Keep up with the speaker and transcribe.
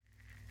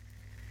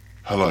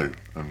Hello,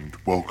 and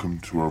welcome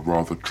to a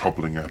rather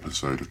troubling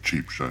episode of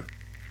Cheap Show.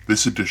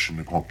 This edition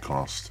of the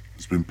podcast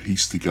has been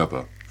pieced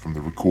together from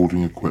the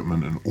recording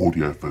equipment and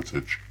audio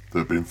footage that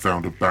have been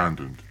found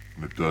abandoned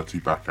in a dirty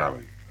back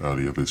alley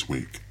earlier this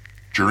week.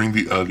 During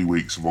the early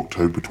weeks of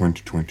October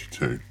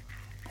 2022,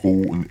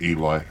 Paul and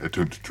Eli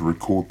attempted to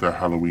record their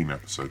Halloween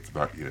episode for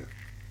that year.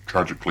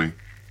 Tragically,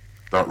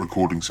 that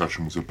recording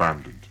session was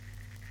abandoned,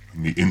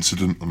 and the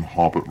incident on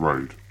Harbert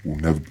Road will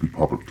never be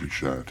publicly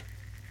shared.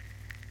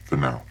 For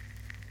now.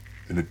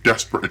 In a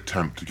desperate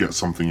attempt to get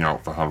something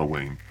out for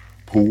Halloween,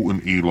 Paul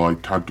and Eli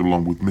tagged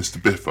along with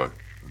Mr. Biffo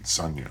and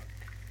Sanya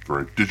for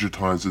a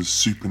Digitizer's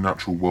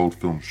Supernatural World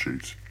film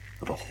shoot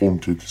at a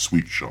haunted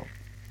sweet shop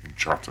in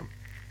Chatham.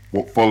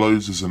 What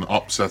follows is an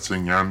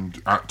upsetting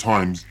and, at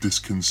times,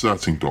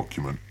 disconcerting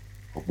document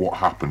of what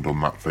happened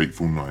on that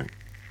fateful night,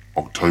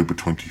 October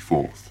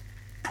 24th,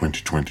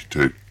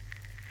 2022.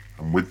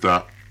 And with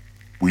that,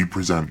 we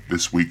present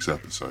this week's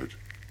episode,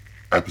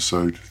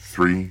 episode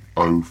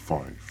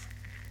 305,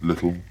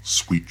 Little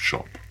Sweet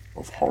Shop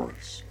of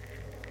Horrors.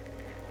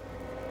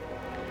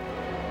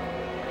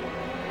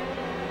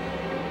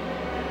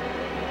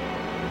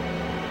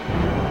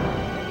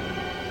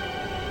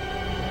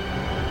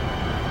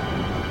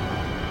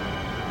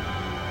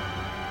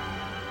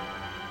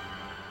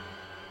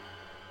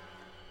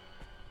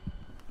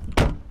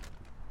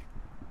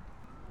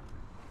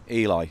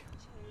 Eli,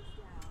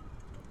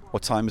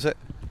 what time is it?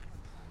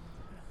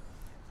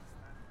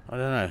 I don't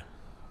know.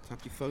 Tap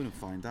your phone and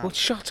find out. Well,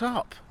 shut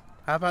up.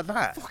 How about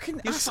that?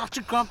 You're such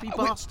a grumpy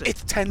bastard.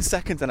 It's 10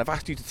 seconds and I've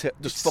asked you to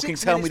It's fucking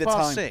 6 tell me the minutes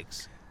time. past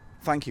 6.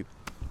 Thank you.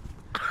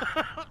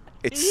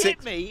 It's He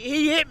hit me.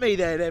 He hit me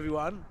then,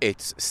 everyone.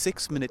 It's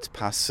 6 minutes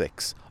past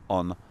 6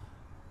 on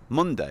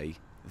Monday.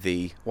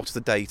 What's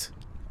the date?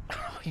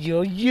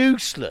 You're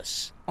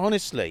useless.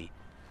 Honestly.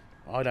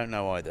 I don't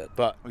know either,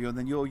 but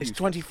it's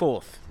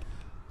 24th.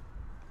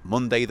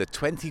 Monday the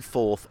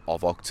 24th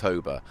of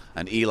October,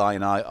 and Eli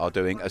and I are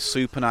doing a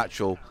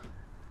supernatural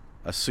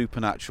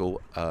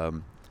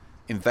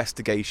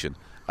investigation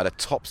at a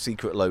top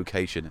secret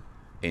location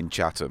in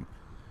Chatham,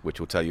 which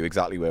will tell you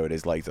exactly where it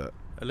is later.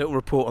 A little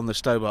report on the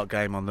Stobart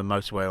game on the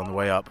motorway on the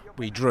way up.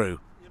 We drew.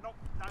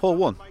 Paul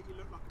won.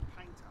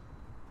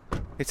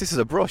 This is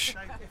a brush.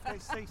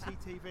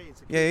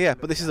 Yeah,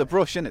 but this is a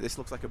brush, isn't it? This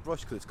looks like a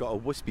brush because it's got a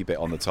wispy bit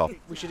on the top.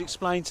 We should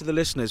explain to the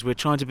listeners we're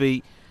trying to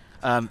be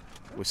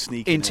We're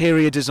sneaking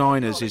interior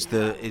designers is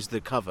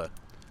the cover.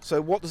 So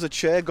what does a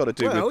chair got to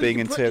do with being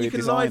interior You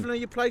can design? liven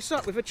your place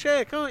up with a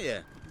chair, can't you?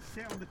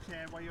 Sit on the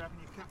chair while you're having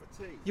your cup of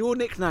tea. Your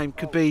nickname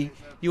could be,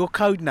 your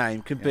code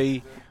name could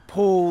be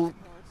Paul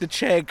the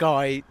Chair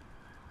Guy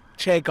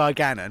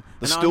Gannon.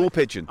 The And stool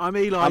pigeon. I'm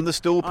Eli. I'm the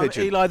stool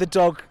pigeon. I'm Eli the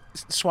dog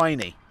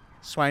Swaney.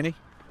 Swaney.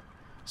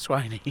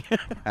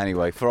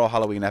 Anyway, for our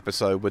Halloween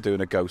episode, we're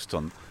doing a ghost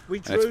hunt. We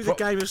And it's drew the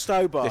game of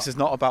Stobart. This is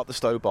not about the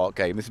Stobart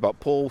game. This is about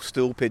Paul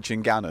Stool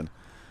Pigeon Gannon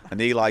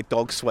and Eli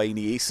Dog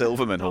Swaney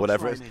Silverman or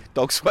whatever it is.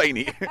 Dog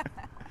Swaney.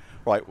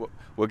 Right,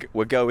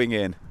 we're going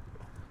in.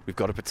 We've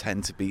got to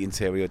pretend to be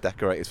interior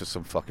decorators for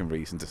some fucking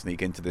reason to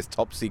sneak into this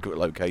top secret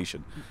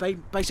location.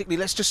 Basically,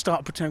 let's just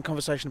start a pretend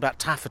conversation about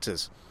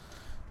taffetas.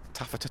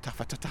 Taffeta.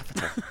 Taffeta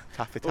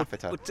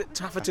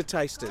Taffeta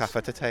tasters.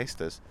 Taffeta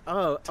tasters.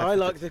 Oh, I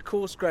like the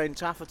coarse grain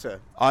taffeta.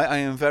 I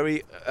am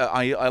very...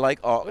 I like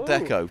Art Ooh.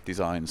 Deco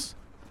designs.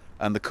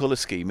 And the colour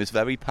scheme is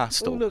very Oh,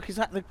 pastel. look, is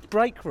that the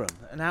break room?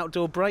 An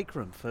outdoor break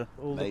room for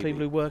all Maybe. the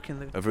people who work in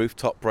the... A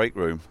rooftop break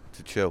room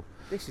to chill.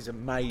 This is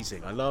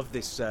amazing. I love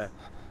this.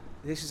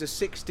 This is a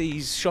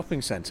 60s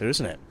shopping centre,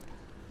 isn't it?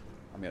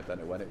 I mean, I don't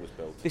know when it was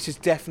built. This is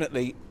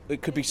definitely...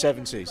 It could be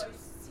 70s.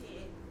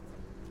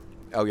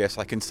 Oh yes,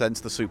 I can sense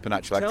the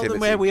supernatural Tell activity.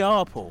 them where we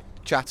are, Paul.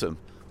 Chatham,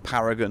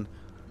 Paragon,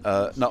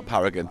 not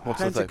Paragon.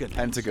 What's the thing?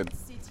 Pentagon. Pentagon.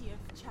 City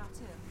of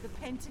Chatham, the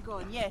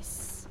Pentagon,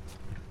 yes.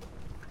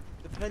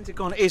 The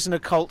Pentagon is an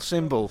occult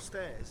symbol.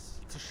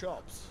 Stairs to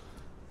shops.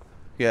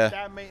 Yeah.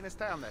 Down meeting us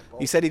down there, Bob.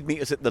 He said he'd meet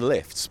us at the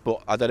lifts,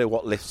 but I don't know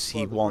what lifts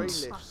he Well, the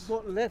wants. green lifts.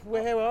 What left?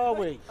 Where are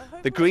we?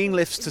 The green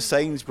lifts to Green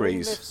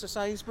Sainsbury's. lifts to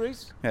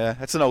Sainsbury's? Yeah,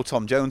 that's an old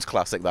Tom Jones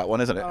classic, that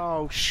one, isn't it?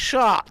 Oh,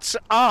 shut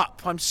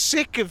up! I'm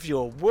sick of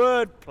your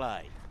wordplay.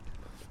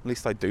 At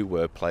least I do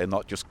wordplay and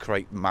not just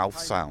create mouth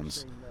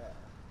sounds.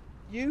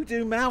 You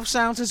do mouth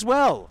sounds as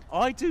well.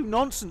 I do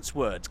nonsense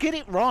words. Get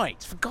it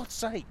right, for God's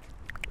sake.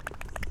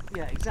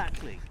 Yeah,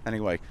 exactly.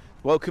 Anyway,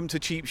 welcome to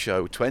Cheap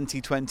Show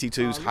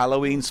 2022's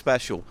Halloween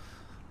special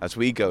as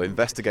we go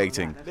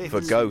investigating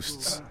for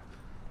ghosts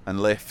and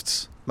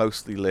lifts.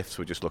 Mostly lifts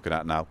we're just looking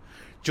at now.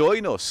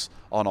 Join us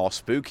on our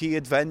spooky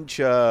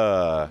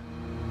adventure.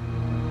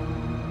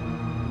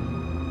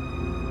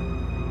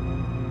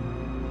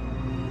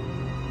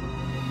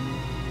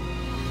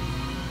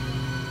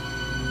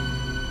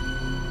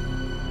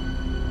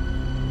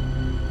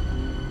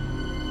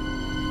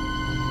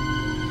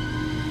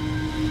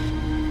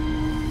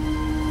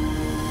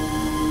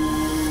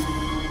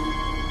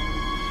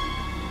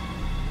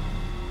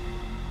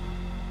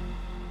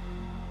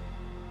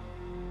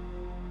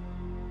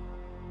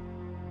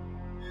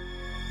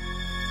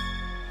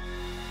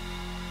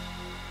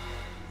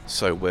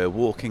 So we're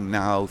walking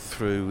now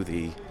through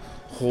the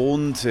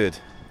haunted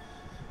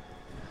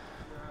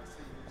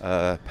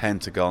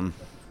Pentagon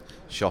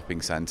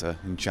shopping centre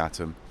in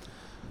Chatham.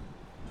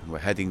 And we're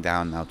heading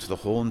down now to the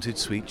haunted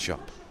sweet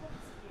shop.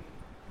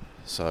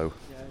 So,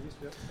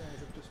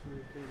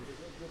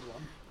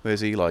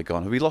 where's Eli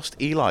gone? Have we lost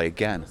Eli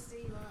again?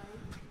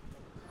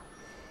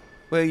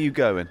 Where are you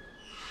going?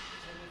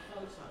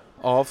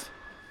 Of?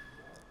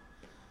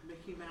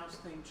 Mickey Mouse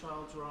themed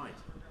Child's Ride.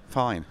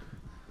 Fine.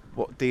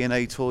 What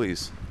DNA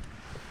toys?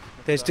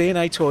 There's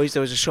DNA toys.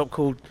 There was a shop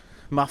called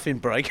Muffin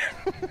Break,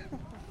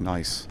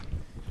 Nice.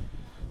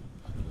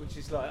 which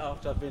is like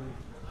after I've been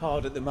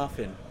hard at the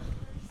muffin.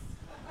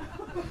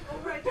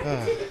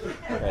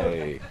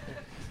 Hey.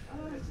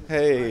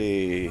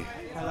 Hey.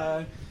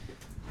 Hello.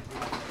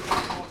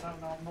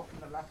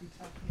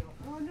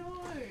 Oh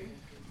no.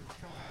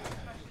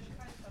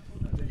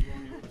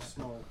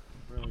 Small,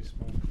 really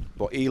small.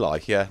 What, Eli?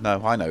 Yeah, no,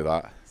 I know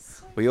that.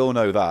 We all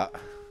know that.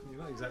 You're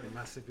not exactly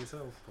massive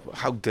yourself.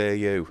 How dare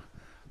you?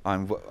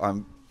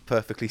 I'm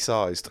perfectly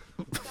sized.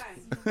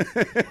 So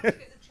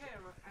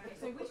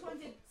which one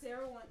did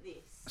Sarah want this?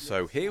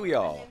 So here we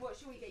are, And then what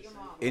should we get your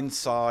mum?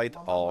 inside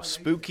our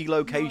spooky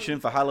location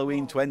for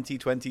Halloween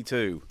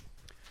 2022.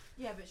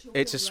 Yeah, but she'll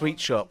It's a feel sweet like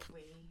shop.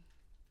 we-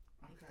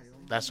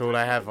 That's all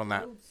I have on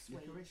that.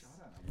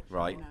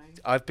 Right.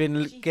 I've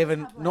been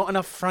given not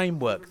enough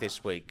framework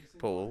this week,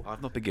 Paul.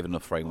 I've not been given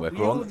enough framework. We're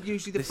You're on.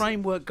 usually the this-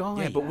 framework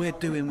guy. Yeah, but we're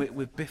doing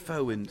with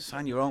Biffo and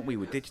Sanya, aren't we?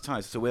 We're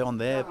digitised, so we're on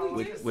there.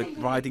 We're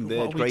riding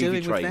their what are we gravy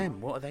doing train. with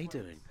them? What are they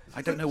doing?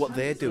 I don't know what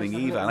they're doing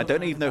either, and I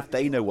don't even know if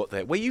they know what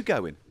they're. Where are you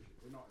going?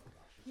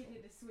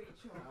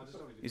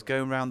 He's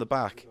going round the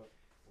back.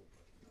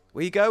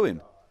 Where you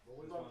going?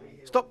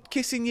 Stop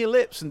kissing your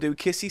lips and do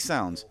kissy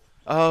sounds.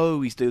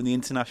 Oh, he's doing the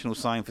international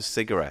sign for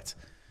cigarette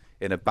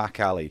in a back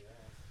alley.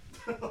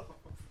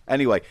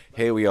 Anyway,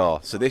 here we are.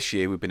 So this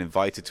year we've been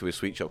invited to a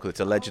sweet shop because it's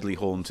allegedly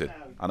haunted,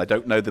 and I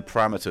don't know the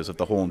parameters of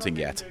the haunting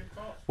yet.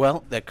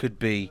 Well, there could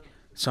be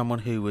someone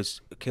who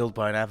was killed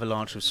by an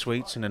avalanche of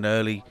sweets in an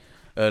earlier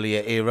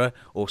era,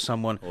 or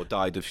someone Or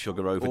died of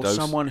sugar or overdose.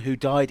 someone who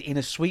died in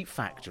a sweet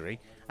factory,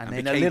 and then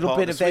a became little part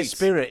bit of of the their sweets.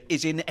 spirit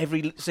is in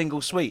every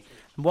single sweet.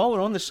 And while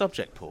we're on the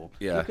subject, Paul,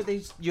 Yeah. look at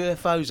these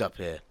UFOs up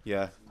here.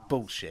 Yeah.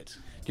 Bullshit.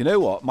 You know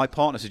what? My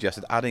partner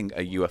suggested adding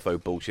a UFO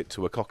bullshit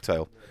to a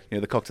cocktail. You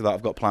know, the cocktail that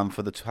I've got planned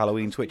for the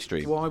Halloween Twitch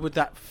stream. Why would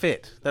that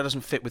fit? That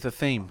doesn't fit with the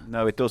theme.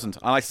 No, it doesn't.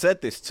 And I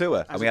said this to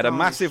her, and we had a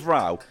garnish. massive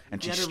row,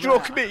 and she had a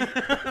struck row. me.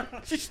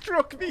 She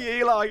struck me,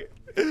 Eli.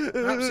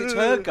 Perhaps it's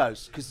her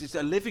ghost, because it's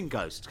a living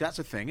ghost. That's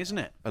a thing, isn't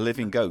it? A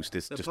living ghost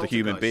is just a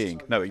human poltergeist.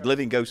 being. No, a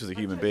living ghost is a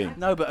human being.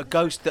 No, but a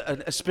ghost,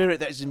 a spirit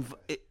that is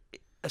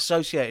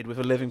associated with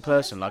a living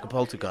person, like a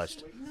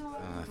poltergeist.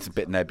 It's a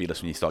bit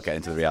nebulous when you start getting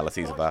into the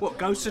realities of that. What,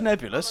 ghosts are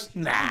nebulous?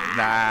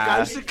 Nah.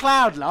 Ghosts are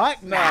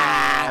cloud-like?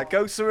 Nah.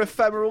 Ghosts are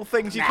ephemeral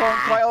things you can't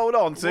quite hold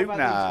on to. What about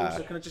Nah. these?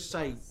 Also, can I just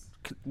say,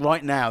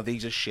 right now,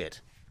 these are shit.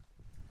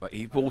 But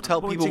we'll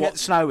tell people Pointing at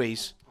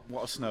Snowies,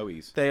 what are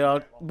snowies. they are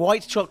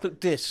white chocolate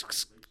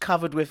discs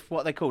covered with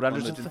what they called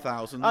Hundreds and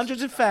thousands.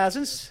 Hundreds of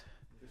thousands.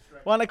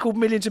 Why aren't they called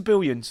millions and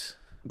billions?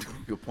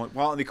 Good point.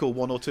 Why aren't they called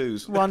one or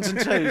twos? Ones and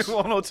twos.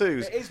 One or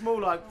twos. It is more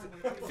like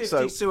 50s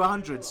So- to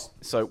 100s.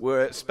 So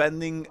we're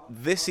spending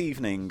this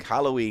evening,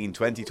 Halloween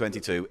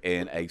 2022,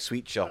 in a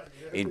sweet shop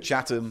in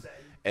Chatham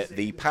at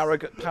the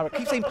Paragon.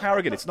 Keep saying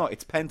Paragon. It's not.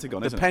 It's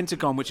Pentagon, The isn't it?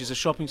 Pentagon, which is a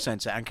shopping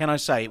centre, and can I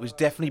say, it was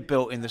definitely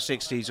built in the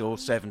 60s or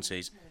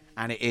 70s,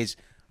 and it is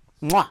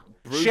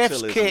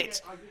chef's Brutalism.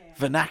 kit,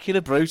 vernacular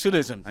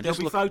brutalism. There'll just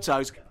be look-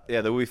 photos. Yeah,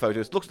 there will be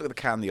photos. Looks like the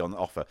candy on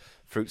offer: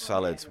 fruit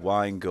salads,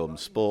 wine gum,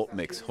 sport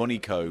mix,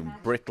 honeycomb,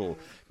 brittle,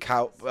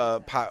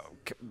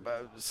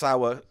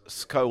 sour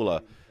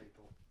cola,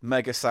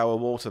 mega sour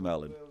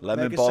watermelon,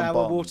 lemon Mega sour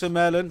bonbons,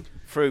 watermelon.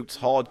 fruits,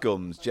 hard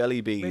gums,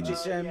 jelly beans,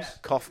 Midget gems.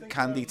 cough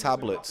candy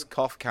tablets,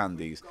 cough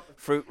candies,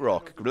 fruit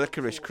rock,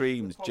 licorice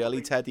creams,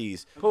 jelly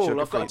teddies, Paul,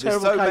 sugar I've got a free.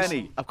 There's terrible so case.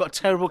 many. I've got a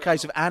terrible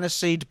case of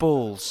aniseed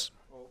balls.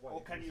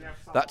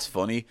 That's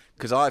funny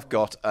because I've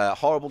got a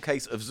horrible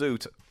case of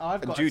zoot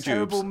I've and got a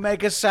terrible jujubes.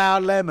 mega sour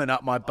lemon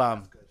up my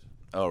bum.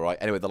 All right.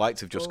 Anyway, the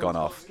lights have just gone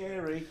off.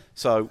 Scary.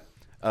 So,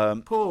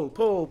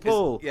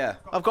 Paul. yeah.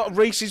 I've got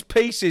Reese's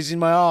Pieces in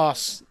my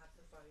arse.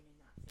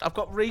 I've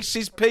got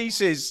Reese's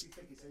Pieces.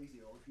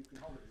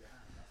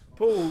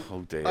 Paul,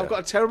 oh dear. I've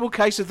got a terrible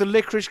case of the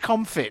licorice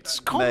comfits.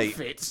 Mate,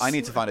 Comfits? I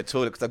need to find a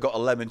toilet because I've got a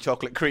lemon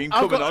chocolate cream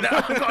I've coming got,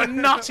 on. I've got a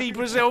nutty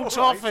Brazil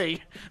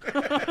toffee.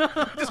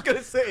 just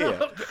gonna sit here.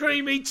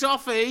 Creamy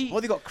toffee. Oh,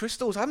 they got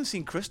crystals. I haven't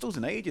seen crystals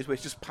in ages. Where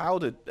it's just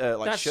powdered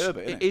like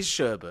sherbet. Isn't It is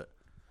sherbet.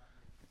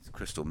 It's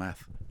crystal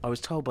meth. I was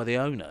told by the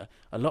owner,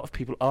 a lot of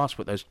people ask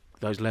what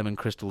those lemon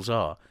crystals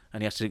are,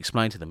 and he has to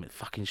explain to them, it's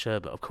fucking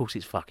sherbet. Of course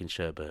it's fucking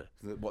sherbet.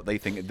 What they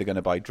think they're going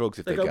to buy drugs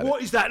if They they, go, get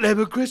what it. is that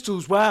lemon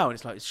crystals? Wow. And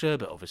it's like, it's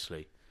sherbet,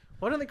 obviously.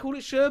 Why don't they call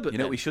it sherbet You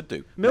know then? what we should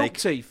do? Milk Make-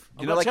 teeth. You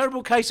I've know, got like a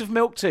terrible case of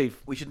milk teeth.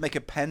 we should make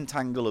a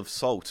pentangle of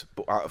salt,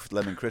 but out of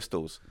lemon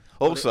crystals.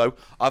 Also,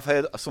 I've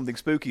heard something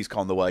spooky's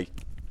on the way.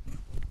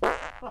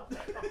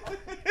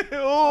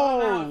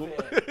 Oh!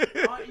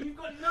 You've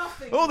got nothing.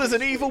 Oh, there's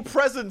an evil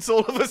presence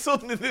all of a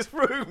sudden in this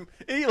room.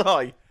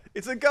 Eli,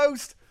 it's a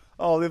ghost.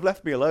 Oh, they've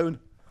left me alone.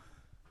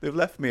 They've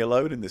left me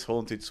alone in this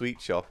haunted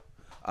sweet shop.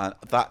 And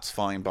that's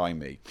fine by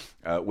me.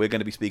 We're going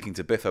to be speaking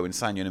to Biffo and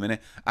Sanya in a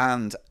minute.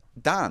 And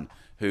Dan,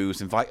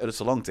 who's invited us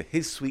along to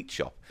his sweet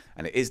shop.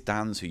 And it is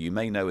Dan's, who you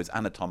may know as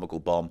Anatomical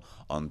Bomb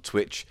on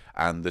Twitch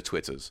and the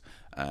Twitters.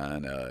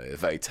 And a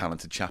very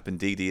talented chap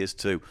indeed he is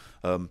too.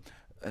 And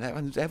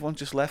everyone's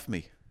just left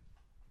me.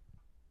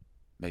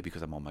 Maybe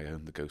because I'm on my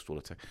own, the ghost will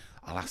attack.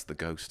 I'll ask the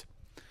ghost.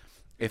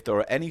 If there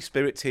are any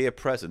spirits here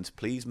present,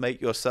 please make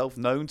yourself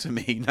known to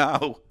me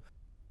now.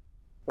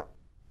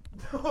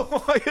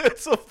 Oh, I heard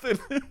something.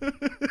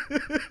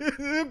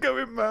 I'm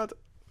going mad.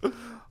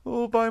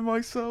 All by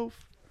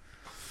myself.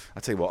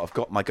 I tell you what, I've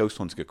got my ghost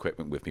hunting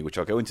equipment with me, which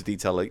I'll go into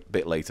detail a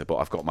bit later, but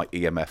I've got my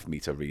EMF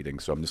meter reading,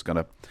 so I'm just going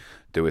to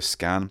do a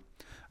scan,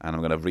 and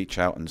I'm going to reach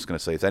out and just going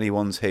to say, if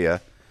anyone's here,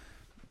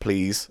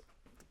 please.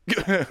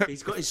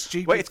 He's got his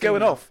stupid. Wait, it's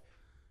going off.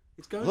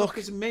 It's going Look. off.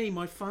 It's me,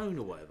 my phone,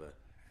 or whatever.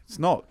 It's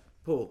not.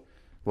 Paul.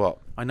 What?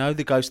 I know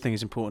the ghost thing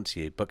is important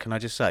to you, but can I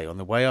just say, on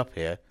the way up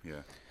here,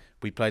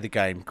 we played a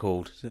game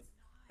called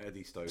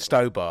Eddie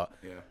Stobart.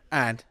 Yeah.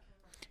 And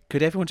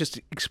could everyone just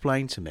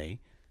explain to me,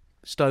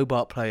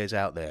 Stobart players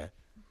out there,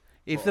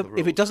 if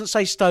it doesn't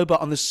say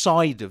Stobart on the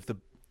side of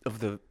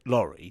the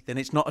lorry, then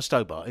it's not a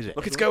Stobart, is it?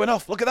 Look, it's going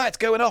off. Look at that. It's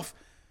going off.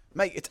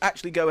 Mate, it's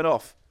actually going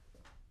off.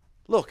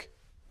 Look.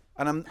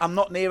 And I'm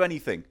not near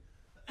anything.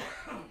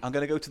 I'm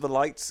going to go to the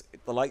lights.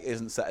 The light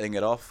isn't setting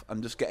it off.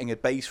 I'm just getting a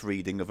base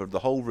reading of the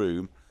whole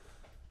room.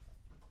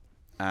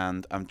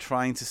 And I'm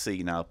trying to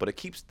see now, but it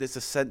keeps there's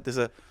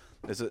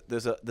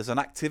an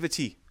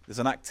activity. There's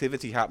an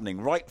activity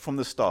happening right from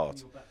the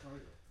start.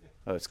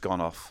 Oh, it's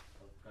gone off.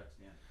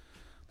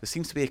 There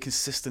seems to be a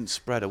consistent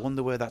spread. I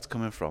wonder where that's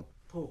coming from.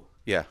 Paul.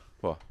 Yeah.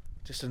 What?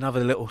 Just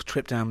another little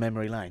trip down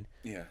memory lane.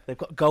 Yeah. They've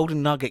got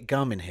golden nugget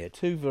gum in here,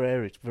 two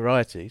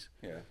varieties.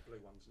 Yeah.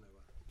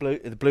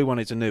 The blue one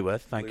is a newer.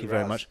 Thank you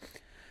very much.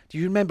 Do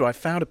you remember I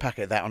found a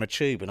packet of that on a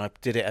tube and I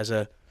did it as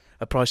a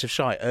price of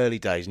shite early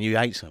days and you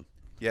ate some?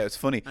 Yeah, it's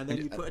funny. And then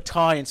you put a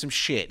tie in some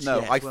shit.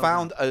 No, Yeah, I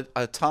found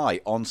a tie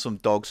on some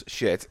dog's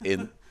shit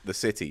in the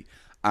city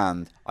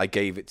and I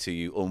gave it to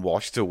you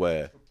unwashed to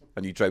wear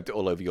and you draped it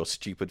all over your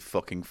stupid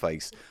fucking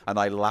face and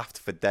I laughed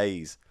for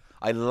days.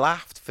 I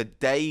laughed for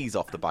days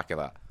off the back of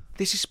that.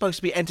 This is supposed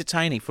to be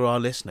entertaining for our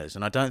listeners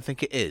and I don't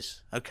think it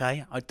is,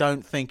 okay? I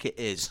don't think it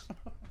is.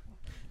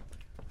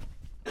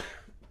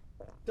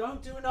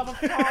 Don't do another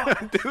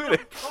fart. I'm doing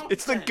it.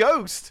 It's the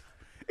ghost.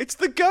 It's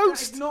the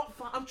ghost. It's not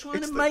fun. I'm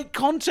trying to make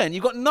content.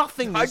 You've got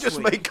nothing this I just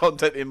week. made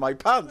content in my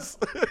pants.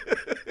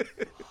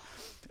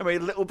 I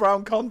made little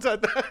brown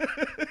content.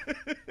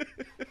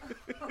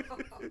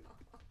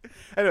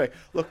 Anyway,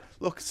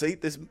 look, see,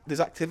 there's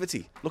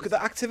activity. Look at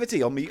the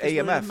activity on the We're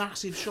in a AMF.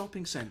 massive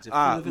shopping centre full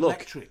of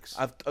electrics.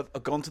 I've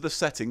gone to the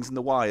settings and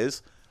the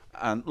wires,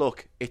 and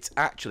look, it's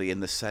actually in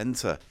the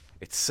centre.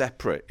 It's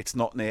separate. It's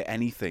not near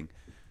anything.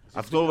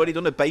 I've already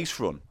done a base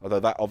run, although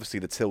that obviously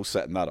the till's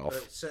setting that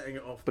off. Setting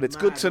it off. But it's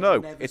good to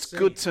know. It's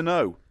good to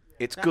know.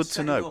 It's good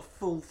to know. Off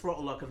full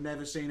throttle like I've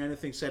never seen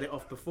anything set it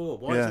off before.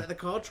 Why Yeah. is that the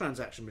card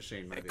transaction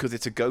machine? Maybe. Because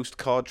it's a ghost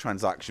card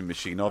transaction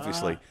machine,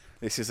 obviously.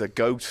 This is a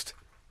ghost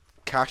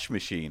cash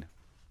machine.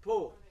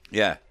 Paul.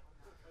 Yeah.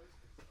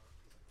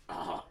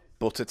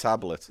 Butter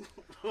tablet.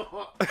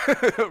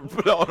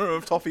 Banana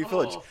of toffee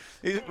fudge.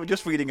 We're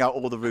just reading out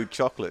all the rude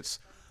chocolates.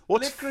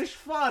 What's Licorice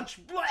fudge.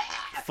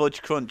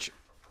 fudge crunch?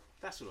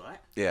 That's all right.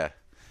 Yeah.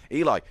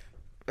 Eli,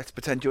 let's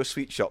pretend you're a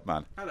sweet shop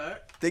man. Hello.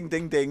 Ding,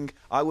 ding, ding.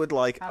 I would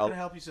like... How can I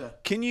help you, sir?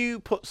 Can you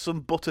put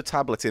some butter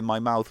tablet in my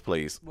mouth,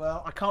 please?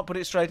 Well, I can't put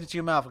it straight into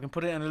your mouth. I can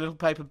put it in a little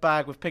paper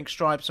bag with pink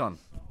stripes on.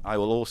 I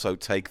will also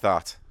take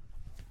that.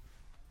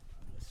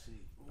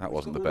 That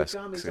wasn't the best.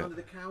 Gummies under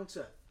the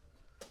counter.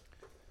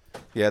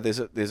 Yeah,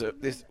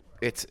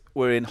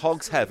 we're in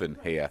Hog's Heaven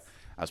here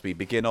as we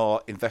begin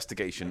our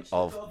investigation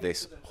of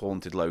this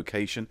haunted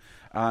location.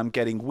 I'm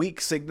getting weak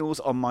signals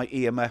on my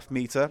EMF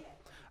meter.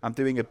 I'm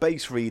doing a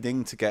base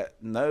reading to get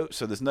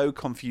so there's no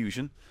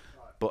confusion.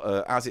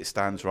 But as it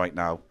stands right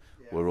now,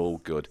 we're all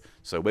good.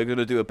 So we're going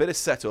to do a bit of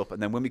setup,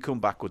 and then when we come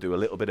back, we'll do a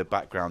little bit of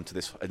background to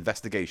this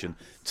investigation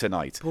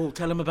tonight. Paul,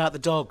 tell them about the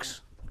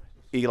dogs.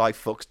 Eli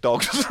fucks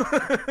dogs.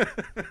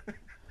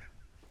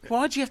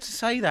 Why do you have to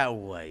say that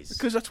always?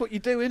 Because that's what you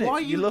do, innit? Why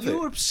You love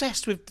you're it.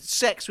 obsessed with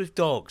sex with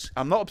dogs.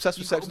 I'm not obsessed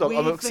with You've sex got with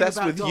a dogs. I'm weird thing obsessed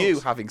about with dogs. you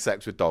having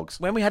sex with dogs.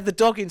 When we had the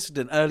dog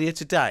incident earlier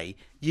today,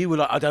 you were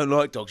like, I don't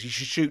like dogs, you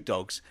should shoot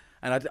dogs.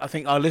 And I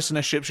think our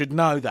listenership should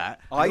know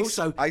that. And I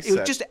also, said- it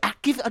would just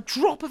give a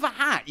drop of a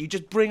hat, you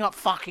just bring up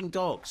fucking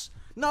dogs.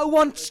 No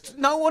one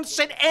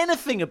said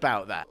anything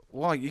about that.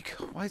 Why?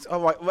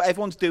 All right, well,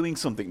 everyone's doing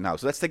something now,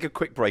 so let's take a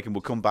quick break and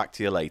we'll come back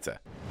to you later.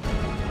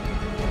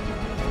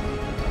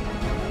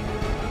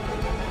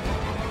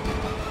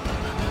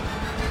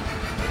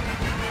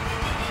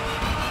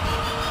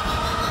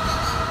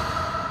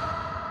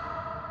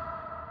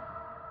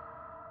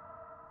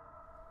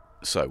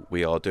 So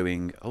we are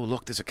doing... Oh,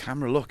 look, there's a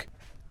camera, look.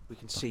 We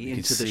can see You can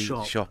into see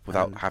the shop,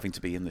 without and having to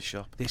be in the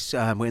shop. this.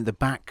 We're in the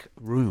back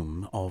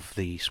room of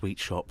the sweet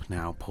shop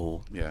now,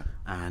 Paul. Yeah.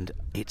 And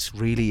it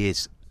really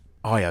is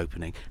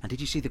eye-opening. And did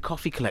you see the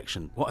coffee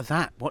collection? What's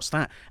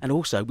that? And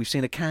also, we've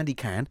seen a candy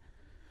can.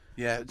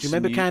 Yeah. Do you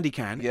remember Candy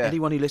Can? Yeah.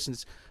 Anyone who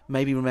listens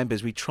maybe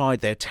remembers we tried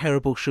their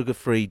terrible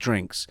sugar-free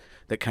drinks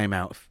that came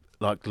out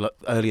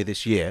earlier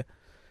this year.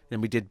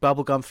 Then we did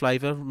bubblegum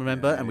flavour,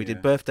 remember? Yeah, and we yeah.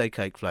 did birthday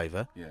cake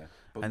flavour. Yeah.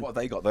 But And- what have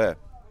they got there?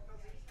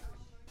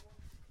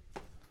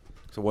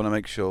 So I want to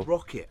make sure.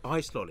 Rocket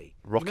ice lolly.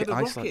 Rocket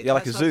Remember ice lolly? Yeah,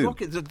 like a That's Zoom.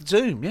 Rocket, the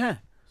Zoom, yeah.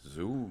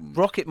 Zoom.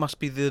 Rocket must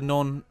be the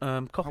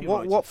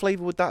non-copyright. What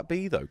flavour would that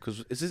be though?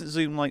 Because isn't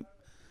Zoom like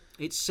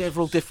It's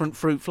several different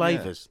fruit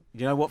flavours.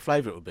 You know what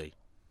flavour it would be?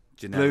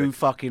 generic? Blue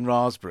fucking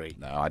raspberry.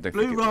 No, I don't.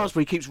 Blue think it was.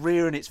 raspberry keeps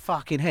rearing its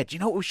fucking head. Do you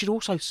know what we should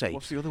also see?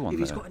 What's the other one If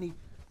he's there? got any...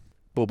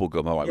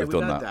 Bubblegum. All right, Yeah, we've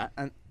done had that.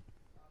 And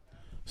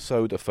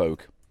Soda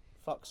folk.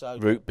 fuck soda.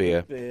 Root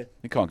beer. beer.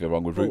 You can't go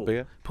wrong with root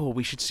beer. Paul,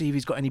 we should see if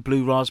he's got any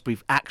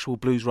actual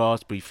blue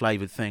raspberry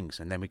flavoured things,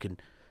 and then we can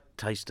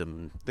taste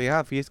them. They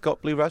have. He's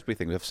got blue raspberry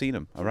things. I've seen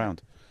them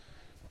around.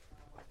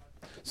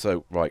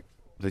 So right,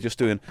 they're just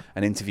doing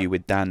an interview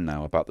with Dan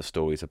now about the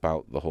stories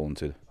about the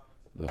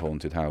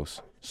haunted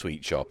house,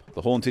 sweet shop,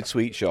 the haunted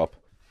sweet shop.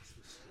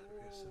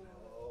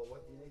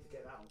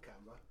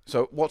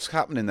 So what's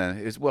happening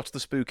then? What's the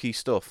spooky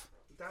stuff?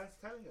 Dan's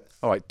telling us.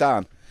 All right,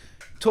 Dan,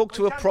 talk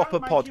to a Dan, proper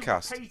don't make you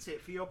podcast. repeat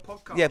it for your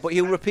podcast. Yeah, but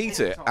he'll That's repeat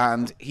all the it, time.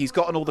 and he's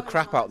gotten all the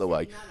crap out of the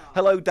way.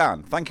 Hello,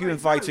 Dan. Thank you for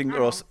inviting hang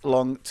on. us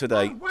along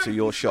today Oh, wait, to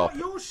your it's shop.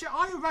 not your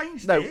I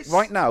arranged No, this.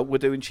 right now we're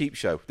doing Cheap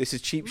Show. This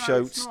is Cheap No,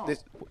 Show. it's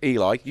not.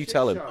 Eli, you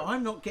tell him. Show.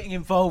 I'm not getting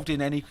involved in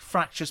any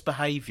fractious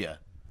behaviour.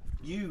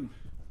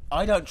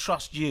 I don't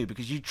trust you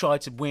because you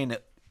tried to win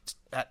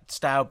at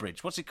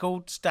Stourbridge. What's it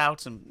called?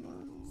 Stoughton.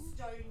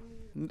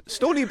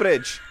 Stony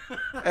Bridge.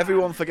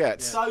 Everyone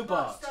forgets.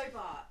 Stobart.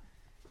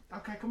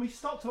 Okay, can we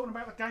stop talking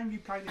about the game you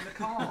played in the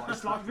car?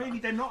 It's like really,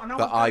 they're not. And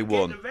But I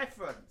won. Get the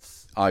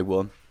reference. I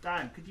won.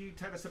 Dan, could you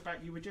tell us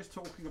about? You were just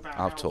talking about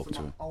I've how talked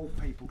some to him. old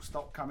people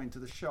stopped coming to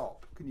the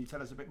shop. Can you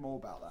tell us a bit more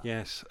about that?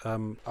 Yes,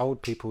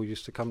 old people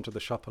used to come to the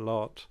shop a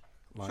lot.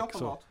 Like Shop a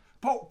so- lot.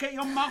 Paul, get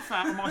your muff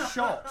out of my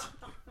shot.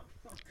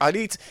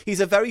 He's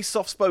a very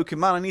soft-spoken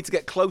man. I need to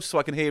get close so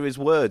I can hear his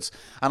words,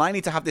 and I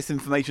need to have this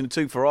information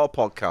too for our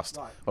podcast.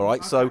 All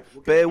right, so Okay,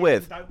 well, bear get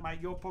with. Don't mate.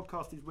 Your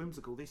podcast is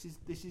whimsical. This is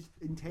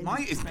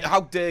intended.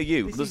 How dare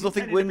you? This There's is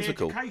nothing intended to be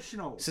whimsical.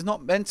 educational. This is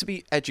not meant to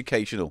be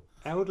educational.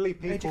 Elderly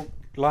people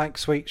like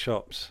sweet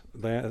shops.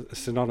 They're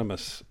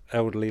synonymous.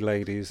 Elderly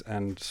ladies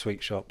and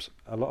sweet shops.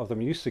 A lot of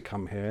them used to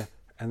come here,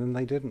 and then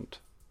they didn't.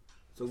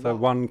 So what-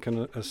 one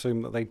can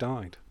assume that they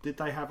died. Did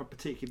they have a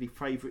particularly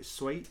favourite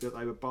sweet that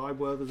they would buy?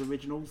 Were those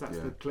originals? That's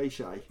the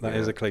cliche. That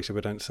is a cliche. We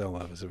don't sell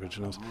that as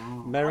originals.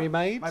 Merry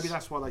Maids. Maybe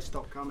that's why they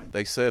stopped coming.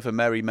 They serve a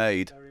Merry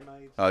Maid.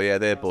 Oh yeah,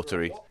 they're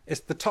buttery.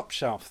 It's the top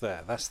shelf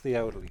there. That's the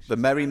elderly. The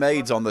Merry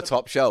Maid's on the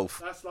top shelf.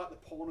 That's like the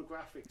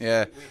pornographic.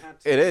 Yeah,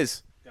 it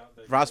is.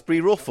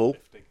 Raspberry Ruffle.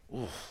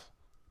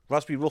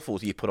 Raspberry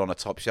Ruffles you put on a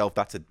top shelf.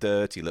 That's a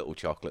dirty little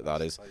chocolate.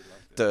 That is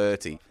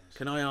dirty.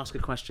 Can I ask a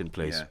question,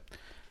 please? Yeah.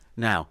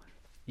 Now,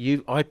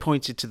 I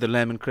pointed to the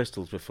lemon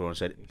crystals before and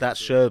said, that's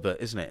sherbet,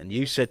 isn't it? And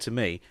you said to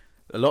me,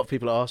 a lot of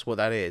people ask what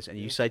that is, and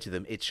you say to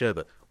them, it's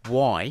sherbet.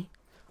 Why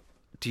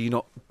do you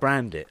not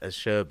brand it as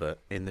sherbet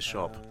in the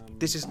shop?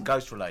 This isn't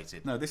ghost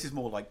related. No, this is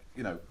more like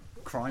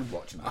crime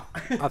watching.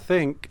 I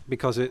think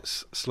because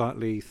it's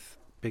slightly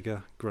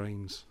bigger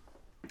grains.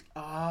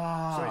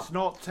 So it's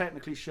not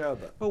technically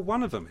sherbet. Well,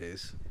 one of them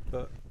is,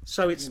 but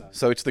So it's,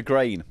 So it's the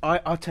grain.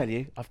 I'll tell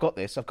you, I've got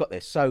this.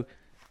 So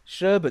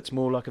sherbet's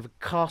more like of a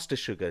caster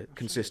sugar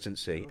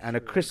consistency, and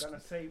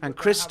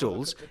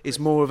crystals is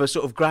more of a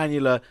sort of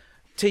granular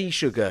tea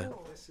sugar.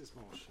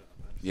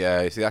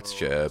 Yeah, you see, that's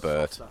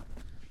sherbet.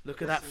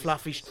 Look at that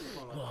fluffy.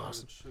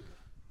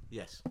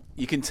 Yes.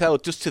 You can tell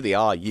just to the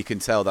eye. You can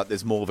tell that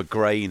there's more of a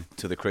grain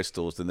to the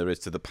crystals than there is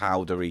to the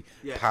powdery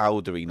It's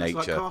nature.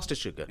 like caster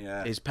sugar.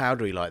 Yeah. Is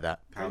powdery like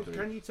that.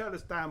 Can you tell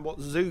us, Dan, what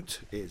zoot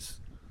is?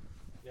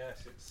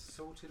 yes, it's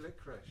salty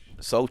licorice.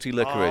 Salty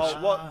licorice.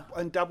 What?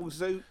 And double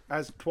zoot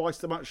has twice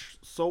the much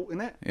salt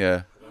in it.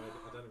 Yeah,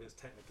 I don't know if it's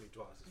technically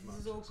twice as much.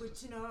 This is all good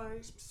to know.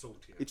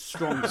 Saltier. It's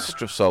stronger.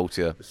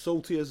 saltier.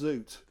 Saltier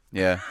zoot.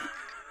 Yeah.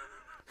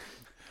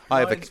 I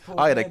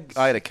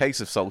had a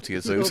case of salty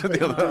zoot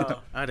the other.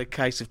 I had a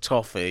case of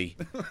toffee.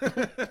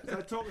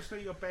 So talk us through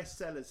your best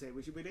sellers here.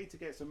 We need to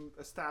get some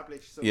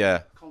established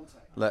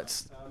contact.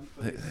 Let's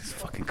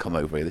fucking come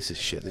over here. This is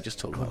shit. They just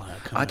talk about.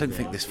 I don't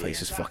think this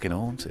place is fucking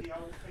haunted.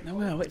 No,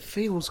 well, it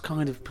feels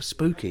kind of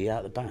spooky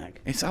out the back.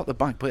 It's out the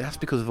back, but that's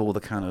because of all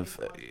the kind of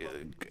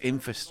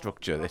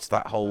infrastructure. It's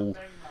that whole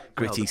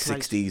gritty the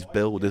place- 60s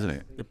build, isn't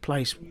it? The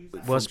place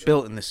was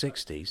built in the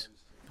 60s.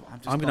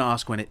 I'm going to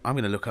ask when I'm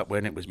going to look up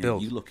when it was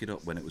built. You look it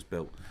up when it was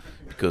built,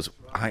 because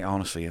I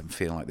honestly am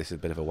feeling like this is a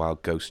bit of a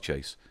wild ghost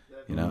chase.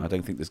 You know, I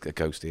don't think there's a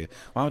ghost here.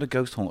 Why would a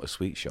ghost haunt a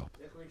sweet shop?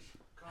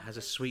 Has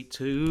a sweet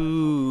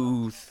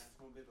tooth.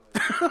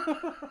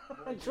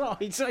 I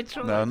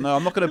tried. No,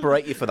 I'm not going to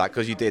berate you for that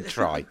because you did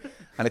try,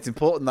 and it's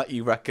important that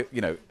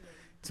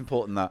it's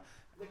important that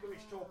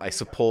I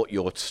support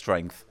your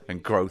strength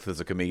and growth as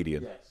a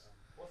comedian.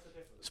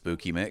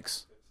 Spooky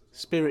mix.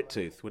 Spirit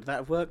tooth. Would that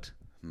have worked?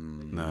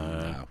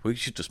 No, we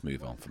should just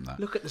move on from that.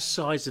 Look at the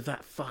size of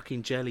that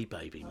fucking jelly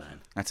baby,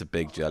 man. That's a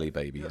big jelly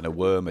baby and a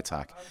worm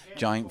attack.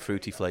 Giant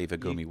fruity flavour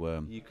gummy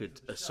worm. You could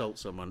assault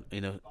someone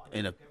in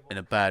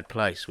a bad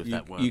place with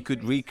that worm. You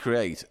could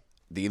recreate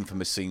the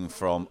infamous scene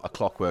from A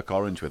Clockwork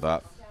Orange with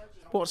that.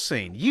 What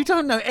scene? You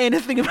don't know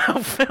anything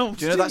about films.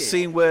 Do you know that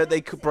scene where they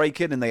could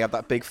break in and they have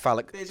that big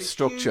phallic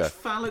structure? Huge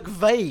phallic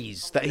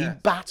vase that he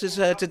batters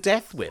her to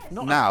death with.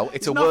 Now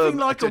it's a nothing worm.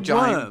 like it's a a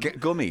giant worm.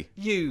 gummy.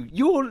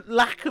 Your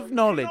lack of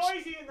knowledge.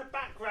 Noisy in the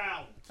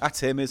background. That's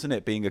him, isn't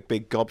it? Being a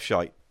big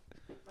gobshite.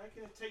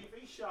 Making a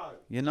TV show.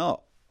 You're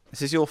not.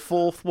 This is your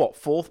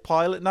fourth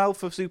pilot now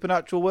for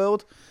Supernatural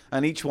World,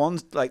 and each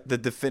one's like the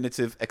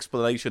definitive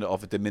explanation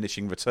of a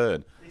diminishing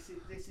return. This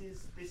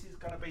is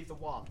going to be the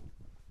one.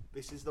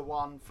 This is the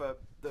one for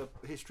the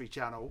History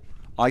Channel.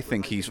 I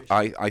think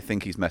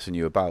he's messing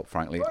you about,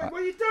 frankly. What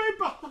are you doing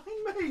behind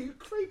me? You're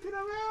creeping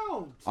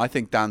around. I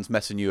think Dan's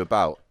messing you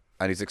about,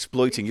 and he's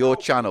exploiting your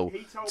channel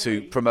he told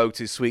to me- promote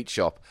his sweet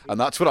shop, and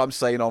that's what I'm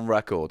saying on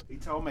record. He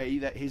told me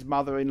that his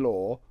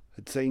mother-in-law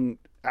had seen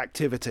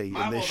activity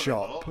in this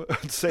shop.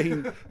 had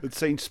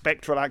seen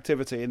spectral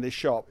activity in this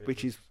shop,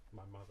 which is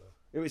My mother.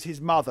 it was his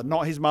mother,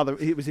 not his mother.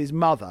 It was his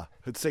mother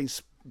had seen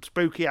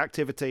spooky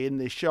activity in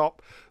this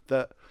shop.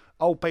 That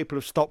old people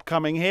have stopped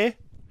coming here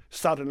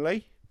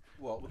suddenly.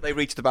 Well, they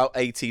reached about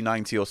 80,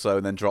 90 or so,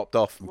 and then dropped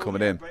off from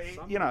coming in.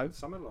 But you know,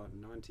 Some are like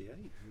 98.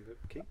 and they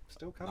keep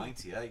still coming.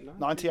 98?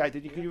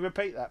 98. Can you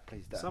repeat that,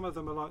 please, Dan? Some of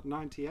them are like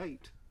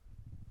 98.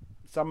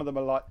 Some of them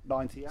are like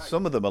 98.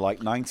 Some of them are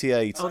like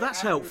 98. Oh,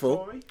 that's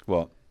helpful.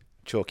 What?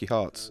 Chalky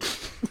hearts.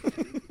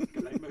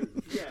 Can they move?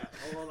 Yeah,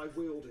 or are they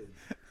wielding?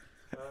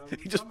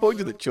 He just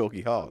pointed at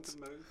chalky hearts.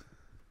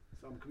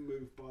 Some can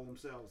move by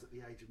themselves at the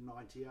age of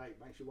 98.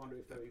 Makes you wonder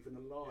if they're even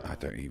alive. I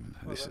don't even.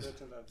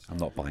 I'm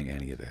not buying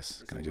any of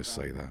this. Can I just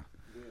say that?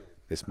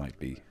 This might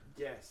be.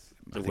 Yes.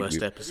 The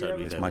worst episode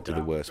we've This ever might be the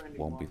done. worst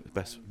one.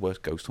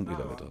 Worst ghost hunt we've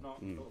ever done.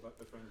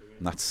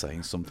 And that's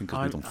saying something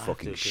because we've done I have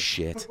fucking to-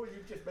 shit. Well,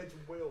 you just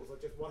mentioned wheels.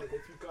 I just wondered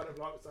if you kind of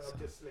like say I'm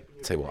just slipping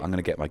your Tell you what, I'm going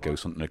to get my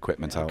ghost hunting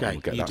equipment out Okay, and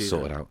we'll get you that do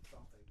sorted that. out.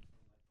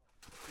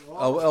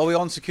 Oh, are we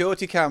on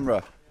security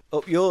camera?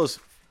 Up yours,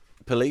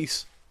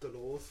 police. the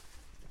laws.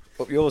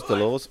 Up yours,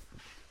 Delors.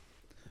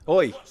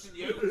 Oi.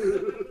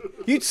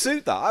 You'd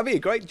suit that. That'd be a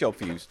great job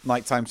for you,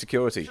 nighttime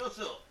security.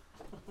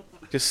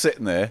 Just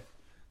sitting there in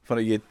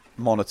front of your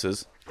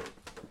monitors.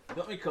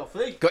 Got me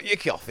coffee. Got your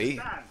coffee.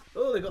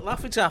 Oh, they got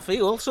Laffy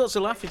Taffy, all sorts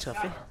of Laffy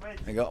Taffy.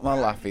 I got my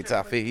Laffy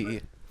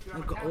Taffy.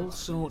 They've got all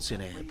sorts in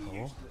here,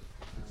 Paul.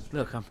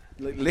 Look,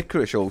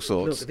 Licorice, all look,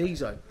 sorts.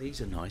 these are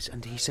nice,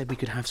 and he said we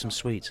could have some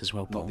sweets as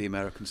well, Paul. Not the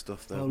American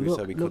stuff, though. Oh, We look,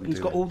 said we look, couldn't he's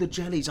do got it. all the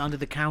jellies under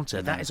the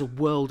counter. That is a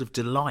world of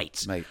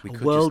delight. Mate, we a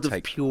could world just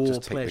of pure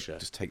take pleasure.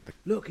 just take the.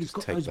 Look, he's just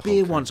got take those the whole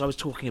beer can. ones I was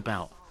talking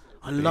about.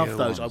 I love Beer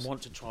those. ones. I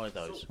want to try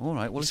those. All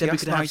right. Well, He if said you we ask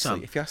could have nicely,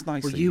 some. if you ask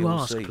nicely, Well, you you'll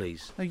ask, see.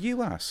 please. No,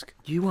 you ask.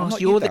 You I'm ask.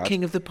 not You're your the dad.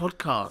 king of the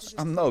podcast.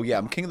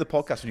 I'm king of the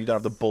podcast, and you don't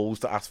have the balls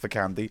to ask for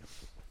candy.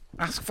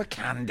 Ask for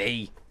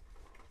candy.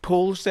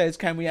 Paul says,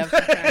 "Can we have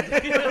some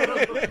candy?"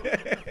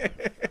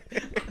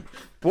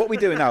 What are we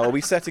doing now? Are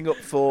we setting up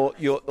for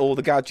all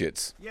the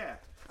gadgets? Yeah.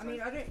 I mean,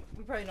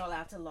 we're probably not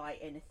allowed to light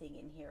anything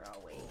in here, are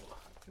we?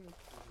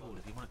 Paul,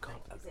 if you want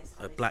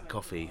a black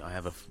coffee, I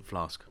have a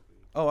flask.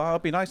 Oh, I'll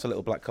be nice. A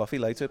little black coffee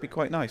later. It'd be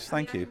quite nice.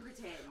 Thank you.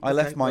 I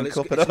left my Well,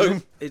 cup at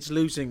home. It's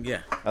losing,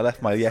 yeah. I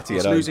left my Yeti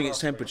It's at home. losing its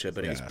temperature,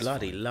 but it's that's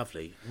bloody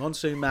lovely.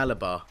 Monsoon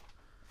Malabar.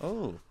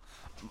 Oh,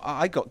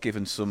 I got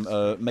given some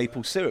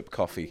maple syrup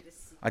coffee.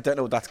 I don't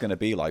know what that's going to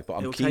be like, but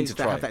I'm It'll keen to taste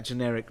try. have that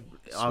generic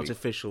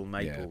artificial yeah,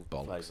 maple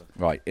bollocks. flavour.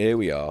 Right, here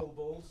we are.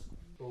 Balls.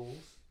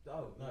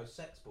 Oh no,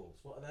 sex balls.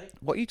 What are they?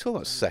 What are you talking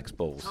about? Sex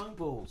balls. Tongue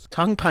balls.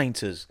 Tongue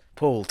painters,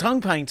 Paul.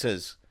 Tongue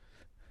painters.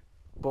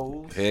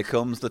 Balls. Here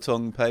comes the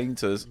tongue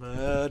painters.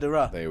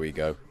 Murderer. There we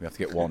go. We have to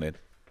get one in.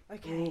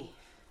 Okay.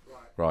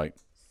 Right.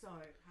 So, how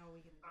are we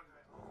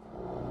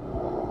going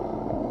to...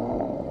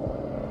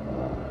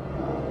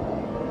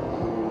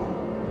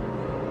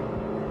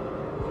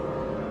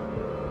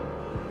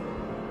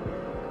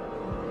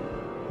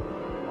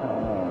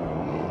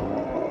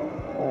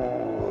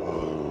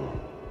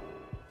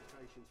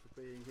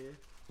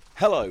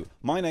 Hello,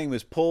 my name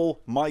is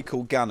Paul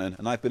Michael Gannon,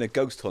 and I've been a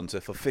ghost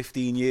hunter for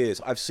 15 years.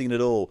 I've seen it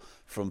all,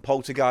 from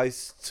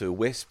poltergeists to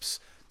wisps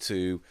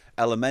to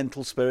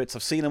elemental spirits.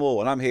 I've seen them all,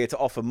 and I'm here to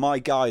offer my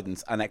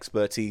guidance and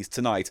expertise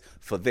tonight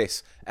for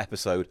this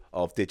episode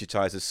of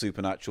Digitizer's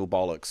Supernatural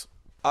Bollocks.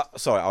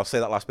 Sorry, I'll say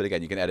that last bit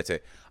again. You can edit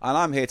it. And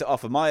I'm here to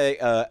offer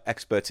my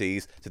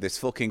expertise to this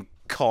fucking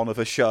con of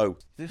a show.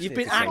 You've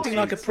been acting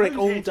like a prick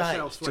all day.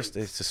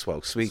 It's a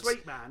swell sweets.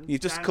 Sweet man,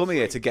 You've just Dan come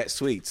here Sweet. to get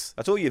sweets.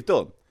 That's all you've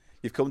done.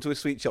 You've come to a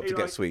sweet shop to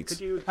get sweets.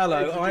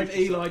 Hello, I'm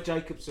Eli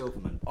Jacob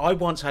Silverman. I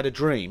once had a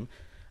dream,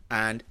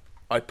 and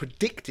I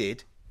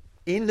predicted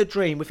in the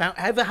dream without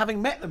ever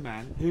having met the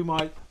man whom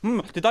I.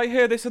 Did I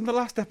hear this in the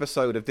last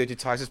episode of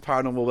Digitizer's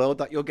Paranormal World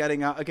that you're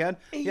getting at again?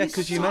 Yeah,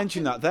 because you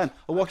mentioned that then.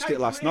 I watched it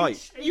last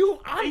night. You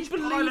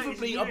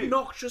unbelievably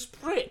obnoxious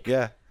prick.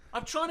 Yeah.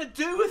 I'm trying to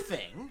do a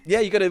thing. Yeah,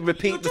 you got to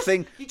repeat the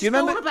thing. You Do you just go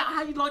remember? on about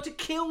how you'd like to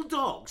kill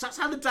dogs. That's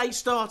how the day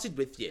started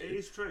with you. It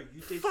is true.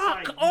 You did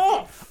Fuck say,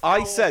 off!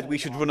 I said we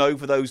should run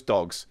over those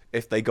dogs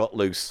if they got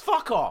loose.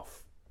 Fuck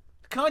off!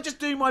 Can I just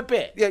do my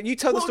bit? Yeah, you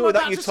tell the What am story I that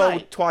about you to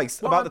told say?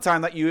 twice What about am- the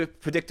time that you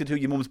predicted who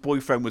your mum's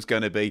boyfriend was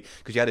going to be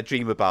because you had a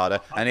dream about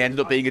her and he ended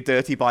up being a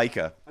dirty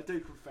biker. I do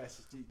confess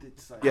you did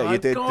say Yeah, Oh, you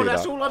did God, do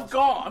that's that. all I've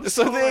got. I'm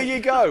So sorry. there you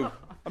go.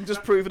 I'm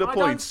just proving a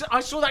point.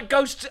 I saw that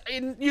ghost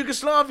in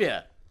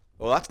Yugoslavia.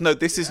 Well,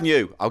 this is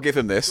new. I'll give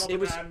him this. It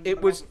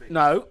was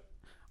no.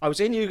 I was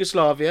in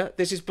Yugoslavia.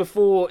 This is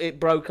before it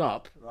broke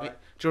up. Right.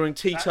 During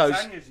Tito's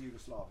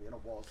Yugoslavia, and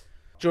it was.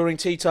 during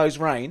Tito's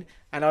reign,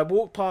 and I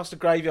walked past a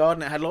graveyard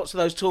and it had lots of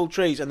those tall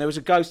trees, and there was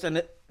a ghost.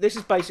 And this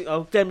is basically,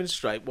 I'll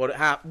demonstrate what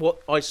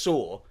I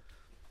saw.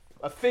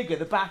 A figure,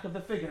 the back of the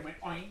figure went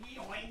oink,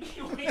 oink,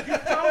 oink. You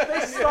told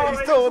this story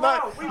You've told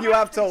as well. that. You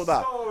have told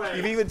that.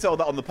 You've even told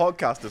that on the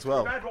podcast as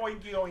well.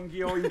 Oingy, oingy,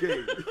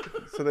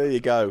 oingy. So there you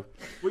go.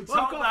 We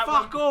Well, I've got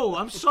fuck all.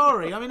 I'm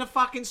sorry. I'm in a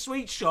fucking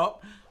sweet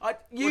shop. All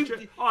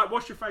right,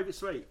 what's your favourite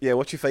sweet? Yeah,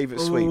 what's your favourite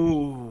sweet?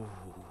 Ooh,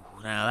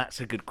 now that's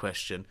a good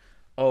question.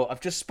 Oh, I've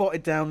just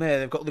spotted down there.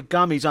 They've got the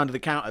gummies under the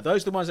counter.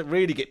 Those are the ones that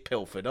really get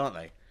pilfered, aren't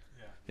they?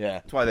 Yeah.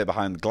 That's why they're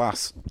behind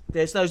glass.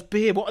 There's those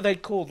beer. What are they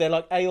called? They're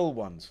like ale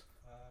ones.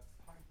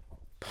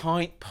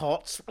 Pint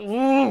pots.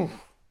 Ooh,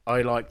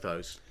 I like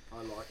those. I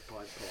like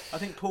pint pot. I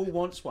think Paul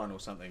wants one or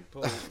something.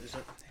 Paul, is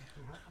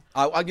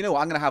it? You know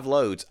what? I'm going to have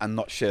loads and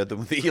not share them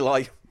with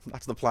Eli.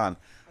 That's the plan.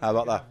 How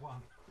about that?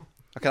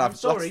 I can have. I'm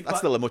sorry, that's but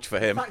still much for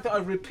him. The fact that I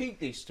repeat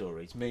these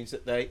stories means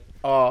that they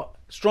are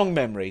strong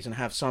memories and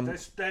have some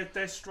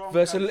They're strong.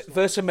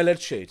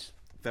 verisimilitude.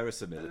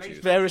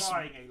 Verisimilitude.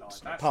 Trying,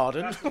 Eli.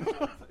 Pardon?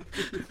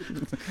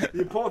 The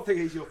important thing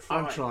is you're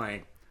trying. I'm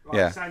trying. Right,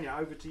 Yeah. Sanya,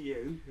 over to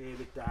you here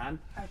with Dan.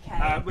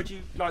 Okay. Would you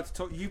like to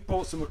talk? You've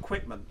brought some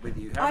equipment with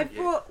you, haven't I've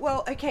you?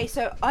 brought, okay,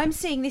 so I'm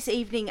seeing this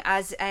evening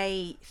as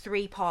a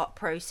 3-part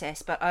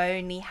process, but I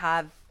only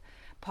have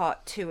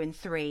part 2 and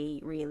 3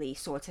 really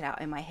sorted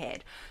out in my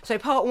head. So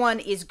part 1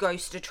 is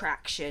ghost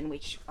attraction,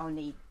 which I'll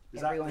need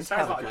It everyone's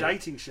sounds help like a with.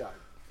 dating show.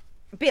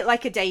 A bit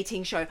like a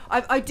dating show.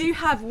 I do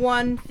have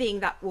one thing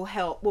that will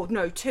help, well,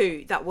 no,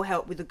 2 that will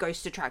help with the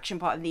ghost attraction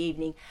part of the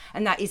evening,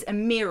 and that is a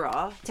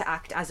mirror to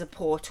act as a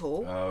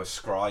portal. Oh,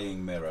 scrying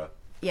mirror.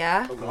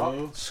 Yeah?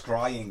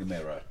 Scrying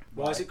mirror.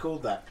 Why is it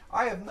called that?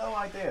 I have no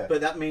idea. But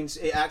that means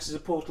it acts as a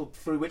portal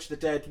through which the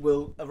dead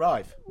will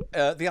arrive.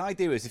 The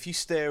idea is if you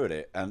stare at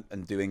it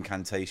and do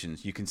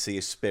incantations, you can see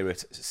a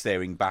spirit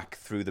staring back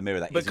through the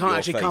mirror that But isn't can't your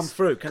actually face. come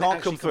through. Can it Can't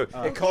actually come through.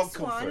 come- It can't This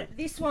come one, through.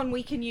 this one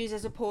we can use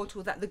as a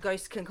portal that the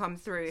ghost can come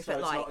through if So it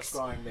it's likes.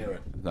 not a scrying mirror.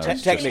 No, Te-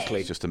 it's technically.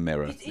 just, just a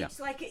mirror. It's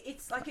like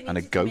an And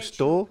a interdimensional ghost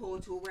door?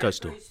 portal where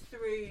Ghost it door. goes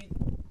through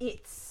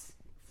its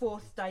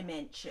 4th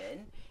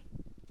dimension,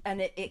 and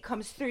it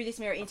comes through this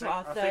mirror into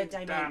our 3rd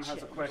Dan dimension. has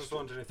a I was question.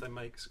 wondering if they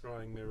make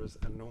scrying mirrors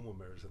and normal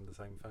mirrors in the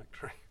same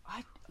factory.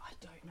 I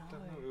don't know.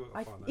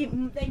 We'll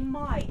find that They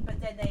might, but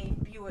then they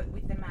imbue it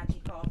with the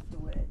magic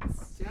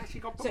afterwards. You actually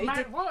got So it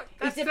de- what? it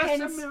That's a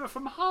depends- mirror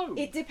from home.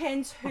 It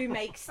depends who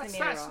makes the mirror.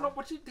 That's not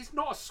what it's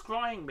not a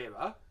scrying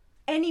mirror.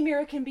 Any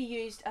mirror can be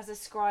used as a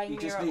scrying You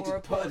just mirror need or to a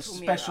put a portal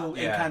special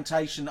mirror.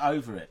 incantation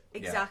over it.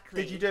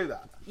 Exactly. Did you do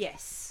that?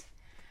 Yes.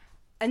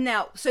 And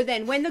now, so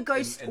then, when the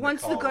ghost, in the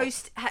once the car.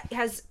 ghost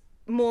has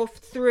morphed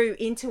through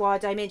into our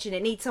dimension,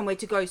 it needs somewhere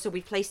to go. So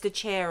we placed a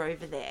chair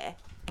over there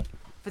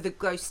for the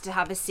ghost to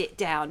have a sit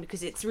down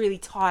because it's really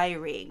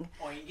tiring.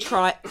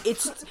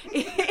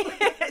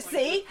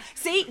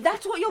 See,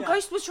 that's what your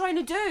ghost was trying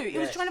to do. It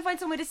was Yes. trying to find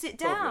somewhere to sit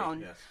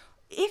down. Yes.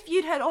 If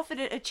you'd had offered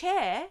it a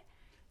chair,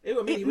 I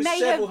mean, It he was may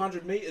several have-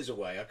 hundred metres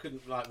away. I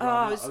couldn't like. Oh, run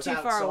it up. was I was too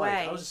far outside.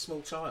 away. I was a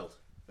small child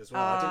as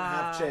well. I didn't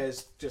have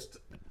chairs. Just.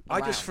 I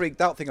just around.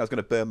 freaked out thinking I was going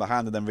to burn my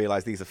hand and then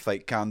realise these are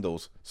fake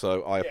candles.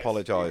 So I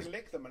apologise.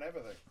 lick them and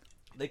everything.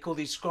 They call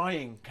these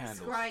scrying candles.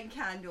 scrying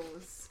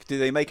candles. Do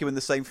they make them in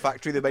the same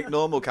factory they make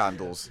normal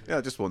candles? Yeah,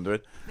 just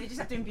wondering. They just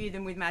have to imbue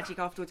them with magic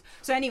afterwards.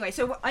 So anyway,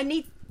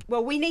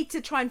 we need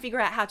to try and figure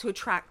out how to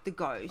attract the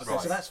ghost. Okay,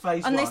 so that's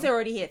phase Unless one. they're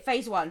already here.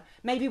 Phase 1.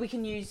 Maybe we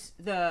can use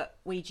the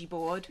Ouija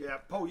board. Yeah,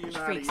 Paul, you Which know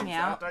how to freaks use me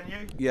that, out. don't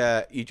you?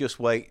 Yeah, you just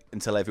wait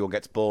until everyone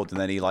gets bored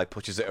and then Eli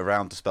pushes it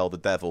around to spell the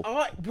devil.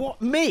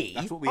 What me?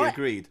 That's what we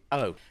agreed.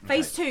 Oh.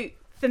 Phase 2,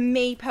 for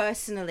me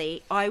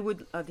personally, I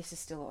would. Oh, this is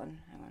still on.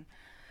 Hang on.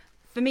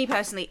 For me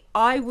personally,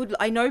 I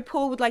know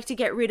Paul would like to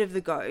get rid of the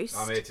ghost.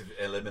 I'm here to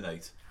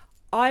eliminate.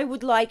 I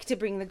would like to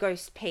bring the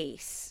ghost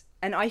peace,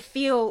 and I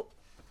feel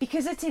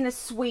because it's in a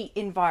sweet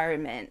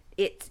environment,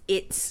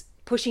 it's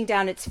pushing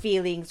down its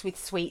feelings with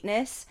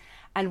sweetness,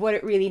 and what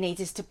it really needs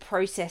is to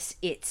process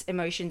its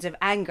emotions of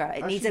anger.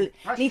 It needs a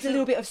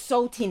little bit of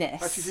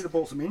saltiness. Actually, should have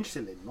bought some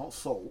insulin, not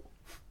salt.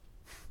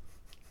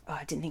 Oh,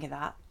 I didn't think of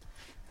that.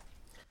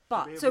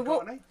 But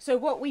so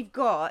what we've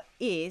got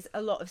is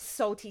a lot of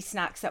salty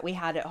snacks that we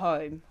had at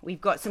home.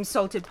 We've got some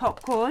salted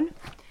popcorn.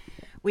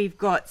 We've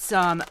got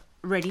some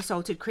ready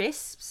salted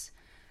crisps.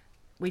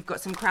 We've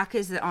got some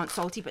crackers that aren't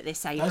salty but they're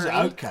savoury. Those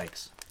are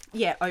oatcakes.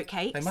 Yeah,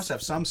 oatcakes. They must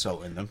have some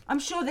salt in them. I'm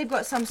sure they've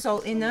got some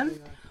salt in them.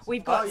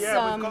 We've got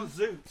some. we've got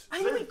zoot.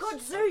 And we've got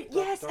zoot,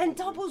 yes, and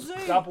double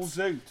zoot. Double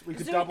zoot. We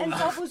could Zoot double and zoot.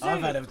 double zoot.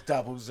 I've had a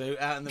double zoot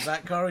out in the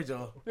back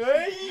corridor.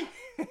 Hey!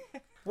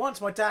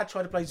 Once my dad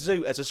tried to play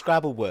zoot as a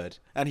Scrabble word,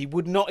 and he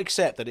would not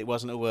accept that it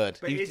wasn't a word.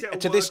 But He- is it a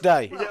to word- this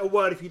day, Is it a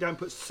word if you don't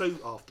put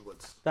suit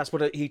afterwards? that's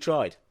what he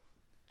tried.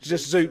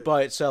 Just zoot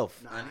by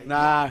itself.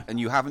 Nah. And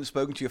you haven't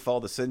spoken to your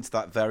father since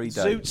that very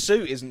day.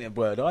 Suit isn't a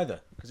word either,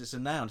 because it's a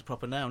noun, it's a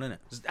proper noun, isn't it?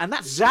 And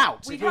that's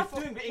zout. We If you're have-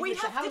 doing we English,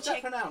 have how to is that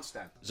check- pronounced,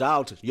 Dan?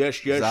 Zout. Yes,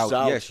 Zout,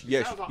 zout. yes,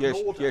 yes, Sounds like yes,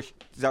 an order. yes.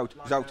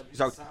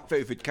 Zout.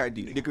 Favorite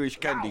candy, licorice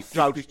candy.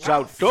 Zout,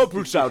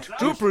 doppelzout,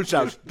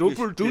 doppelzout,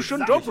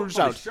 doppeldouchen,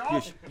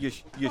 doppelzout.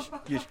 Yes.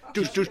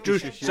 Douche,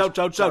 zout,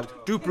 doppelzout,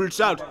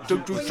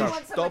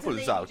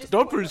 Doppelzout.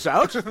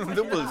 doppelzout.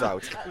 Double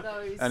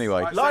zout.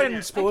 Anyway,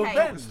 Lion spoiled Okay.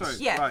 Benz.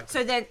 Yeah. Right.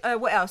 So then,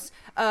 what else?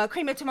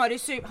 Cream of tomato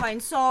soup, high in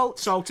salt.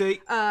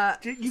 Salty.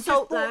 You just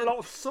Salt bought lamb. a lot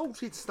of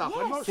salted stuff.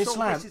 I'm not Yes. sure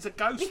lamb. this is a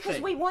ghost Because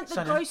thing. we want the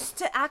Sonny. ghost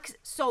to act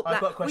salt I've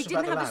got a lamp. We question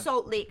didn't about have the a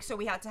salt lick, so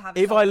we had to have.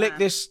 If salt I lick lamp.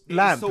 this It is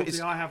lamp, salty, it's,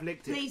 I have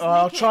licked it.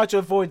 I'll lick try it. to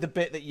avoid the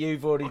bit that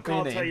you've already I been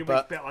can't tell you in, which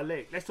but bit I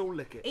licked. Let's all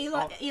lick it.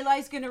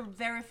 Eli's going to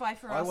verify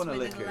for us wanna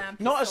whether lick the it. lamp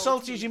is not as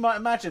salty as you might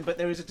imagine, but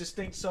there is a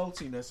distinct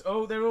saltiness.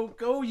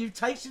 Oh, you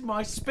tasted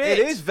my spit.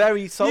 it is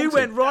very salty. You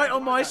went right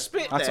on my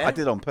spit That's, there. I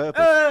did on purpose.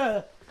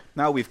 Uh,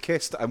 Now we've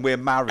kissed and we're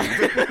married.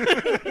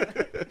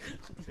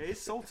 It is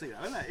salty,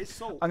 though, isn't it? It's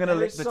salt. I'm gonna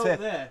there lick is the salt tip.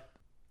 there.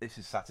 This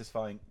is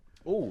satisfying.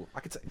 Oh, I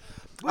could say.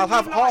 Wouldn't I'll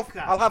have you half. like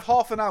that? I'll have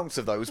half an ounce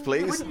of those,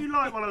 please. Wouldn't you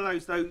like one of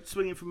those, though,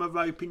 swinging from a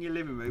rope in your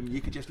living room and you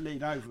could just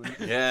lean over and...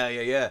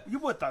 Yeah. You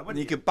would, though, And wouldn't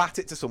you you? could bat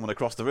it to someone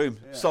across the room.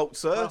 Salt,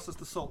 sir. Class as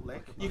the salt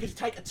lick. You could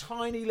take a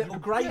tiny little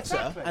grater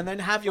exactly. and then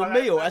have your Well,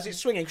 that- meal that- as it's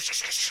swinging.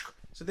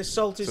 So this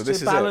salt is So this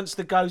to is it. balance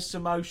the ghost's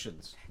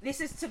emotions.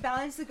 This is to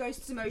balance the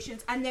ghost's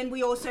emotions, and then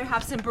we also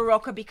have some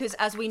Barocca because,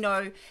 as we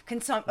know,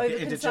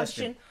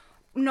 indigestion.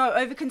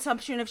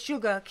 overconsumption of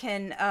sugar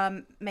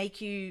can make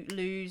you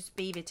lose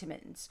B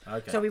vitamins.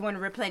 Okay. So we want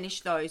to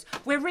replenish those.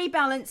 We're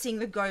rebalancing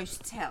the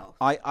ghost's health.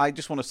 I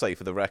just want to say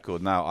for the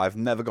record now, I've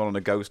never gone on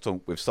a ghost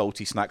hunt with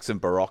salty snacks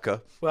and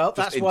Barocca. Well, Just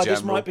that's in why this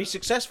general. might be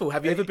successful.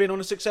 Have you ever been on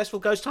a successful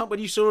ghost hunt when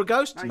you saw a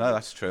ghost? No,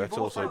 that's true. That's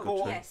You've also good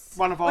bought too. Yes.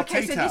 one of our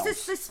Okay, tea so towels.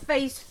 this is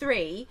phase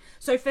 3.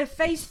 So for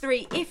phase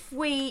 3, if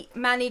we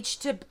manage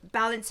to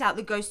balance out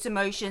the ghost's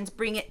emotions,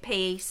 bring it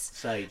peace,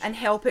 Sage. and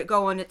help it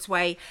go on its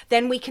way,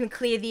 then we can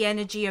clear the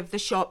energy of the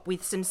shop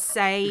with some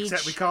sage.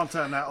 Except we can't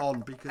turn that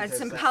on because... And there's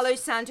some that- Palo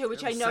Santo,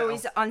 which I It'll know settle.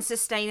 is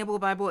unsustainable,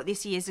 but I bought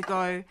this years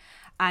ago.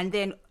 And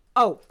then,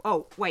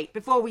 wait,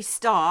 before we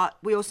start,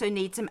 we also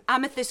need some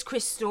amethyst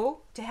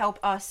crystal to help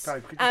us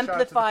Okay, could you show it to the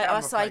amplify our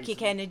camera, psychic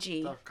please?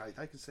 energy. Okay,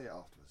 they can see it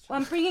afterwards. Well,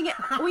 I'm bringing it.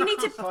 We need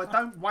to. So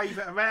don't wave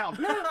it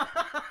around.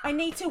 I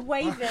need to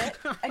wave it.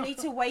 I need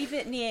to wave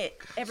it near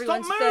Stop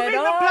everyone's moving third the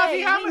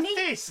bloody eye. We need-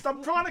 amethyst!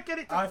 I'm trying to get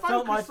it to I focus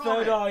felt my on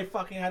third it. eye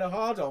fucking had a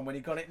hard on when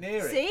he got it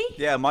near it. See?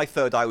 Yeah, my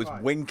third eye was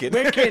winking.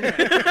 Winking.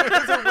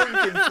 It's a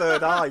winking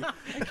third eye.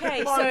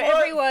 Okay, My so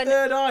everyone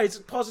third eye is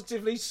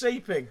positively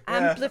seeping.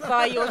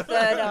 amplify your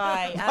third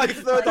eye. My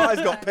third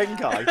eye's got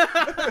pink eye.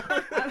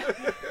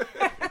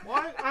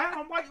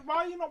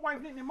 Why are you not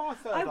waving it in my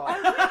third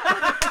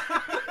eye?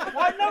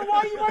 Why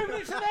are you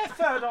waving it to their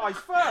third eyes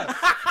first?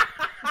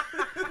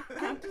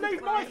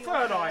 Leave my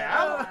third eye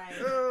out.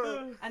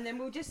 And then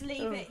we'll just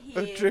leave it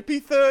A here. drippy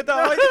third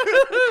eye.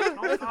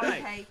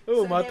 Okay.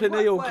 Oh, so my then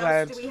pineal what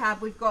gland. else do we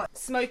have? We've got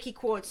smoky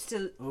quartz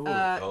to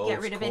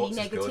get rid of any quartz is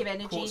negative good.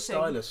 energy. Quartz So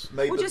stylus.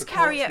 we'll just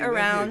carry it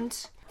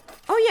around.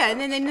 Oh yeah, and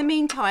then in the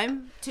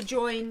meantime, to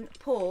join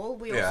Paul,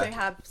 we Yeah. also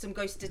have some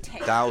ghost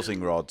detection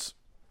Dowsing rods,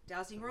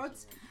 dowsing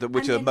rods,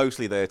 which And are then-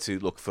 mostly there to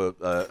look for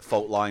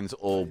fault lines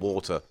or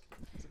water.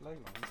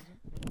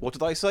 What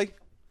did I say?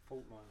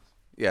 Fault lines.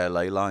 Yeah,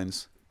 ley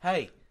lines.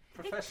 Hey,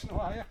 Professional,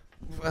 are you?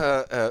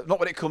 Not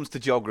when it comes to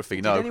geography,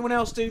 did no. anyone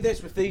else do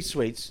this with these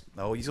sweets?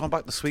 No, he's on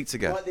back the sweets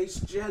again. Like these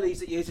jellies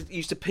that you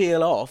used to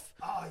peel off.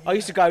 I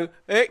used to go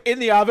in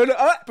the oven,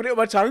 put it on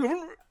my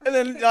tongue, and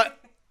then like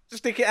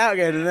stick it out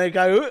again, and then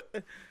go.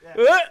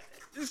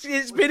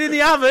 It's been in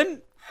the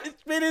oven.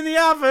 It's been in the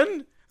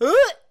oven.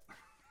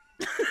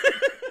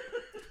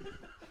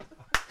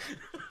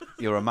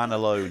 You're a man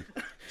alone.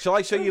 Shall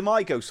I show you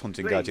my ghost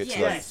hunting Please. gadgets?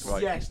 Yes. then?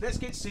 Right. Yes. Let's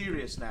get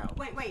serious now.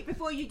 Wait,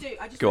 before you do,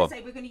 I just Go want on.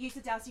 to say we're going to use the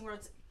dowsing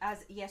rods as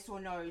yes or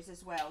no's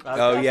as well.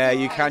 Oh, Just yeah,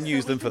 in you case. can So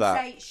use we them for can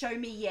that. Say, show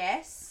me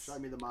yes. Show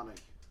me the money.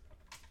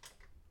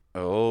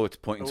 Oh, it's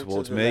pointing All to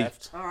towards the me.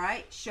 left. All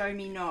right, show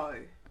me no.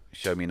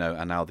 Show me no.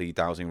 And now the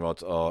dowsing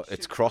rods are.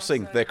 It's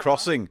crossing. cross They're over.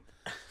 crossing.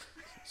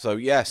 So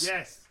yes.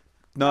 Yes.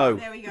 No.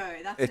 There we go.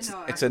 That's It's a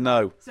no. it's a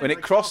no. So When it's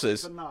it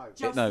crosses, It's a no.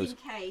 Just knows. in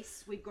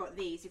case we've got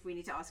these, if we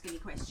need to ask any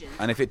questions.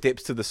 and if it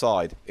dips to the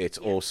side, it's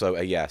also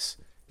a yes.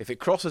 If it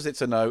crosses,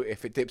 it's a no.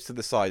 If it dips to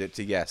the side, it's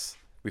a yes.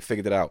 We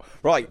figured it out.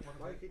 Right.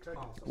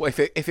 Well, if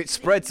it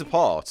spreads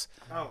apart,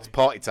 it's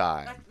party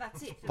time.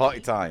 That's it. For Party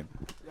me. time.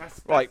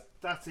 That's, Right.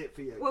 That's it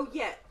for you. Well,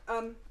 yeah.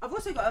 I've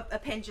also got a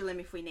pendulum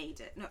if we need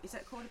it. No, is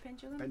that called a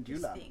pendulum?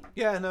 Pendulum. This thing.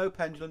 Yeah, no,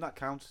 pendulum, that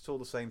counts. It's all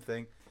the same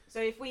thing. So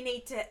if we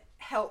need to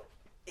help,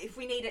 if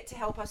we need it to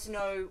help us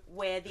know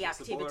where the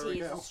activity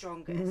is the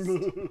strongest.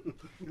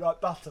 You like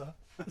butter?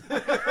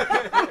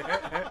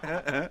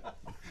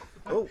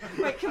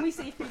 Wait, can we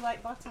see if we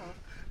like butter?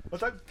 I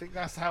don't think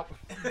that's how.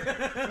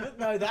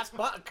 No, that's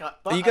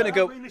buttercup. Are you going to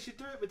go... We should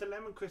do it with the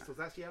lemon crystals.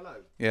 That's yellow.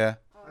 Yeah.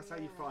 That's how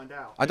you find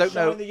out. I don't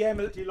know. The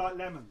yellow. Do you like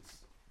lemons?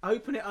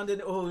 Open it under.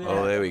 Oh, yeah.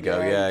 Oh, there we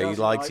go. Yeah, he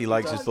likes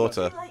his Do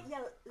butter. you like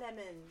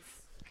lemons?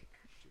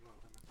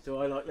 Do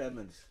I like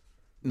lemons?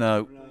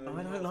 No.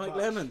 I don't like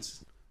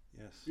lemons.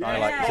 Yes. I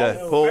like Yes.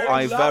 Paul,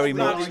 I love very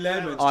bloody much...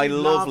 lemons. I You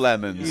love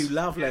lemons. You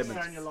love lemons.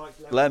 Daniel likes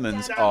lemons.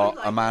 Lemons Yeah, are I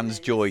like a man's lemons.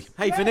 joy.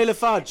 Hey, vanilla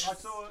fudge. I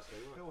saw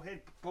Bill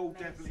Head. Paul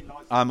definitely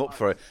likes. I'm up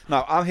for it.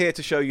 Now, I'm here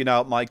to show you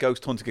now my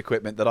ghost hunting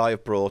equipment that I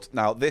have brought.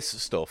 Now, this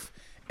stuff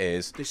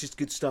is... This is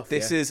good stuff.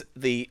 This yeah. is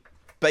the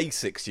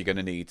basics you're going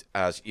to need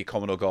as your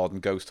Commodore Garden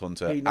ghost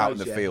hunter He out in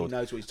knows, the yeah, field. he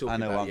knows what he's talking I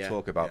know about, what I'm yeah.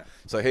 talking about. Yeah.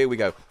 So here we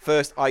go.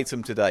 First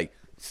item today.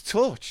 It's a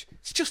torch.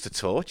 It's just a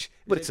torch,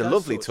 but it it's a ghost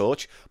lovely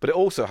torch? torch. But it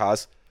also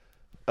has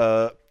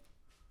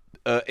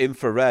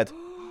infrared.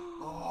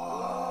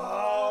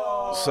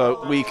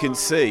 So we can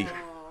see.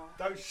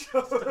 Don't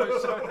show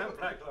that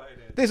backlight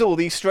in. There's all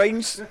these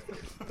strange...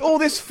 All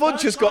this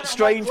fudge has got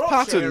strange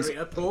patterns.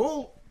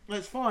 Paul.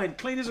 That's fine.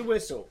 Clean as a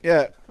whistle.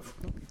 Yeah.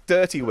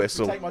 Dirty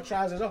whistle. Take my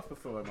trousers off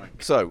before I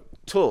make. So,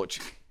 torch.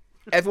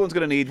 Everyone's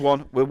going to need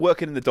one. We're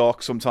working in the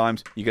dark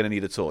sometimes. You're going to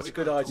need a torch. It's a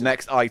good item.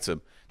 Next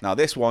item. Now,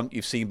 this one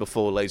you've seen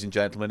before, ladies and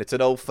gentlemen. It's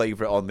an old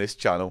favourite on this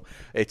channel.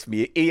 It's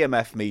my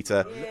EMF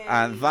meter,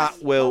 and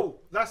that will... Oh,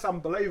 that's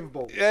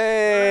unbelievable.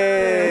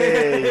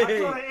 Yay! I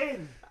got it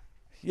in.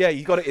 Yeah,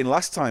 you got it in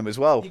last time as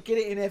well. You get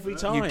it in every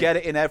time. You get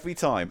it in every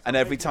time, and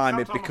every time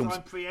it Sometimes becomes...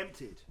 I'm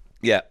preempted.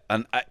 Yeah,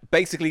 and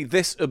basically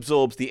this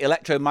absorbs the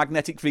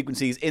electromagnetic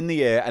frequencies in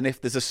the air, and if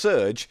there's a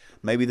surge,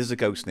 maybe there's a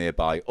ghost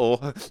nearby,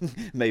 or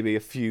maybe a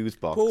fuse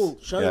box. Paul,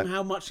 show Yeah. them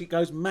how much it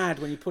goes mad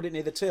when you put it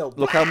near the till.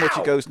 Look how much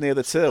it goes near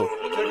the till.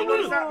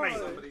 What does that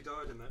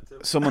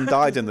mean? Someone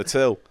died in the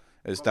till,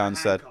 as Dan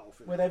said.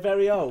 Were they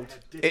very old?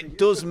 It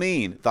does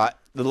mean that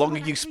the longer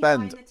you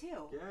spend...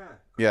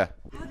 Yeah,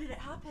 How did it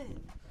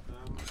happen?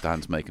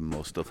 Dan's making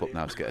more stuff up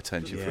now to get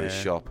attention for his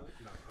shop.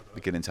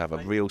 Beginning to have a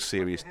real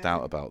serious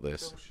doubt about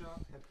this.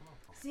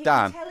 See,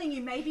 Dan. I'm telling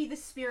you, maybe the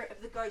spirit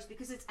of the ghost,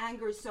 because its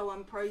anger is so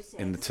unprocessed,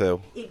 In the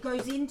till. it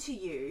goes into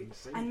you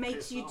and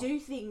makes you do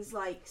things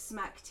like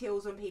smack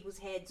tills on people's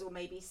heads or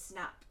maybe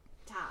snap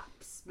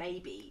taps.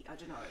 Maybe, I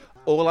don't know.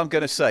 All I'm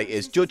going to say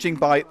is, judging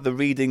by the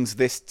readings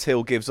this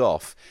till gives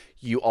off,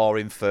 you are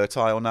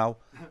infertile now,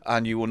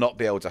 and you will not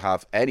be able to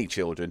have any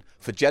children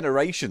for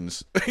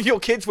generations. Your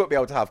kids won't be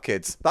able to have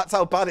kids. That's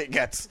how bad it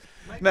gets.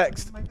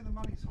 Next. Maybe the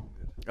money's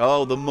haunted.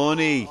 Oh, the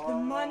money. The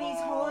money's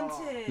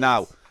haunted.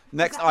 Now,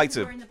 next Is that because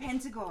we're item. in the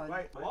Pentagon.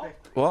 Wait, what?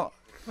 What?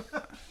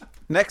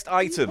 Next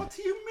item. What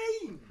do you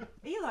mean?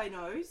 Eli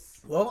knows.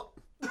 What?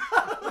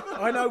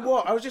 I know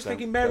what. I was just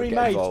thinking Merry get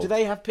Maids. involved. Do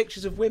they have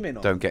pictures of women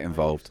on? Don't get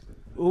involved.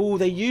 Oh,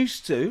 they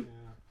used to.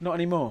 Not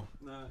anymore.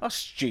 No. That's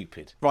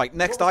stupid. Right,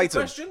 next What was the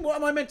item. question? What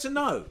am I meant to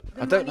know?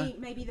 The don't money,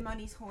 maybe the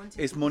money's haunted.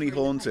 Is because money we're in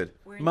the haunted?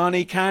 we're in the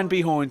Money can Pentagon.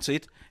 be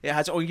haunted. It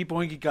has oingy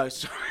boingy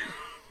ghosts.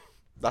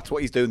 That's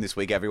what he's doing this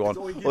week, everyone.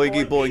 Oingy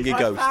Oingy boingy I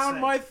ghost.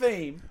 found my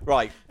theme.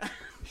 Right.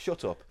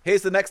 Shut up.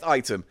 Here's the next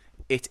item.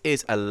 It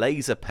is a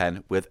laser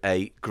pen with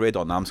a grid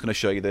on. Now, I'm just going to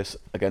show you this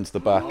against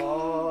the back.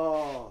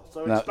 Oh,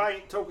 so Now-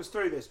 explain, talk us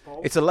through this,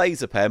 Paul. It's a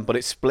laser pen, but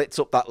it splits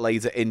up that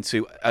laser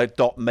into a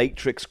dot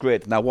matrix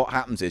grid. Now, what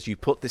happens is you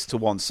put this to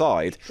one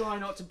side Try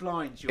not to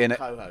blind your in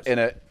co-host. in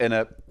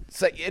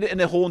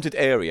a haunted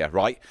area,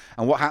 right?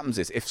 And what happens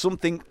is if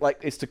something like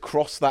is to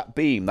cross that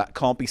beam that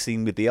can't be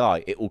seen with the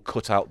eye, it will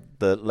cut out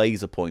the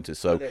laser pointers.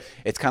 So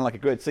it's kind of like a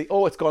grid. See,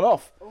 oh, it's gone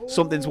off.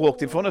 Something's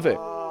walked in front of it.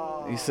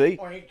 You see?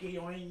 Oingy,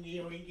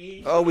 oingy,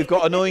 oingy. Oh, we've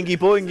got an oingy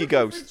boingy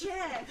ghost.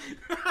 Jeff.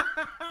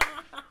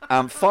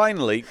 And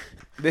finally,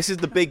 this is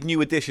the big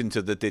new addition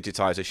to the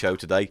Digitizer show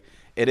today.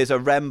 It is a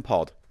REM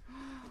pod.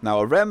 Now,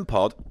 a REM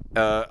pod,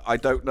 I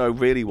don't know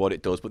really what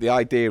it does, but the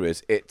idea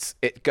is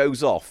it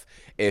goes off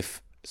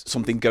if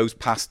something goes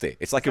past it.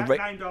 It's like Is a... that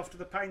named after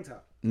the painter?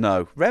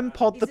 No, REM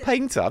pod the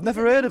painter. I've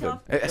never heard of him.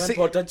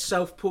 Grandpa did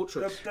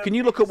self-portraits. Can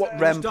you look at what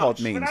REM pod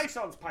Dutch means?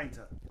 Renaissance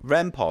painter.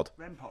 REM pod.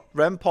 REM pod.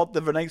 REM pod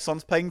the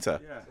Renaissance painter.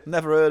 Yeah.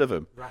 Never heard of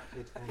him.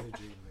 Rapid energy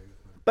movement.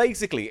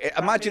 Basically,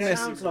 imagine It this...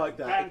 sounds like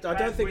that. I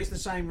don't think it's the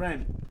same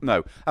REM.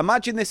 No.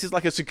 Imagine this is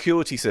like a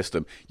security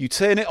system. You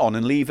turn it on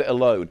and leave it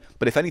alone,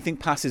 but if anything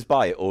passes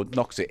by it or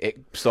knocks it, it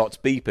starts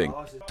beeping.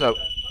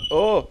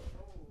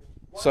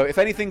 So if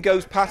anything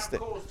goes past it...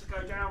 Cause to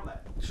go down there.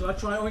 Shall I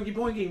try oingy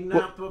boingy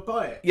now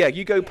by it? Yeah,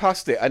 you go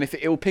past it, and if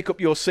it will pick up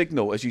your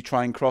signal as you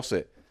try and cross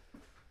it.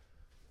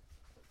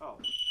 Oh.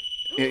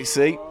 You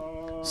see?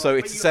 So But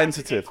it's you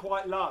sensitive. have to get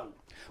quite low.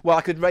 Well,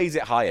 I could raise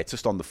it higher,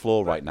 just on the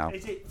floor right now.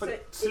 Is it for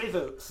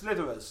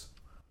slitherers?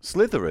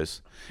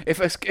 Slitherers. If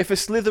a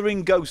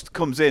slithering ghost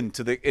comes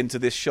into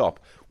this shop,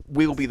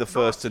 we'll be the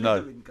first to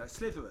know.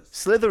 Slitherers.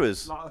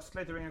 Slitherers. Like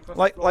slithering across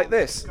Like- the floor like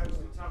this? with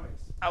ghostly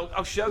tummies.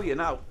 I'll show you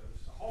now.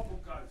 A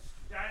hobble ghost.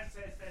 Dan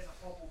says there's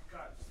a hobble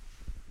ghost.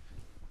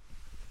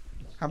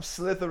 I'm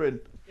slithering.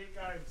 Keep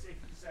going, see if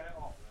you can set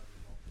it off.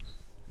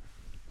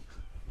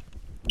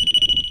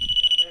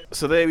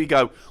 So there we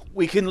go.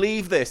 We can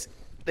leave this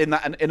in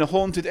a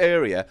haunted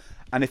area,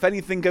 and if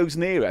anything goes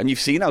near it, and you've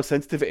seen how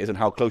sensitive it is and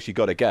how close you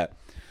got to get,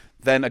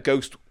 then a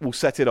ghost will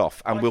set it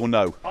off, and we'll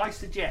know. I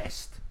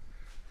suggest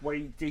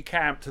we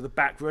decamp to the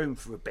back room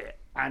for a bit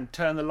and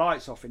turn the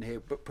lights off in here,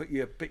 but put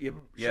your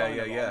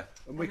shiner on,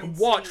 and we can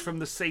watch from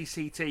the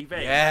CCTV.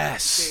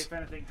 Yes. See if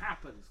anything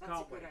happens,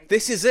 can't we?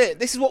 This is it.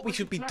 This is what we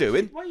should be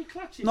doing. Why are you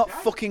clutching? Not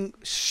Dad? fucking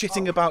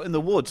shitting about in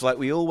the woods like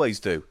we always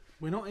do.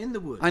 We're not in the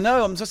woods. I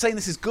know. I'm just saying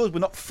this is good. We're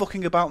not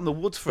fucking about in the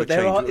woods for But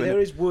a change. there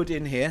is wood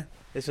in here.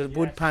 There's a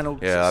wood panel.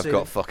 Yeah, I've ceiling.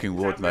 got fucking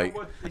wood, mate.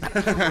 You've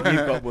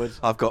You've got wood.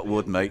 I've got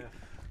wood, mate.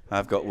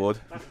 I've got wood.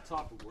 That's the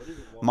type of wood, isn't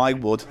it? My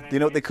wood. Do you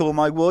know what they call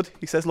my wood?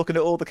 He says, looking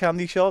at all the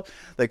candy shop.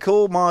 They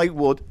call my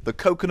wood the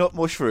coconut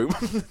mushroom.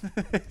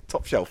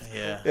 Top shelf.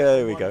 Yeah.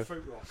 There we go.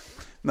 Fruit rock.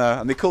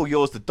 No, and they call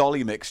yours the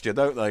dolly mixture,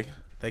 don't they?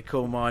 They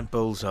call mine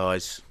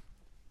bullseyes.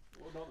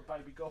 Well, not the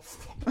baby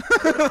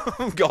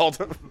goth. God.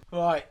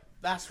 Right,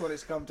 that's what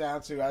it's come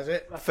down to, has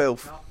it?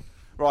 Filth.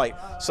 Right,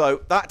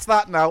 so that's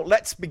that now.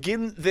 Let's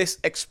begin this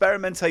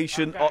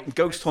experimentation Okay, on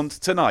Ghost Hunt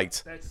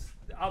tonight. There's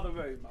the other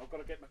room. I've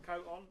got to get my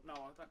coat on. No,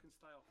 I can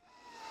stay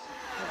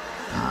off.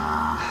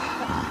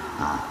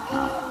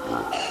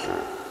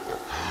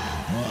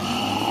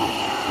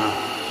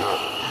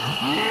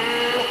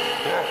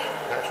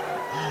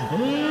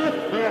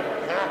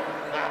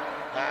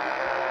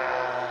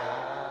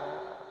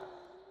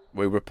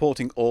 We're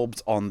reporting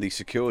orbs on the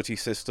security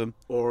system.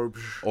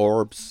 Orbs.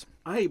 Orbs.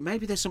 Hey,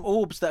 maybe there's some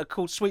orbs that are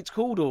called sweets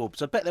called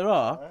orbs. I bet there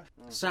are.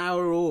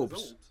 Sour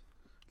orbs.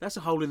 That's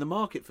a hole in the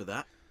market for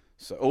that.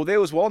 So, oh, there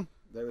was one.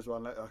 There was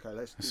one. Okay,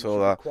 let's.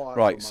 So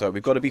right, so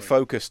we've got to be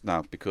focused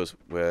now because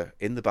we're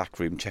in the back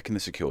room checking the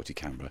security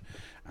camera,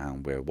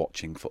 and we're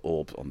watching for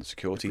orbs on the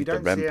security. If we The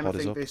don't see REM pod is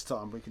anything up. this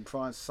time, we can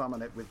try and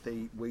summon it with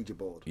the Ouija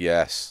board.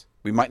 Yes,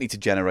 we might need to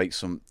generate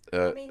some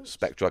mean-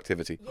 spectral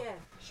activity. Yeah.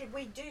 Should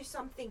we do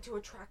something to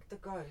attract the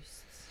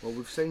ghosts? Well,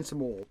 we've seen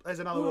some orb. There's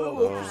another We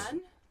orb.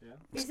 can.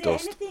 It's Is there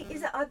dust. anything?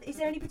 Is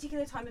there any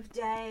particular time of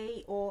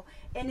day or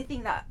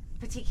anything that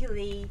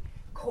particularly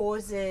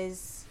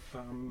causes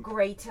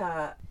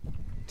greater?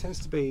 Tends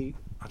to be,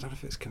 I don't know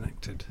if it's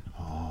connected.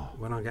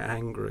 When I get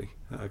angry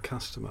at a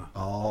customer,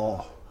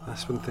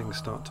 that's when things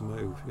start to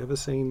move. You ever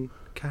seen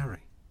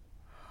Carrie?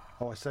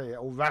 Oh, I see. It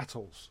all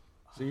rattles.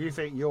 So you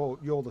think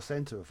you're the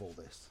centre of all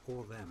this,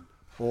 Or them?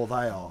 or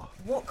they are?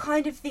 What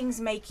kind of things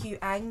make you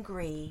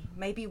angry?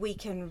 Maybe we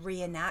can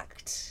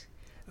reenact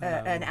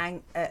an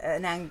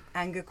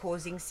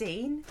anger-causing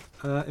scene.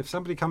 If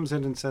somebody comes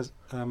in and says,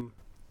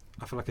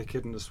 I feel like a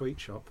kid in a sweet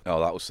shop.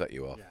 Oh, that will set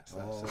you off.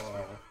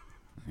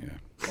 Yeah.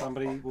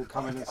 Somebody will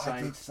come in and I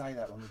say, did say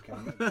that on the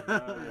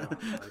camera.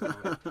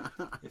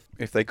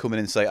 If they come in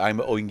and say, "I'm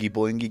an oingy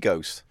boingy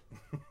ghost,"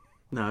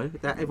 No,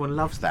 that everyone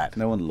loves that.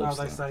 no one no, loves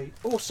they that. say,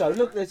 Also,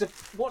 look, there's a.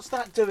 What's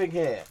that doing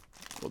here?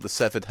 Well, the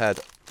severed head.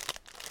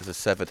 There's a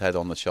severed head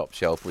on the shop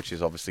shelf, which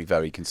is obviously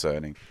very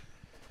concerning.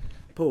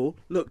 Paul,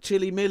 look,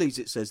 chili millies.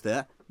 It says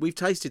there. We've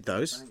tasted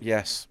those.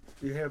 Yes.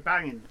 You hear a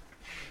banging.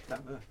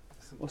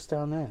 What's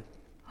down there?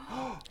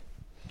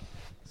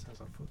 sounds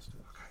like footsteps.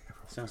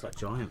 Sounds like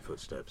giant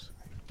footsteps.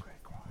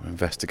 We're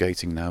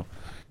investigating now.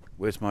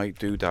 Where's my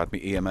doodad, my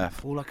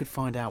EMF? All I could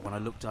find out when I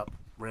looked up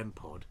REM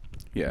pod,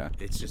 Yeah.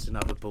 it's just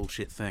another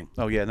bullshit thing.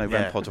 Oh yeah, no,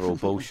 Yeah. REM pods are all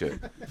bullshit.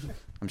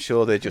 I'm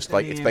sure they're just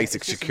like, it's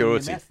basic just an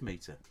security. EMF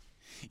meter.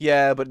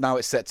 Yeah, but now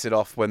it sets it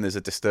off when there's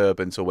a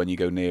disturbance or when you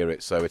go near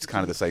it, so it's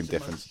kind of the same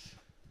difference.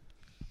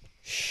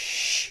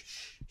 Shh,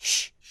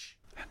 shh.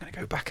 I'm going to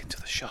go back into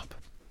the shop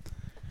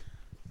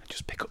and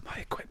just pick up my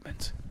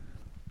equipment.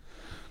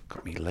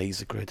 Got me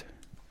laser grid,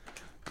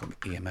 got my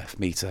EMF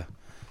meter,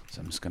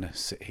 so I'm just going to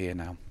sit here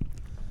now.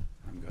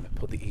 I'm going to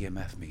put the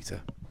EMF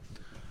meter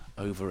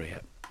over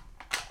here,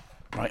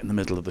 right in the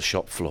middle of the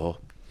shop floor,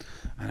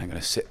 and I'm going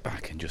to sit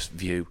back and just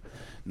view.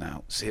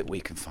 Now, see what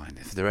we can find.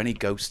 If there are any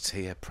ghosts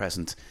here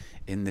present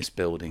in this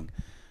building,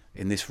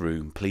 in this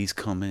room, please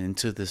come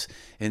into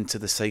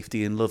the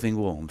safety and loving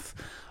warmth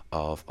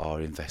of our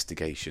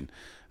investigation.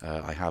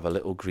 I have a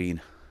little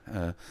green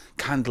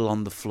candle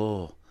on the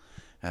floor,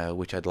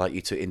 which I'd like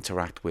you to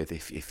interact with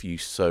if you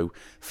so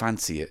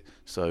fancy it.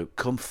 So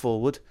come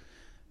forward.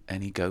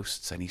 Any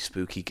ghosts, any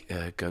spooky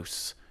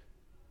ghosts?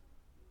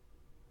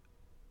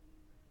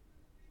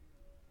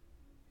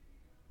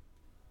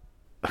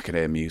 I can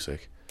hear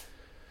music.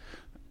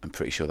 I'm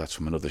pretty sure that's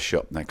from another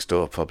shop next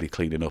door, probably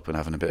cleaning up and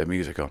having a bit of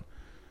music on.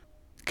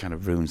 It kind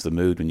of ruins the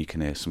mood when you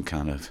can hear some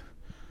kind of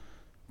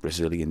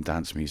Brazilian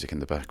dance music in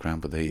the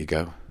background, but there you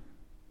go.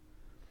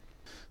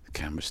 The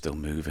camera's still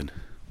moving.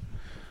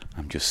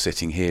 I'm just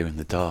sitting here in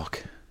the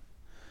dark,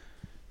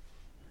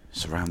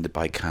 surrounded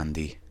by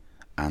candy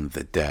and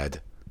the dead.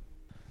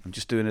 I'm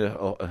just doing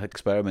an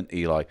experiment,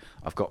 Eli.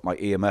 I've got my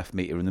EMF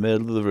meter in the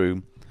middle of the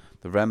room.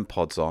 The REM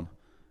pod's on.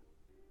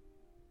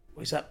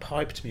 Is that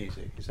piped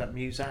music? Is that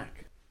Muzak?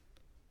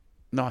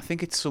 No, I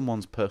think it's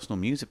someone's personal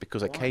music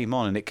because I came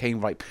on and it came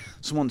right.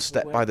 Someone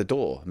stepped by the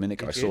door. A minute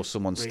ago, I saw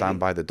someone stand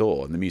by the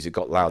door and the music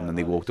got loud and then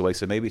they walked away.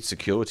 So maybe it's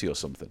security or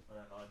something. I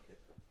don't like it.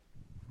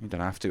 You don't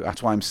have to.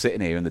 That's why I'm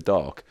sitting here in the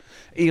dark.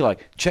 Eli,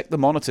 check the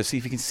monitor, see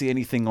if you can see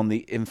anything on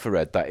the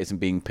infrared that isn't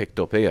being picked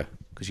up here.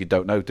 Because you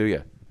don't know, do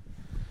you?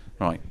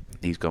 Right,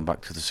 he's gone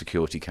back to the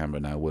security camera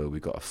now where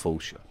we've got a full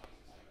shot.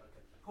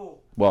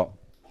 What?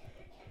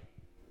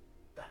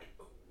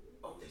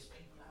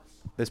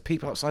 There's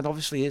people outside.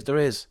 Obviously, there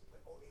is.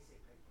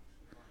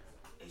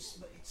 It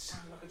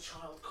sounds like a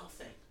child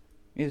coughing.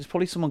 Yeah, there's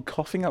probably someone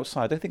coughing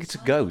outside. I don't think it's a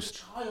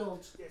ghost.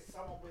 Child. Yes,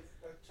 someone with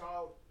a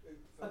child.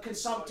 A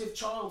consumptive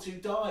child who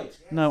died.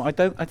 No, I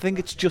don't. I think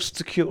it's just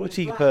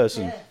security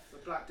person. The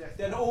Black Death.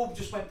 Then all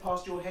just went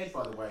past your head,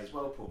 by the way, as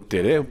well, Paul.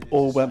 Did it?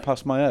 All went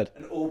past my head.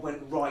 And all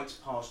went right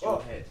past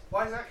your head.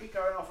 Why does that keep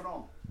going off and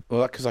on?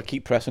 Well, because I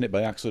keep pressing it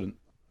by accident.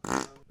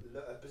 A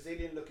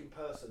Brazilian-looking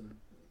person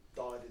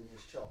died in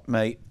this shop.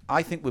 Mate,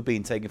 I think we're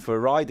being taken for a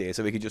ride here,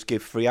 so we could just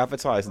give free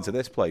advertising to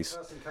this place. The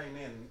person came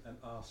in and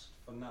asked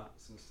for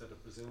nuts instead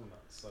of Brazil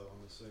nuts, so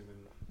I'm assuming.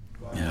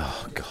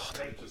 Oh, God.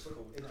 It's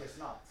just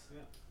nuts. Yeah.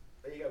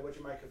 There you go. What do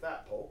you make of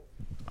that, Paul?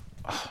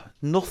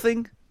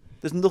 Nothing.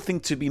 There's nothing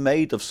to be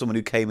made of someone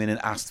who came in and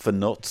asked for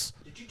nuts.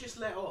 Did you just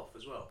let off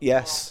as well?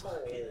 Yes.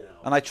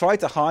 And I tried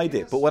to hide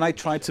it, but when I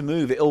tried to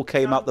move, it all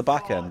came out the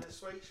back end.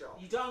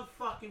 You don't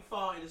fucking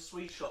fart in a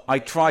sweet shop. I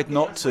mate. tried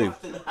not to.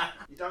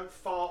 You don't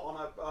fart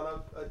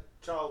on a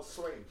child's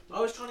swing.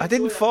 I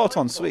didn't fart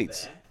on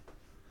sweets.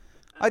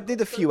 I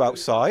did a few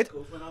outside.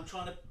 When I'm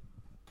trying to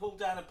pull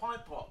down a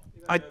pipe pot.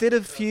 I did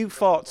a few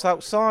farts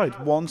outside.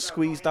 One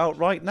squeezed out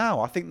right now.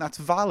 I think that's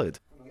valid.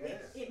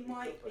 It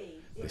might be.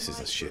 This is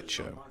a shit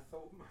show.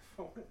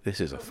 This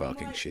is a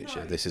fucking shit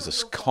show. This is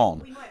a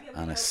con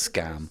and a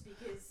scam.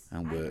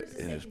 And we're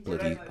in this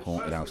bloody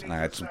haunted house. And I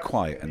had some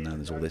quiet, and then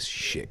there's all this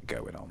shit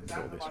going on.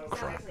 All this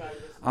crap.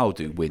 I'll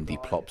do windy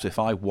plops if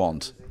I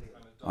want.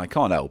 I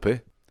can't help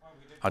it.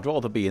 I'd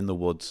rather be in the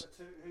woods.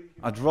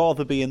 I'd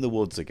rather be in the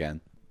woods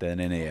again than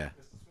in here.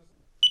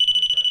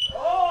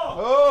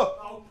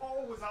 Oh,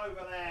 Paul was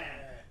over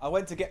there. I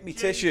went to get me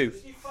tissue.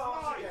 Did you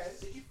fart again?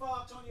 Did you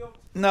fart on your...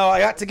 No, I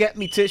had to get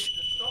me tissue.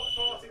 Stop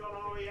farting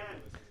on REM.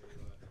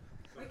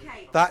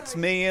 Okay. That's so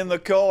me in the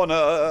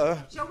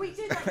corner. Shall we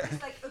do like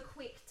just like a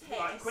quick test?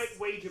 Right, quick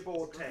Ouija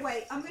board test.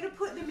 Wait, I'm going to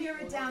put the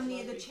mirror down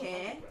near the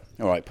chair.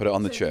 All right, put it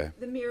on the So chair.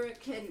 The mirror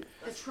can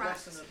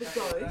attract the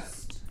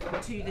ghost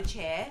to the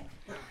chair,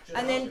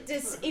 and then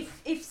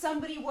if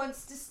somebody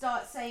wants to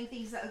start saying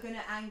things that are going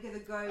to anger the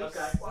ghost,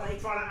 Okay. I'm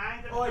trying to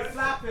anger. Oi,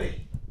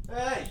 Flappy!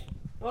 Hey!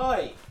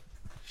 Oi!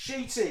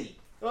 Sheety!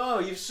 Oh,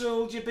 you've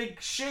soiled your big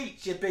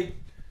sheet,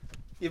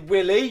 you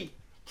Willy!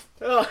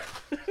 Oh.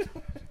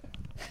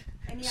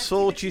 any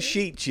Sort your activity?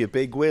 sheets, you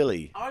big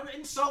willy. I'm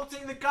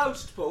insulting the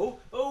ghost, Paul!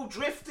 Oh,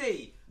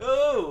 drifty!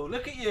 Oh,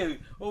 look at you!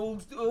 All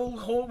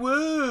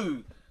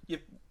woo! You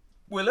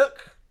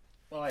Willock!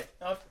 Right,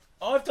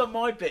 I've done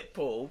my bit,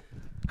 Paul.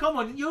 Come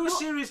on, you're a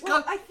serious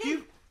Well, ghost.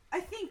 I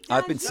think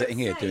I've been Dan sitting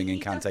does here say doing the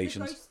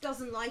incantations. ghost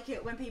doesn't like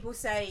it when people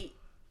say,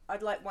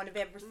 "I'd like one of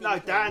everything." No,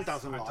 Dan please."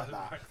 doesn't like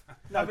that.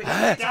 No, but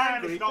Huh?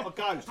 Dan is not a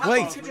ghost.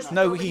 Wait,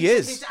 no, he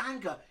is. His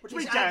anger. What do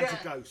you His mean Dan's anger-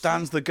 a ghost?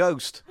 Dan's the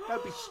ghost.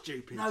 Don't be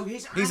stupid. No,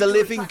 his He's a anger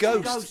living attracts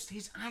the ghost.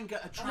 His anger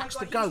Oh my attracts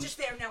God, the ghost. he's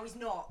just there now. He's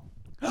not.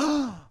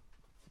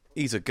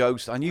 He's a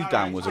ghost. I knew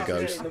Dan was a In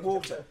ghost. the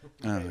water.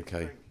 Oh,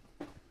 okay.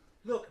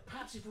 Look,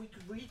 perhaps if we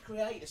could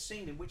recreate a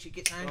scene in which he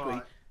gets angry,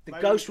 Right. the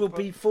Maybe ghost we will could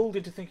be fooled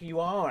into thinking you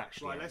are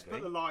actually Right, let's angry.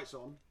 put the lights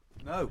on.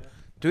 No.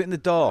 Do it in the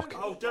dark.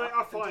 Oh, do it.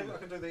 I'll find I it.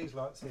 can do these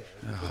lights here.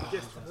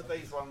 Just put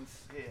these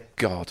ones here.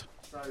 God.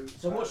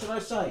 So what should I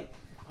say?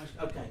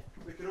 Okay,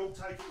 We could all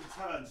take it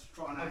in turns to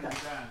try and anger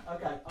Dan.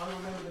 okay, I'll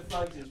remember the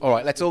phrases. All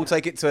right, let's all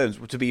take it turns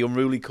to be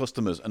unruly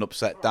customers and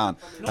upset Dan.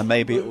 And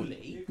maybe it will...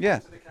 Unruly? Yeah.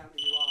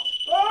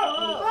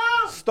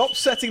 Stop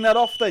setting that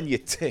off then, you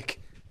tick.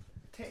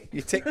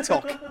 You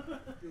tick-tock.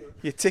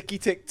 You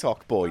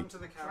ticky-tick-tock boy. Come to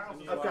the counter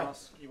and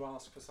you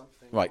ask for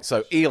something. Right,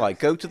 so Eli,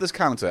 go to this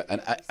counter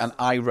and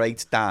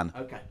irate Dan.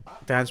 Okay.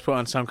 Dan's put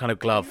on some kind of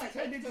glove,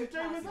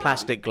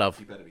 plastic glove.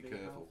 You better be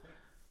careful.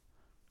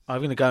 I'm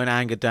going to go and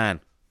anger Dan.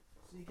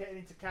 So you're getting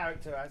into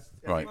character as.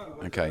 Right,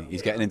 okay,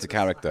 he's getting into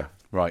character.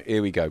 Right,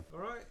 here we go. All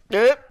right.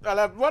 Yep, I'll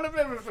have one of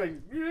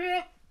everything.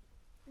 Yep.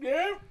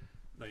 Yep.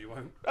 No, you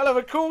won't. I'll have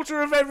a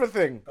quarter of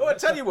everything. Oh, I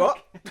tell you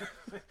what.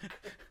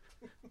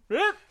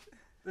 Yep.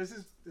 This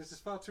is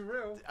far too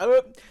real.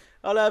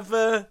 I'll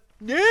have.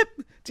 Yep.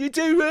 Do you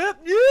do?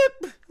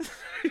 Yep.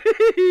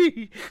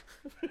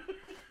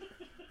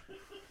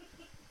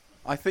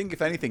 I think,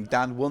 if anything,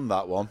 Dan won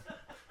that one.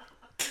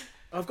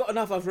 I've got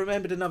enough. I've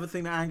remembered another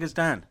thing that angers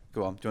Dan.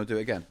 Go on, do you want to do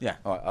it again? Yeah.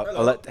 All right,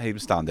 I'll let him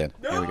stand in.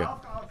 Here we go.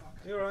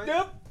 You're right.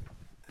 Yep.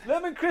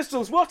 Lemon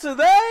crystals. What are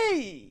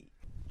they?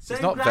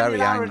 Same not very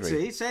granularity,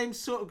 angry. Same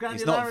sort of granularity.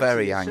 He's not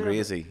very as angry, sherbet.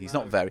 is he? He's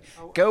not very.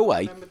 Go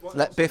away.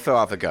 Let Biffo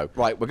have a go.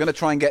 Right, we're going to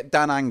try and get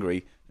Dan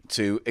angry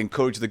to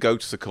encourage the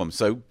ghosts to come.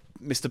 So,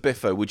 Mr.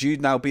 Biffo, would you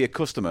now be a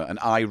customer and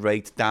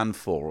irate Dan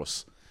for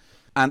us?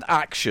 And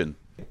action.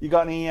 You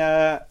got any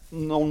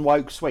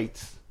non-woke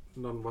sweets?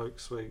 Non-woke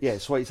sweets. Yeah,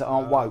 sweets that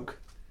aren't woke.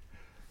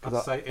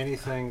 I'd say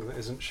anything that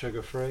isn't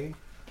sugar-free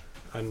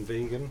and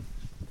vegan.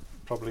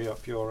 Probably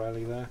up your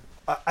alley there.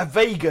 A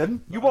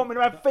vegan? You want me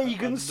to have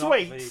vegan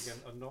sweets?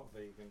 I'm not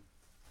vegan.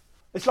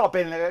 It's like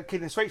being a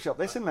kid in a sweet shop,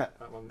 this, isn't it?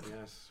 That one,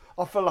 yes.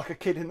 I feel like a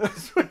kid in a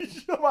sweet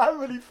shop. I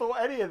haven't really thought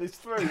any of this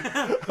through.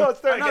 Let's do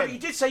it No, again. but you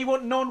did say you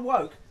want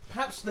non-woke.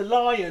 Perhaps the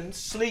lion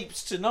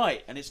sleeps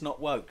tonight and it's not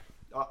woke.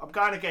 I'm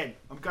going again.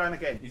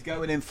 He's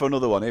going in for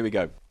another one. Here we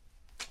go.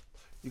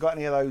 You got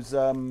any of those?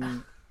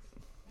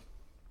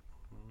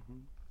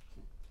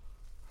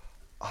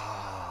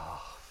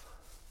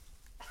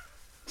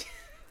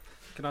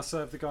 Can I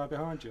serve the guy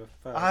behind you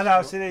first? I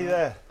know, see you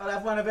there. I'll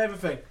have one of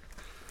everything.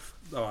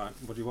 All right.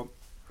 What do you want?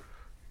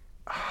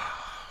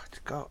 It's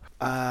got.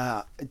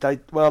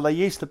 They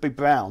used to be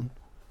brown,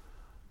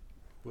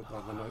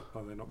 Are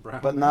they not brown?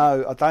 but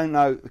no, I don't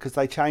know because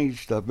they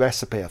changed the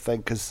recipe. I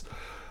think because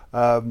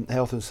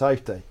health and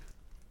safety.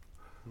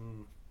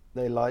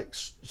 They're like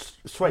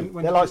sweet.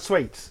 When They're did like you-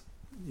 sweets.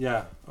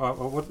 Yeah. All right,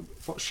 well,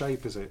 what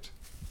shape is it?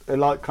 They're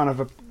like kind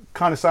of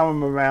some of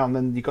them are round,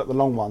 and you got the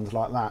long ones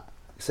like that.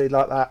 See,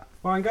 like that.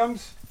 Wine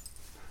gums?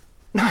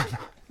 No,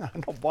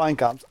 not wine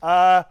gums.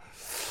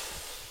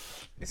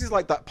 This is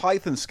like that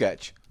Python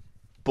sketch,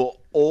 but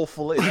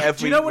awful in every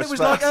Do you know what it was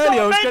respect. like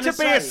earlier? I was It's going meant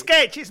to be a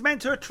sketch. It's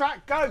meant to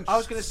attract ghosts. I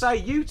was going to say,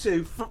 you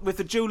two with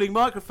the dueling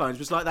microphones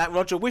was like that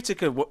Roger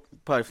Whittaker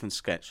Python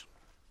sketch.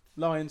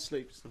 Lion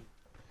sleeps.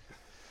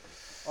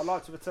 I'd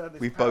like to return this.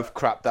 We've both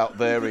crapped out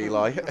there,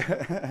 Eli.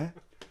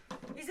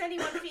 Is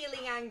anyone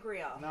feeling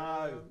angrier?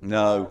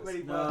 No.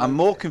 I'm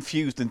more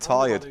confused and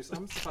tired.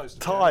 I'm supposed to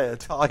be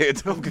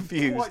Tired. I'm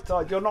confused. Quite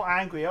tired. You're not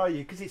angry, are you?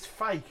 Because it's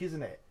fake,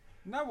 isn't it?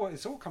 No, well,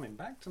 it's all coming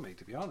back to me,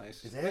 to be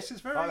honest. Is it? This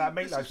is very, Like that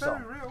this Meatloaf is very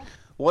song. real.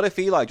 What if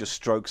Eli just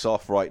strokes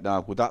off right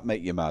now? Would that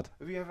make you mad?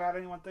 Have you ever had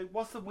anyone do?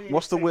 What's the weirdest?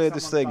 What's the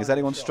weirdest someone's thing? done Has in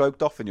anyone the shop?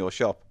 stroked off in your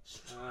shop?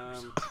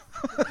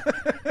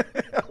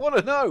 I want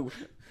to know.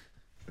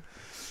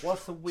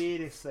 What's the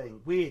weirdest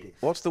thing? Weirdest.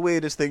 What's the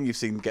weirdest thing you've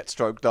seen get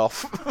stroked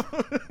off?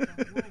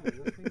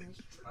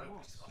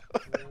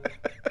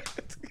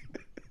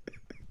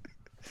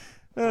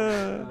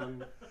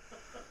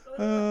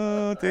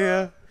 Oh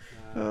dear.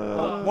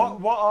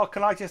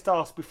 Can I just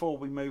ask before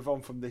we move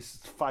on from this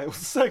failed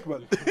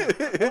segment?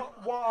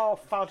 what are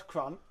fudge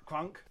crunk?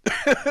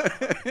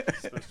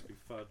 It's supposed to be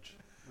fudge.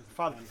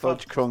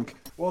 Fudge crunk.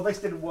 Well, this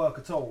didn't work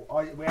at all.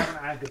 We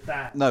haven't angered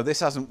Dan. No, this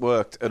hasn't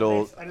worked at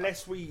all.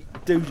 Unless we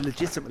do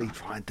legitimately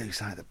try and do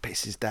something that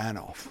pisses Dan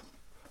off.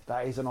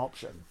 That is an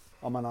option.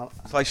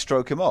 If I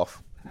stroke him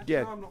off,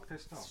 Yeah. No, I'm not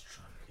pissed off.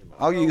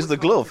 I'll use the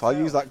glove. I'll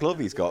use that glove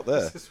he's got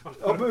there. This is what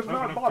Oh, I'm it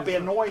trying might be to-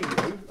 annoying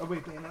you.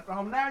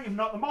 Now you've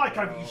knocked the mic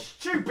over, you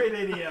stupid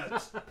idiot.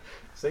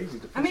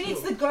 I mean,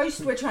 it's the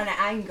ghost we're trying to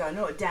anger,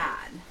 not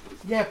Dan.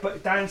 Yeah,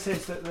 but Dan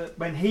says that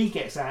when he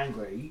gets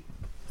angry,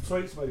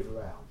 sweets move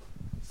around.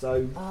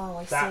 So Oh,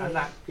 I that see. and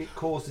that it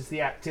causes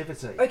the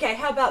activity. Okay,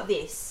 how about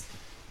this?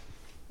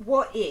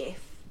 What if,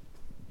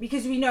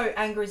 because we know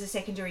anger is a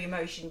secondary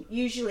emotion,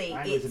 usually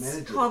Anger is an it's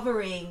energy.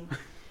 covering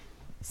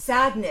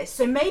sadness.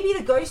 So maybe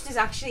the ghost is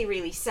actually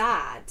really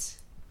sad.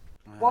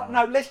 What?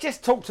 No, let's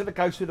just talk to the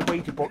ghost with the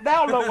Ouija board.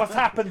 Now look what's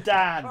happened,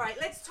 Dan. All right,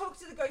 let's talk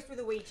to the ghost with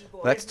a Ouija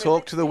board. Let's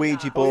talk to the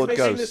Ouija board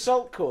Missing the ghost.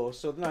 salt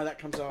course, or no, that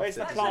comes after. Where's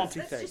the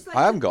planty thing?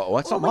 I haven't got one.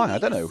 It's not mine. I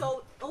don't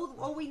know.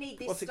 All we need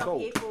this What's it stuff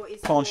called? here for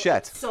is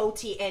Planchette.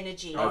 salty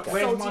energy, Where's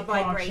salty my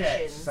planchette,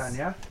 vibrations.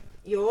 Sanya?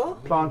 Your?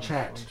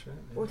 Planchette.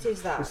 What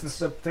is that? This is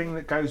the thing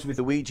that goes with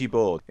The Ouija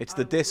board. It's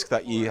the disc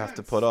that you have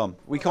to put on.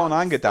 We can't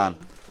anger Dan.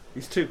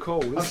 It's too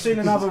cool. I've seen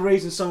another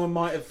reason someone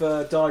might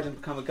have died and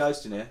become a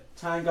ghost in here.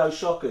 Tango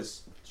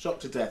shockers.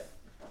 Shocked to death.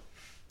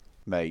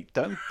 Mate,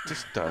 don't.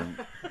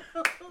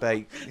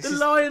 Mate, this The is,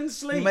 lion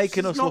sleeps. you're making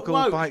It's us not look all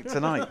woke. bike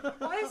tonight.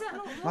 Why is that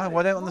not Man,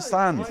 I don't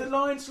understand. The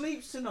lion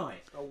sleeps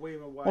tonight.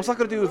 What's that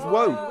got to do with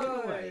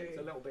woke? It's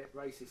a little bit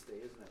racisty,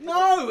 isn't it?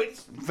 No,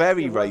 it's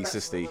Very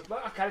racisty.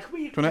 Okay, can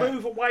we wanna-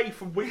 move away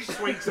from which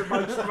sweets are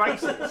most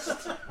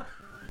racist?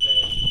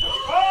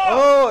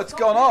 Oh, it's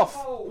gone off.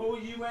 Well,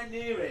 you went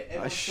near it.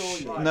 Everyone saw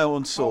you. No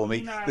one saw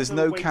me. There's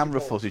no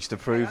camera footage to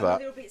prove I'm a that.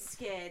 little bit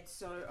scared,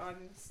 so I'm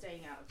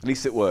staying out. At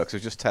least it works. I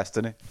was just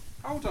testing it.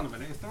 Hold on a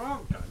minute. If there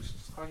aren't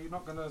ghosts, are you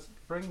not going to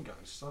bring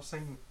ghosts? I've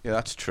seen. Yeah,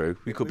 that's true.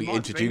 We could We be might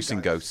introducing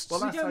bring ghosts. ghosts. Well,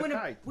 We that's don't want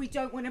okay. to. We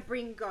don't want to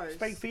bring ghosts.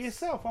 Speak for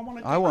yourself. I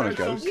want a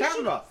ghost on ghost. You should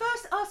camera.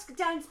 first ask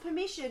Dan's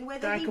permission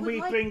whether Dan, he can would we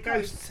like bring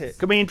ghosts here?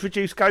 Can we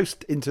introduce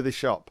ghosts into the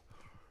shop?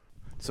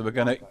 So we're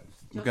gonna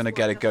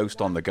get a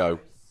ghost on the go.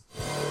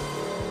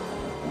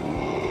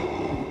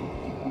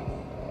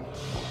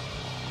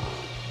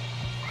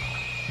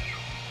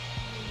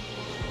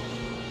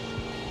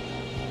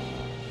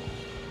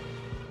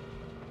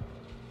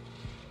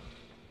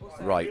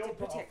 Also, Right. to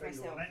protect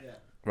myself.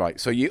 Right,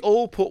 so you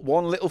all put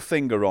one little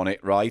finger on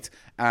it, right?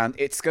 And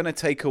it's going to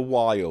take a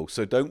while,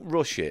 so don't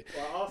rush it.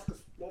 Well, ask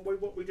us what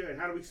we're doing.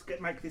 How do we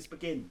make this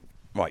begin?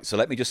 Right, so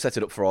let me just set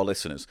it up for our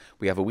listeners.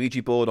 We have a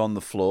Ouija board on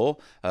the floor.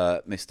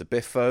 Mr.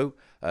 Biffo,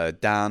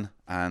 Dan,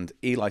 and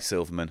Eli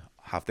Silverman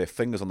have their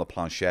fingers on the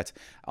planchette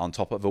on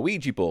top of a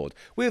Ouija board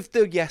with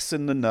the yes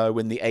and the no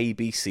and the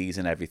ABCs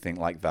and everything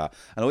like that.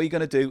 And all you're going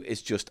to do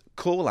is just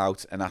call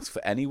out and ask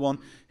for anyone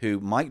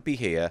who might be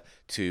here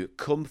to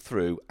come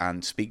through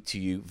and speak to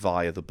you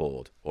via the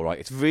board. All right,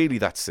 it's really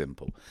that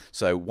simple.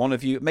 So one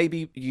of you,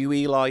 maybe you,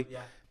 Eli,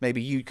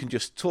 maybe you can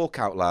just talk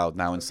out loud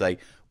now and say,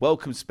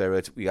 "Welcome,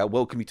 spirit. We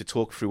welcome you to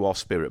talk through our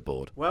spirit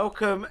board."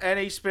 Welcome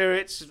any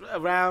spirits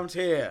around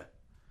here.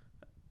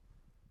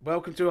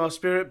 Welcome to our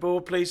spirit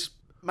board. Please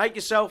make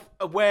yourself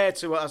aware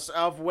to us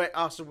of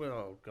us.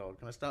 Oh God,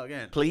 can I start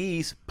again?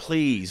 Please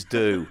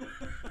do.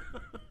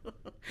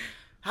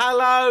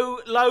 Hello,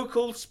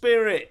 local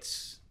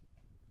spirits.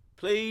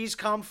 Please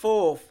come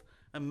forth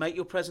and make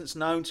your presence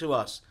known to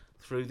us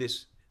through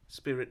this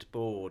spirit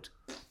board.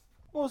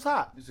 What was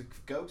that? There's a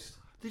ghost.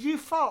 Did you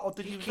fart or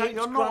did you make keeps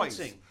your noise?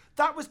 grunting.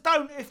 That was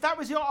if that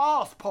was your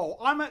arse, Paul.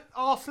 I'm at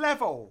arse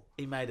level.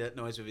 He made a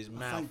noise with his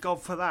mouth. Thank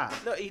God for that.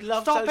 Look, he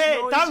loves Stop those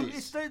it!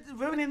 noises. Don't! It's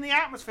ruining the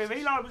atmosphere.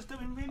 Eli was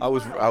doing really I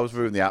was well.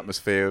 ruining the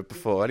atmosphere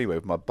before anyway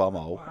with my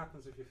bumhole. What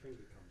happens if your finger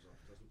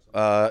comes off?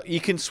 Doesn't You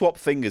can swap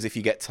fingers if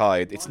you get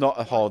tired. It's not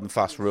a hard and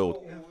fast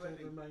rule.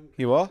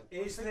 You are?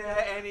 Is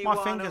there anyone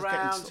finger's getting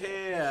around sore.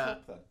 here?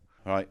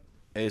 Right,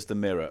 here's the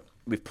mirror.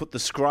 We've put the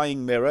scrying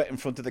mirror in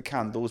front of the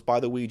candles by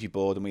the Ouija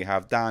board, and we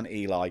have Dan,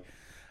 Eli,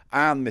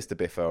 and Mr.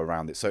 Biffo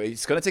around it. So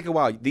it's going to take a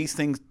while. These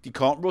things, you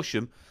can't rush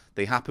them.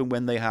 They happen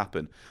when they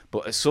happen.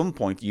 But at some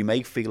point, you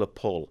may feel a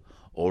pull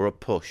or a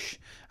push,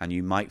 and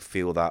you might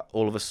feel that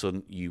all of a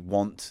sudden you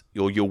want,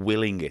 or you're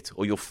willing it,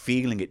 or you're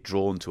feeling it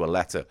drawn to a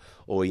letter,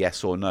 or a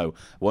yes or no.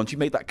 Once you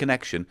make that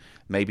connection,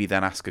 maybe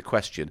then ask a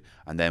question,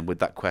 and then with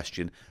that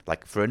question,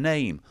 like for a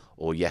name,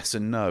 or yes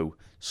and no,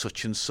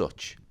 such and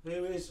such.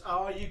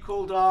 Are you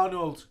called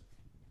Arnold?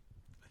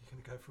 You're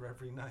going to go for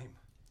every name.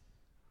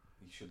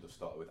 You should have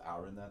started with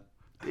Aaron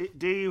then.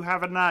 Do you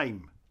have a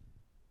name?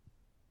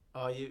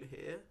 Are you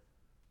here?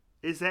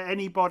 Is there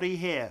anybody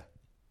here?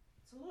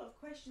 It's a lot of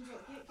questions.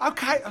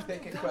 Okay.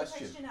 Take a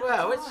question.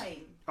 Well, it's-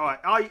 All right.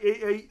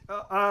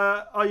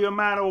 Are you a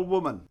man or a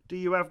woman? Do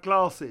you have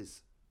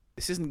glasses?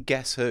 This isn't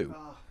Guess Who.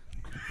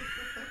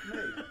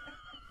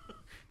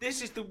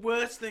 This is the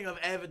worst thing I've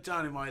ever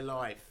done in my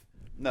life.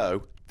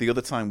 No, the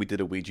other time we did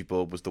a Ouija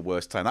board was the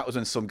worst time. That was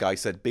when some guy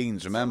said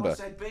beans, remember?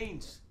 Someone said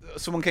beans.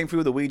 Someone came through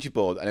with a Ouija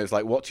board and it was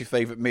like, "What's your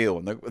favourite meal?"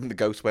 And the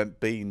ghost went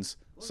beans.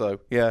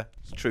 So, yeah,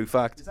 it's a true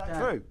fact. Is that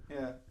true?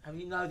 Yeah. Have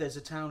you know there's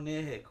a town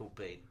near here called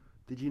Bean?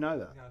 Did you know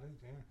that? Yeah, I do,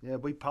 yeah. Yeah,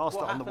 we passed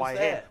What it on the happens way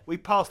there? here. We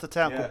passed a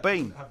town Yeah. called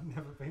Bean. I've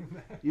never been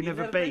there. You've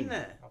never been?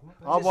 there?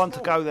 I Is it want to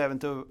small? go there and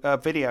do a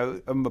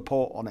video and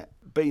report on it.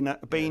 Bean,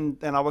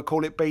 and I would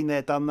call it Been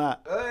There, Done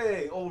That.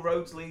 Hey, all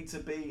roads lead to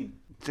Bean.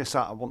 Just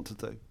that I want to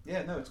do.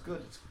 Yeah, no, it's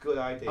good. It's a good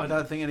idea. I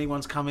don't think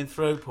anyone's coming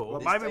through, Paul.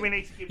 Well, maybe we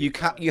need to give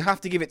You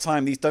have to give it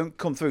time. These don't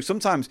come through.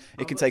 Sometimes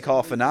it can take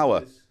half an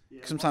hour.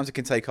 Sometimes it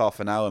can take half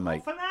an hour,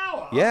 mate. half an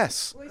hour.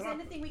 Yes. Well, is there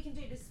anything we can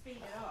do to speed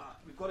it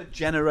up? We've got to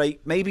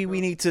generate. Maybe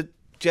we need to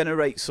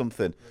generate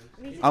something.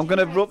 I'm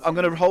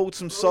gonna hold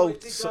some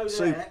salt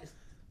soup.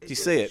 Do you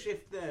see it?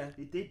 Shift there.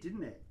 It did,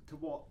 didn't it? To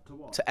what? To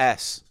what? To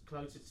S.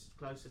 Closer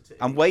to.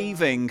 I'm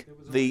waving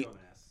the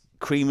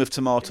cream of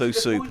tomato It's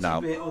the soup pointy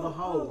now. bit or the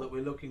hole that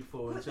we're looking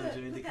for in terms of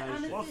Put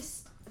indication.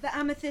 the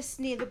amethyst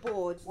near the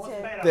board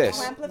to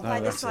This? amplify Oh,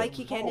 the that's it.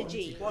 psychic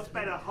energy. What's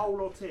better,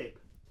 hole or tip?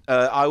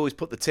 I always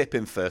put the tip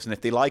in first, and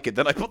if they like it,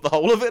 then I put the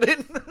whole of it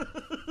in.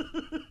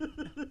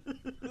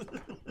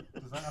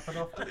 Does that happen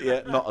often?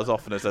 Yeah, not as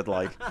often as I'd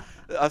like.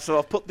 So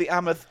I've put the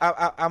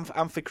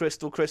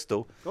amphicrystal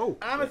crystal. Oh,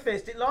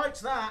 Amethyst, it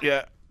likes that.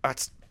 Yeah,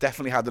 that's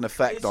definitely had an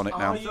effect on it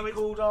now. Are you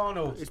called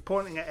Arnold? it's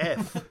pointing at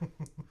F.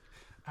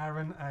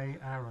 Aaron A.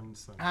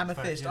 Aronson.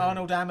 Amethyst, Is that you?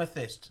 Arnold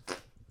Amethyst.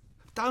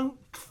 Don't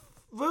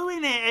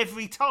ruin it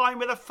every time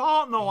with a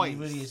fart noise. He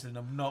really is an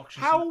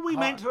obnoxious. How are we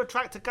meant to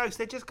attract a ghost?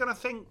 They're just going to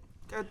think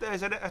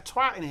there's a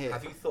twat in here.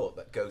 Have you thought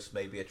that ghosts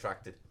may be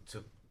attracted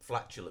to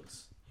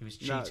flatulence? He was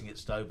cheating at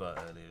Stobart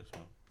earlier as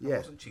well. I Yeah.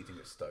 wasn't cheating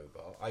at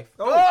Stobart.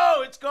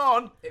 Oh, it's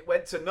gone. It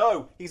went to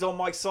no. He's on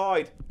my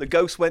side. The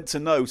ghost went to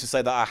no to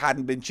say that I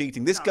hadn't been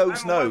cheating. This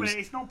ghost Hang on, wait a knows. minute,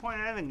 It's not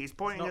pointing at anything. It's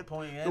pointing not at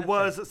pointing at the anything.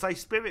 words that say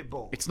spirit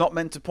ball. It's not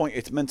meant to point.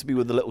 It's meant to be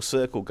where the little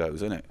circle goes,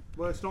 isn't it?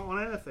 Well, it's not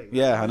on anything.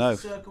 Yeah, I know.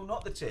 Circle,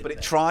 not the tip. But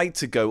it tried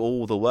to go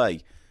all the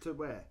way. To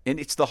where? And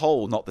it's the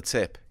hole, not the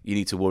tip, you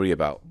need to worry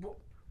about. What?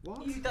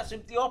 That's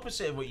the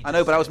opposite of what you. I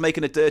know, but I was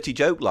making a dirty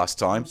joke last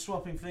time. I'm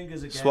swapping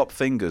fingers again. Swap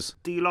fingers.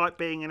 Do you like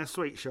being in a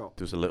sweet shop?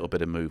 There was a little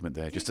bit of movement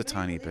there, just a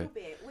tiny bit.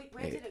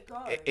 Where did it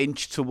go?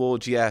 Inch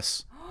towards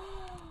yes.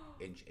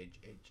 Inch.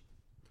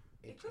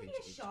 It could be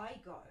a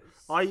shy ghost.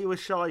 Are you a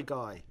shy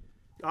guy?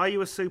 Are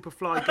you a super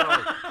fly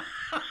guy?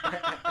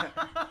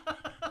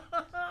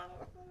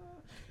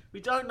 We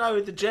don't know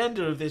the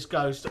gender of this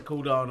ghost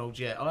called Arnold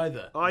yet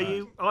either. Are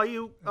you?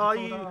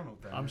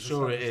 I'm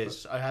sure it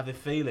is. I have a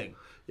feeling.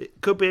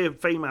 It could be a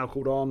female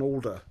called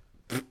Arnolda.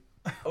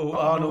 Oh,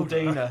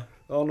 Arnoldina.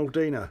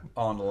 Arnoldina.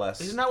 Arnold.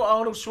 Isn't that what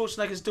Arnold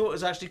Schwarzenegger's daughter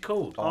is actually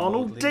called?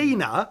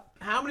 Arnoldina?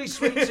 How many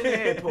sweets in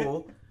here,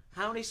 Paul?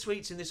 How many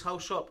sweets in this whole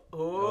shop?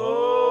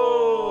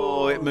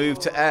 Oh, it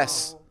moved to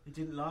S. He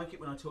didn't like it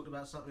when I talked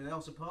about something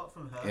else apart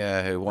from her.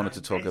 Yeah, who wanted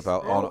to talk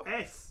about Arnold.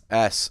 Arnold? S.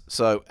 S.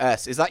 So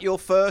S. Is that your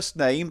first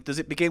name? Does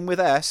it begin with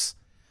S?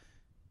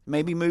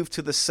 Maybe move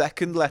to the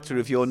second letter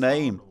of your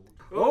name.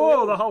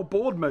 Oh, the whole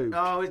board moved.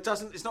 No, it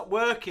doesn't. It's not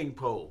working,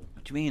 Paul.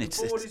 What do you mean? It's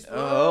board is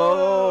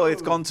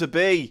it's gone to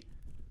B.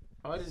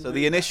 So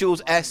the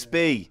initials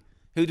SB.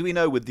 Who do we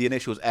know with the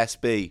initials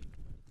SB?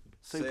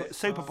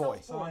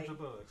 Superboy.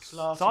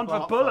 Sandra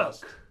Bullock.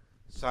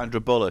 Sandra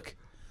Bullock.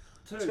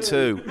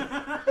 Two.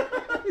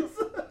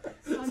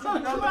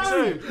 Number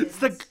two. It's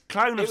the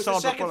clone It of was the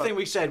Sandra second Bullock. thing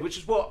we said, which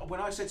is what when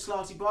I said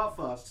Slarty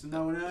Barfast, and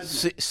no one heard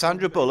me.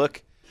 Sandra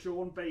Bullock.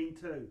 Sean Bean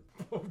too.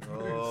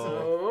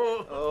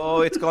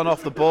 Oh, it's gone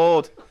off the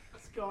board.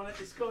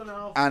 It's gone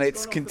off. And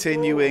it's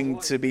continuing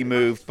to be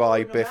moved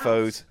by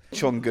Biffo's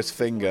Chungus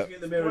finger. Look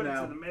at the mirror Point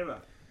now. to the mirror.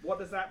 What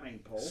does that mean,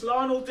 Paul?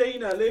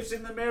 Slarnaldina lives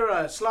in the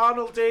mirror.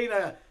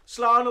 Slarnaldina.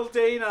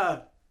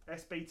 Slarnaldina.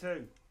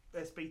 SB2.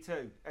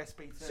 SB2.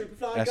 SB2.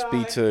 Superfly guy.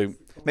 SB2.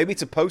 Maybe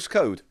it's a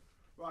postcode.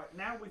 Right,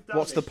 now we've done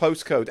What's the this.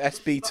 postcode?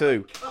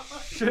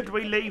 SB2. Should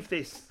we leave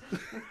this?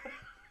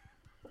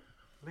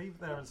 Leave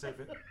there and see if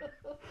it.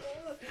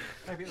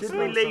 Maybe Should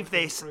we leave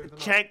this?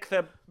 Check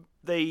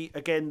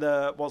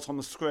the what's on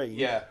the screen.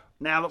 Yeah.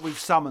 Now that we've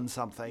summoned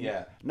something.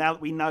 Yeah. Now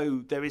that we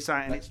know there is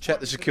something. Let's check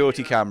the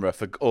security camera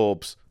for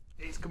orbs.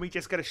 Can we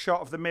just get a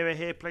shot of the mirror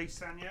here, please,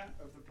 Sanya?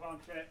 Of the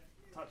planchette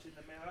touching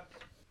the mirror.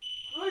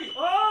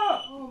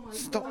 Oh my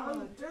Stop. god.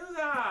 Don't do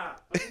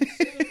that. I didn't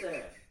see it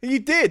there. You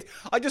did.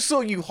 I just saw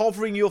you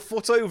hovering your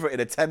foot over it in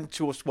a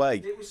tempestuous way.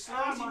 It was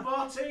Slarty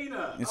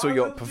Bartina. And so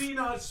you're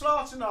Arnoldina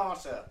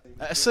Slartinata.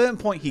 At a certain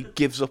point, he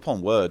gives up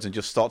on words and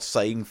just starts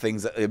saying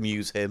things that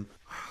amuse him.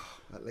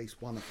 At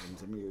least one of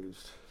them's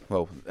amused.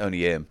 Well,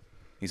 only him.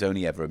 He's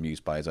only ever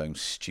amused by his own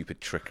stupid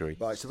trickery.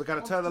 Right, so we're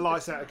going to turn the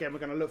lights out again. We're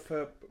going to look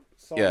for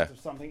signs Yeah. of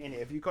something in it.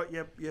 Have you got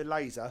your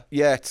laser?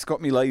 Yeah, it's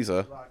got me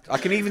laser. I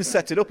can even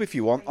set it up if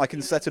you want. I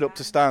can set it up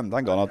to stand.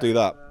 Hang on, I'll do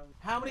that.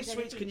 How many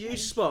sweets can you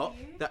spot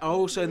that are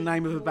also the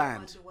name of a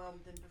band?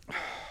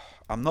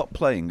 I'm not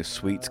playing the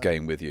sweets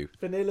game with you.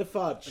 Vanilla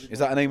Fudge. Is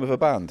that a name of a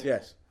band?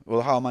 Yes.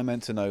 Well, how am I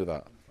meant to know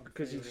that?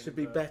 Because you should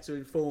be better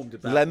informed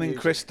about Lemon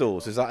music.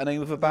 Crystals, is that a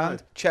name of a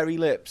band? Cherry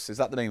Lips, is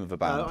that the name of a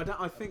band? No,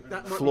 I think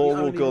that might be the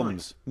Floral only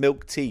Gums,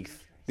 Milk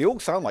Teeth. They all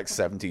sound like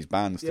 70s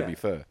bands, to Yeah. be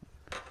fair.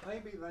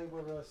 Maybe they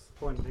were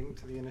pointing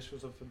to the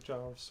initials of a jar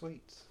of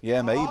sweets.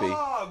 Yeah, maybe.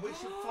 Oh, we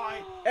should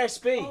find.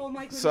 SB. Oh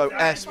my goodness. So,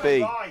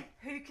 SB. Right.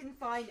 Who can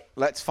find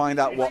Let's find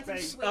out what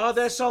Are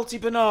there salty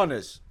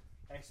bananas?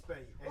 SB.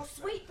 or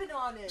sweet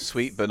bananas?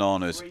 sweet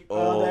bananas. Are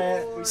Oh,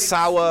 there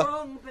sour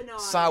Strong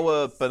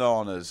bananas.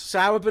 bananas.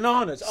 sour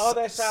bananas? Are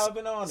there sour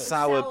bananas?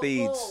 Sour Sour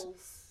beads. balls.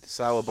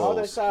 Sour Are there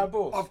balls. sour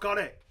balls? I've got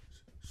it.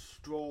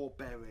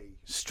 Strawberry.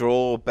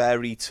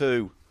 Strawberry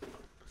 2.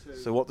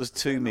 So what does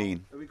 2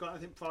 mean? Have we got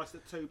anything priced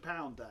at £2,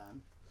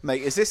 Dan?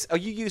 Mate, are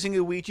you using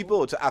a Ouija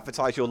board to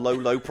advertise your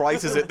low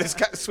prices at this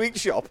sweet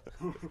shop?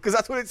 Because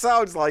that's what it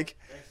sounds like.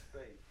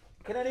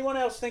 Can anyone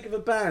else think of a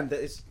band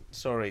that is?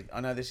 Sorry, I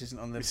know this isn't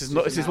on the.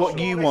 This is what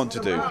you want to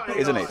do,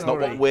 isn't it? It's not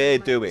what we're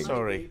doing.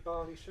 Sorry.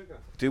 Barley sugar.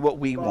 Do what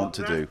we want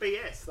to do.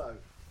 BS though.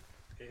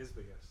 It is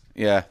BS.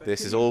 Yeah,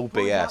 this is all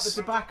Point out the BS.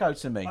 tobacco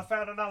to me. I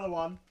found another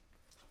one.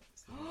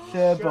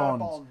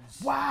 Sherbons.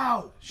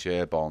 Wow.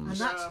 Share bonds.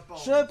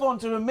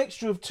 Sherbons are a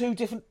mixture of two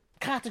different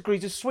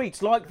categories of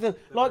sweets, like the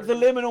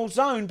liminal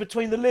zone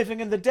between the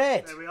living and the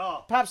dead. There we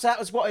are. Perhaps that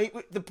was what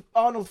the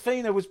Arnold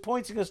Fina was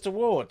pointing us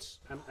towards.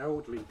 And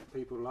elderly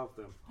people love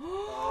them.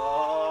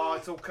 Oh,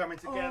 it's all coming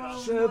together.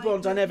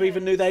 Sherbons, I never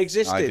even knew they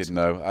existed. I didn't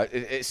know.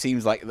 It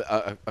seems like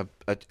a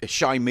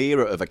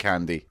chimera of a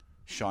candy.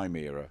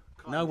 Chimera.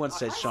 No one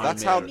says shine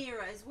That's mirror. how-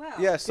 Mirror as well.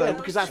 Yeah, so Yeah,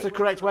 because that's the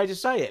correct way to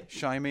say it.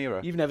 chimera.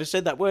 You've never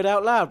said that word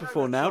out loud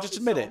before now, just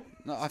admit it.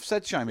 No, I've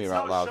said chimera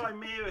out loud.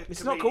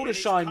 It's not called a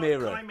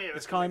chimera.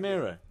 It's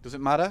chimera. Does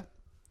it matter?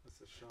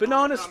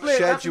 Banana split.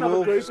 That's another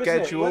Schedule, group, isn't it?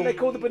 schedule. Weren't they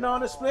called the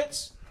banana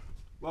splits?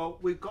 Well,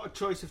 we've got a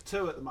choice of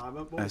two at the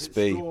moment. What is it?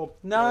 SB. Strawberries?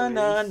 No,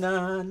 no,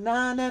 no,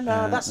 no, no,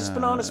 no. That's the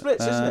banana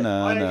splits, isn't it?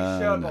 I ate No.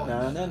 Sherbons.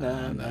 No, no,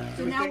 no, no.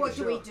 So we now think what the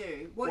do we Sher-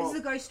 do? What is Well, the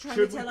ghost trying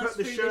Should to we tell put us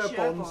the through the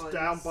Sherbons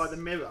down by the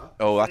mirror?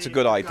 Oh, that's a See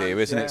good if it idea,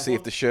 goes isn't it? there? See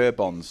if the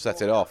Sherbons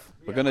set it off.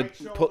 We're going make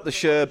to sure put that the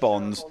the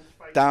Sherbons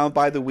Sherbons down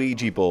by the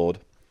Ouija board.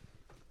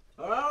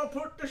 I'll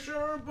put the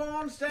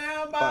Sherbons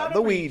down By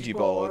the Ouija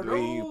board,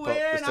 we Oh, put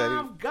the and steady-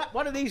 I've got...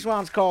 What are these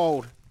ones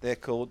called? They're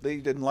called. They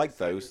didn't like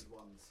those.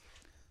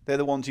 They're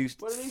the ones you.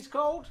 What are these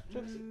called?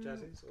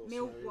 Jazzies or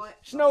Milk snowies? white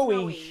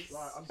Snowies.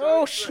 snowies.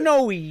 Oh,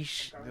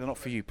 snowies. They're not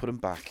for you. Put them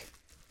back.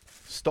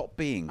 Stop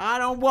being. I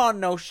don't want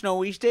no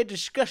snowies. They're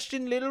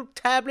disgusting little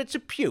tablets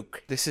of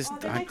puke. This is.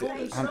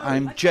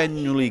 I'm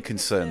genuinely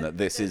concerned that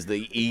this is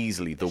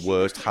easily the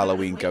worst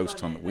Halloween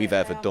ghost hunt we've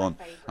ever done,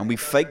 and we've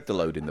faked the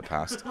load in the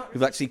past.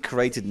 We've actually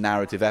created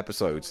narrative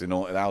episodes in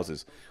haunted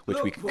houses,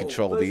 which we can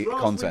control the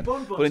content.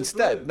 But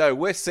instead, no,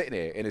 we're sitting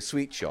here in a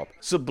sweet shop,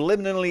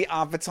 subliminally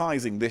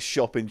advertising this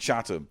shop in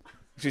Chatham,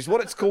 which is what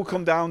it's called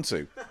come down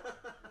to.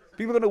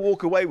 People are going to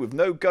walk away with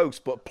no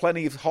ghosts, but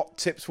plenty of hot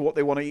tips for what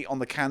they want to eat on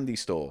the candy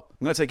store.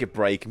 I'm going to take a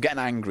break. I'm getting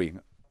angry.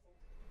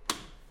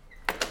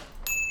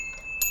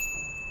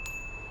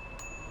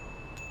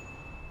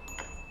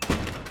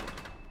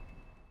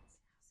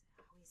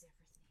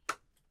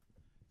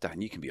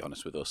 Dan, you can be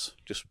honest with us.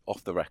 Just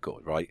off the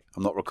record, right?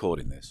 I'm not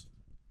recording this.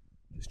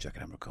 Just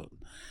checking I'm recording.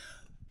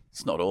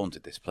 It's not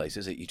haunted, this place,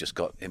 is it? You just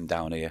got him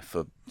down here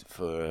for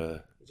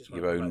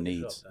your own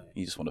needs.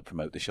 You just want to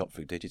promote the shop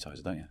through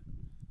Digitizer, don't you?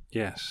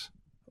 Yes.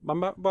 My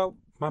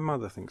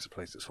mother thinks the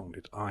place is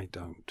haunted. I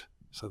don't.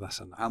 So that's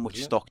enough. How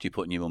much stock do you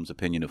put in your mum's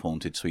opinion of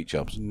haunted sweet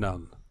shops?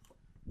 None.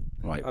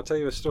 Right. I'll tell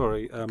you a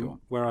story.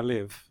 Where I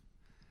live,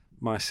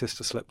 my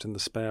sister slept in the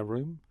spare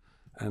room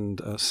and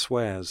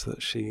swears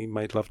that she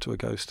made love to a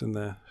ghost in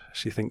there.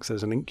 She thinks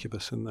there's an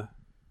incubus in there.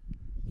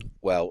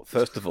 Well,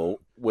 first of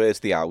all,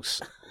 where's the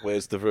house?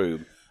 Where's the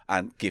room?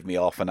 And give me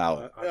half an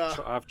hour.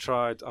 I've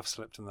tried. I've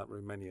slept in that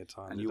room many a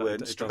time. And you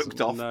weren't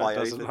stroked off by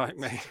anything. anything? Like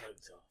me.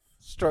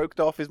 Stroked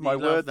off is my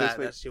word this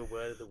week. That's your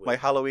word of the week. My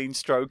Halloween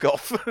stroke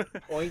off.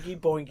 Oinky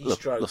boinky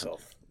stroke listen,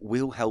 off.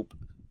 We'll help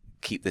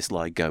keep this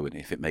lie going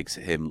if it makes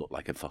him look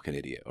like a fucking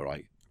idiot, all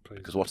right? Please.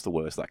 Because what's the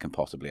worst that can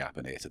possibly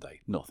happen here today?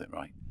 Nothing,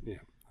 right? Yeah.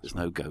 There's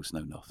no ghost,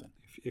 no nothing.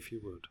 If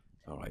you would.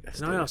 All right.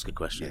 Can I ask a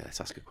question? Yeah,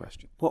 let's ask a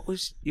question. What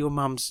was your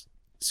mum's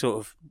sort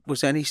of... Was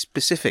there any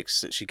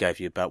specifics that she gave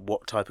you about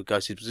what type of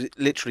ghost it was? Was it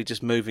literally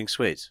just moving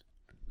sweets?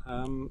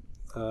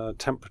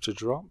 Temperature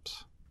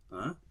drops.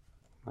 Huh?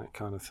 That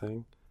kind of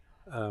thing.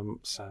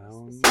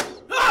 Sounds.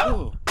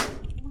 Oh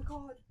my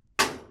god.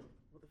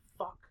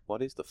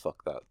 What is the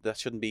fuck that? That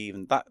shouldn't be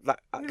even...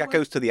 That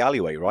goes to the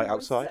alleyway, right,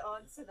 outside?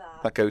 Answer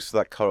that. That goes to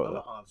that corridor.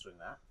 I'm not answering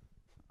that.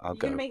 I'll You're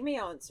go. going to make me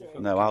answer it.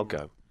 No, I'll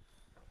go.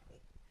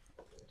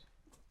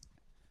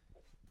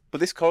 But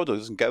this corridor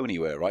doesn't go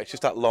anywhere, right? It's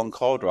just that long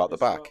corridor out the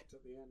back.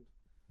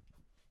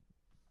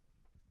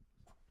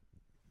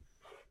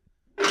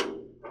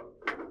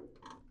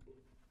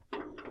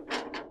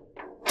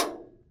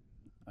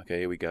 Okay,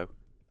 here we go.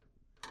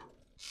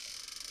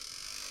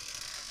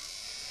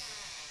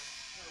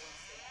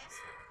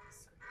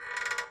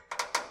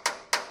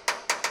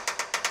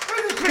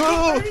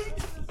 Oh!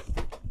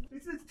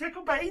 It's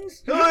Tickle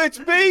Baines. Oh, it's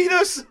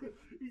Venus!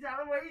 It's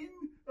Halloween.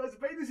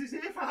 Venus is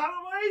here for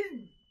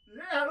Halloween.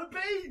 Yeah,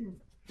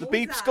 Halloween. The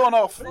beep's gone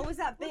off. What was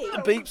that beep?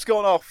 The beep's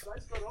gone off.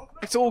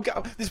 It's all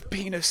go. There's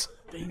Venus.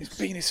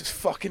 Venus is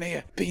fucking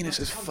here. Venus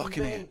is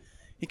fucking here.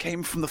 He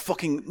came from the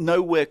fucking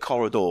nowhere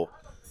corridor.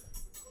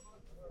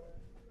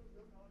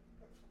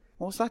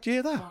 What's that? Do you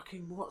hear that?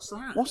 Fucking what's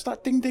that? What's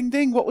that ding ding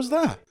ding? What was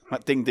that?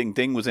 That ding ding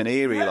ding was an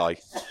eerie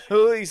like.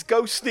 Oh, these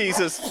ghost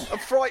sneezers. I'm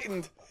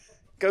frightened.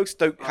 Ghosts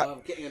don't.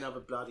 I'm getting another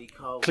bloody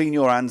cold. Clean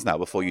your hands now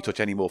before you touch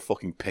any more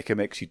fucking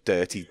pick-a-mix, you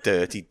dirty,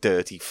 dirty,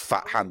 dirty,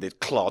 fat-handed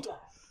clod.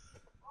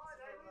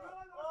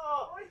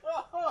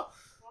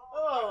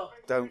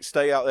 Don't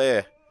stay out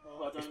there.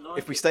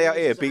 If we stay out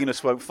here,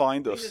 Venus won't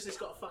find us. Venus has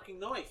got a fucking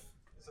knife.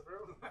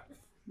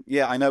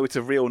 Yeah, I know it's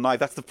a real knife.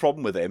 That's the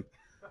problem with him.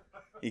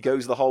 He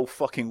goes the whole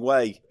fucking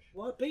way.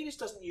 Well, Venus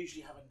doesn't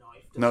usually have a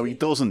knife. No, he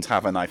doesn't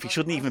have a knife. He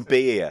shouldn't even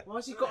be here. Why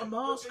has he got a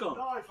mask on?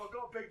 I've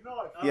got a big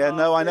knife. Yeah,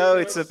 no, I know.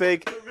 It's a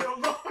big... It's a real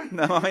knife.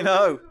 No, I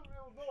know.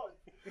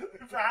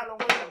 For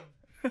Halloween.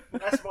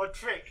 That's my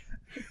trick.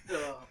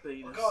 Oh,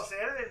 Venus. I can't see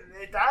anything in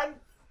there, Dan.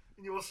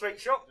 In your sweet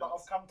shop that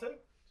I've come to.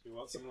 Do you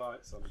want some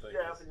lights on?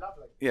 Yeah, that'd be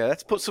lovely. Yeah,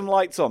 let's put some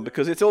lights on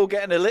because it's all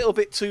getting a little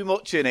bit too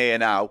much in here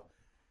now.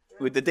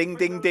 With the ding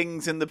ding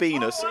dings and the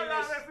Venus.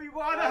 Hello,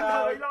 everyone.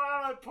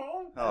 Hello,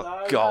 Paul.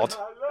 Oh, God.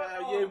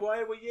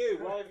 Where were you?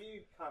 Why have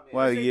you come in?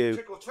 Where are you?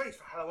 Trick or treat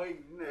for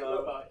Halloween, isn't it? Oh,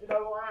 Look, right. you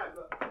know what I am?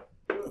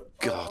 Look.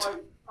 God.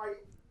 I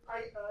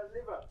ate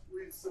liver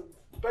with some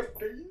baked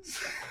beans.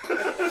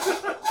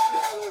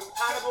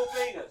 Hannibal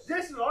Venus.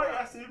 Yes, right,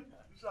 that's him.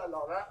 Something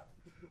like that.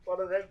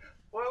 One of them.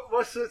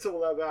 What's it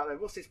all about then?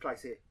 What's this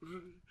place here?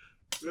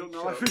 Real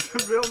knife.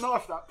 It's a real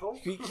knife, that, Paul.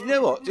 You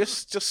know what?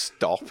 Just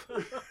stop.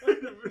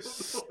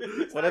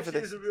 Whatever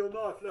this this. is a real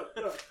knife. Look.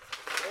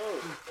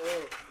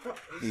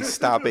 He's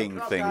stabbing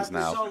things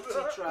now.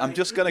 I'm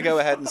just going to go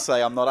ahead and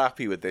say I'm not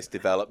happy with this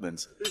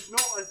development. It's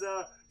not as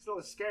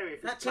scary.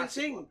 If That it's ting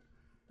plastic ting. one.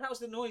 That was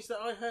the noise that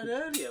I heard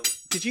earlier.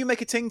 Did you make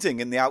a ting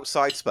ting in the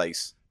outside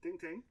space? Ting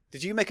ting.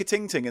 Did you make a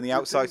ting ting in the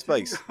outside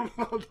space? No,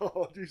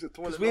 I'd use the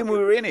toilet. Because when we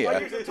were in I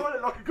here, use the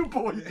toilet like a good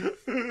boy.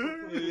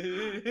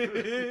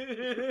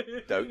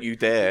 don't you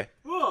dare.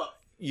 What?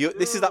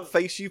 This is that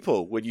face you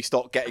pull when you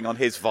start getting on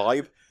his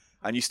vibe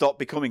and you start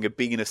becoming a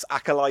Venus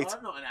acolyte.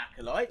 I'm not an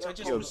acolyte. I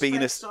just You're respect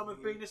Venus. some of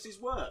Venus's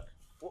work.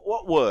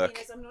 What work?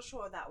 Venus, I'm not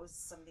sure that was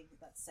something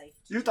that's safe.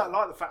 You don't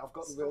like the fact I've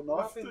got the real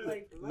knife, do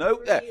you? No,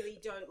 I really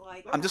don't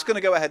like I'm just going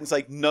to go ahead and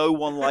say no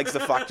one likes the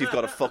fact you've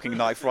got a fucking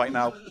knife right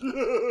now.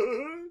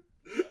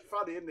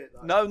 Funny, isn't it?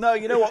 Though? No,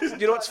 you know what?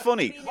 You know what's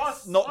funny?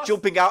 Not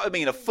jumping out at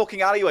me in a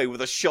fucking alleyway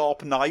with a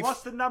sharp knife.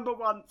 What's the number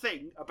one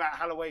thing about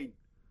Halloween?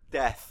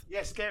 Death.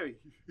 Yeah, scary.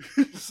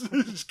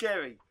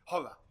 Scary.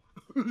 Horror.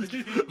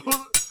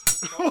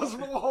 What's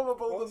more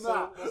horrible than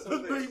that?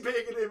 Than me being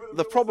in here with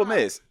The problem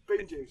is,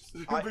 bean juice.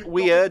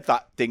 we heard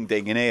that ding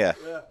ding in here.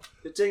 Yeah.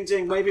 The ding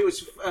ding, maybe it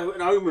was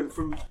an omen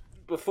from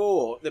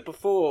before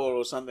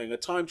or something, a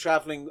time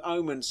travelling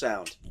omen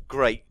sound.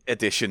 Great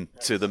addition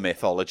to the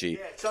mythology.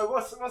 Yeah. So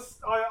what's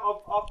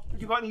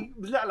you got any?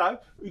 Hello,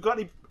 you got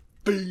any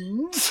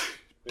beans?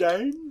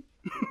 Dan?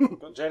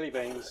 Got jelly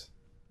beans.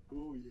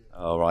 Oh yeah.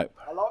 All right.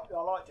 I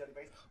like jelly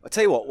beans. I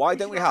tell you what. Why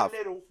don't we have?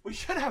 We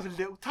should have a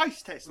little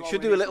taste test. We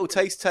should do a little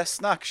taste test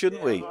snack,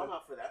 shouldn't we? I'm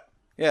up for that.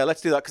 Yeah,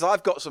 let's do that because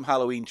I've got some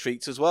Halloween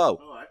treats as well.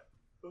 All right.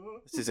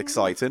 This is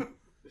exciting.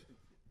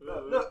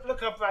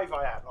 Look how brave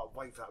I am. I'll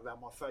wave that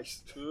around my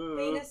face.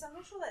 Venus, I'm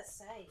not sure that's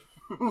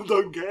safe.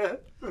 Don't care.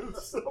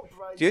 It's not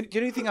brave. Do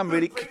you know think I'm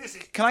really?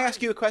 Can I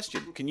ask you a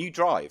question? Can you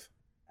drive?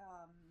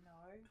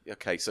 No.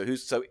 Okay, so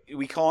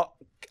we can't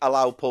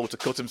allow Paul to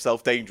cut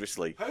himself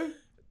dangerously. Who?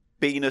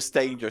 Venus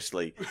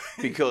dangerously,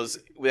 because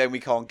then we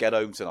can't get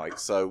home tonight.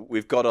 So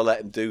we've got to let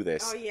him do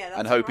this, Oh, yeah, that's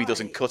and hope he right.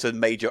 doesn't cut a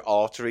major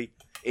artery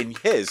in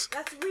his.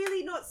 That's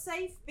really not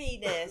safe,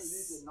 It Venus.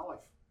 is a knife.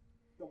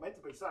 Not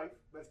meant to be safe.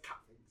 Let's cut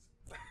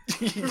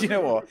things. You know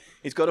what?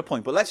 He's got a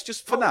point. But let's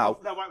just for now.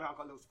 No, wait, I've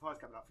got a little surprise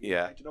coming up for you.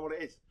 Yeah. Do you know what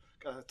it is?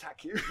 Going to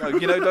attack you.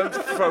 No, don't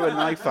throw a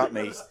knife at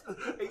me.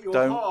 Eat your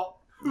Don't. heart.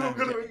 I'm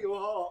going to eat your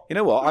heart. You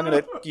know what? I'm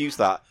going to use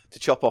that to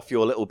chop off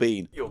your little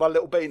bean. My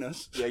little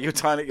penis. Yeah, you're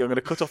tiny. You're going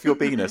to cut off your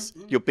Venus,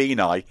 your bean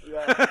eye.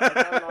 Yeah,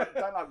 I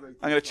don't like rude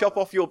I'm going to chop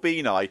off your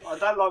bean eye I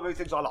don't like rude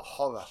things. I like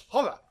horror.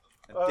 Horror.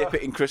 and dip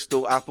it in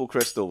apple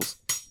crystals.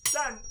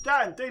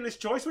 Dan, dealer's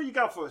choice. Where you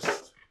go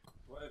first?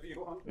 Whatever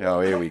you want.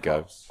 Oh, here we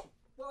go.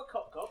 What are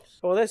cop cops?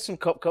 Well, there's some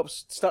cop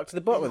cops stuck to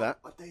the bottom of that.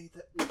 I dare you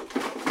to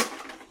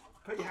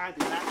put your hand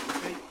in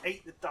that.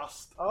 Eat the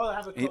dust. Oh, I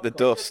have a Eat the Get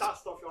dust. the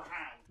dust off your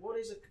hand. What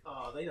is a?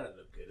 Oh, they don't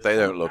look good. They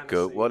don't look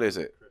good. What is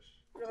it?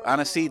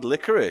 Aniseed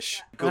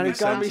licorice. Gummy And a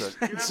gummy Santa.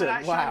 Do you remember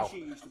that Wow. show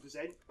she used to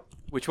present?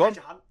 Which one?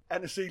 Treasure Hunt.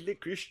 Aniseed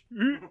licorice.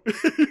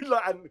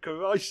 Like Annika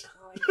Rice.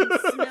 Oh, you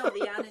can smell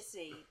the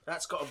aniseed.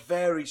 That's got a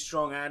very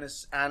strong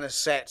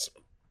anisette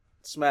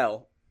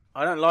smell.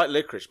 I don't like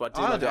licorice, but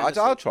I do like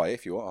I'll aniseed. try it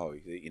if you want. Oh,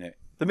 he's eating it.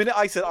 The minute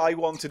I said I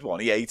wanted one,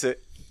 he ate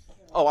it.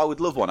 Oh, I would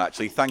love one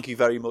actually. Thank you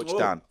very much, Oh.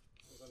 Dan.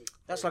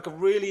 That's like a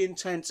really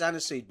intense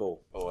aniseed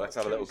ball. Oh, let's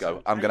have a little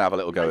go. I'm going to have a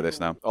little go of this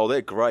now. Oh,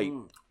 they're great.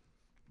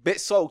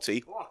 Bit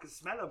salty. Oh, I can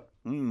smell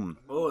them.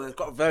 Oh, they've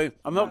got a very.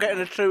 I'm not getting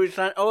a chewy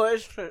scent. Oh, it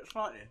is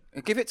slightly.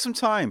 Give it some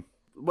time.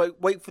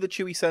 Wait for the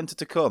chewy centre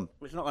to come.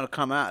 It's not going to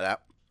come out of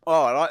that.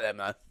 Oh, I like them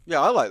though.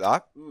 Yeah, I like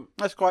that.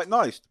 That's quite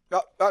nice.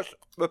 That's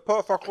the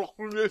perfect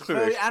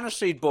Very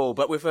aniseed ball,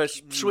 but with a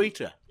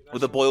sweeter.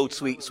 with a boiled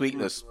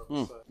sweetness.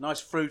 Nice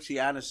fruity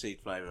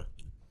aniseed flavour.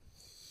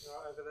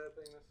 Right over there,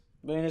 Venus.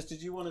 Venus,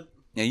 did you want to?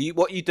 Yeah,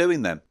 what are you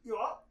doing then? You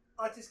what?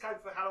 I just came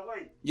for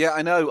Halloween. Yeah,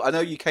 I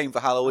know you came for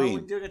We're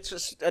Halloween. doing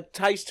a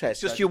taste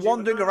test. Just you're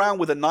wandering around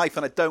with a knife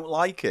and I don't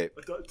like it.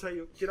 I've got to tell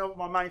you, do you know what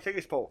my main thing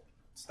is, Paul?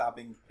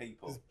 Stabbing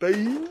people.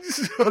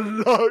 Beans. I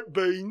like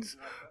beans.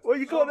 What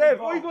you got there?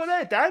 What you got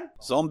there, Dan?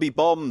 Zombie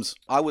bombs.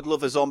 I would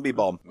love a zombie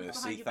bomb.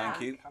 Mercy, your thank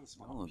back. you.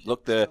 Oh,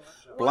 look, they're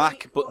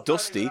black but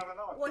dusty.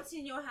 What's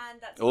in your hand?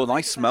 That's Oh,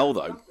 nice smell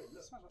about though.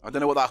 I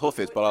don't know what that huff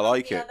is, but I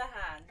like the it. other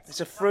hand.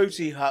 It's a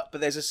fruity hut,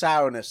 but there's a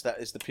sourness that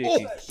is the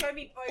puking. Show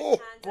me both Oh,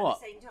 hands what?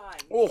 at the same time.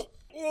 Oh,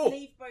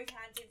 Leave both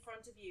hands in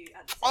front of you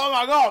at the same oh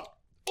my god.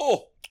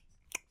 Oh,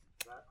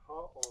 That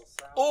hot or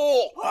sour?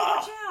 oh.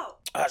 Watch out!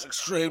 That's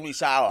extremely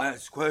sour.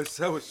 That's quite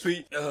so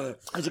sweet.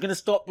 Is it going to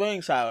stop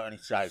being sour any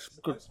stage?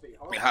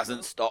 It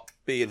hasn't stopped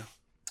being.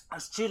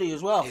 That's chili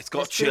as well. It's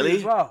got It's chili.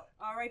 as well.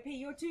 R.I.P.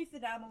 your tooth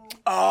enamel.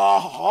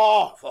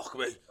 Oh, Fuck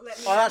me. Let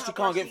me I know actually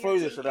how can't get brushing through your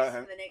this, teeth I don't is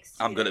think. for the next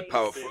 2 I'm gonna days.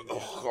 power through.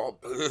 Oh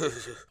god.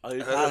 Are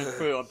you powering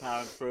through? I'm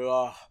powering through.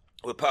 Oh.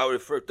 We're powering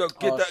through. Don't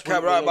get Oh, that sweet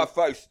camera out of my relief.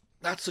 face.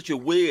 That's such a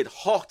weird,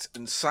 hot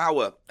and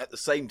sour at the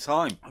same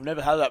time. I've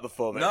never had that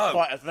before, but No. it's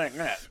quite a thing,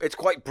 isn't it? It's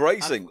quite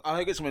bracing. I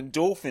think it's some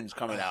endorphins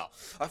coming out.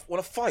 I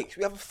want to fight. Should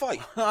we have a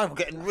fight? I'm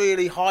getting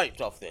really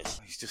hyped off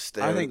this. He's just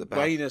I staring think at the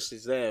back. Venus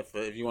is there for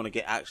if you want to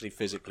get actually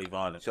physically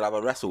violent. Should I have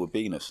a wrestle with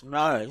Venus?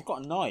 No, he's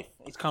got a knife.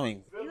 He's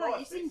coming.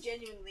 You seem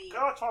genuinely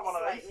Can I try one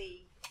of these?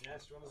 slightly...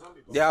 Yes, do you want a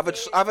zombie bomb? Yeah,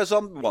 have a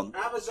zombie one.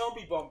 Have a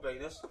zombie bomb,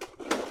 Venus.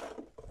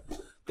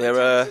 They're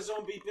a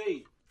zombie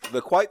bee.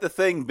 they're quite the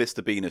thing,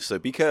 Mr. Venus. So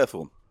be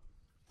careful.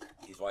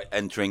 He's like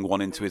entering one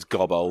into his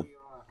gobble.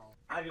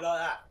 How do you like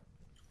that?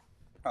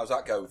 How's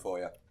that going for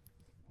you?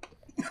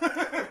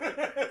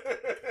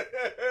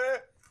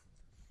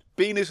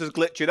 Venus is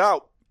glitching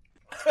out.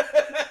 Eli,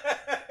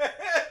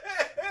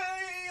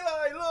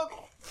 look.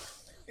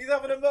 He's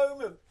having a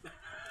moment.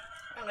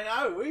 I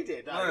know, we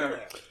did.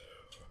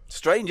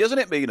 Strange, isn't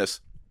it, Venus?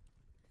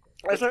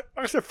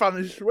 That's a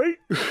funny sweet.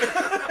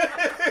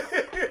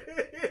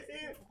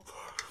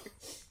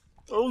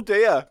 Oh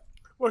dear.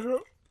 What's it?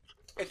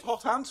 It's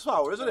hot and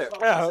sour, isn't it?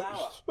 Yeah.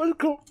 What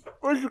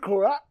do you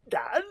call that,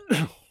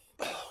 Dan?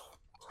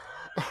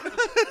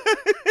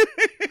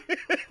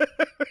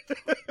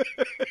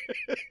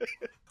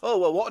 Oh,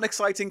 well, what an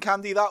exciting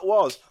candy that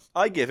was.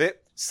 I give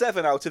it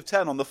 7 out of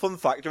 10 on the fun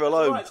factor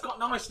alone. Right, it's got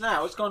nice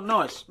now. It's gone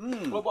nice.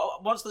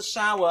 Well, once the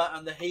sour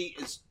and the heat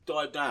has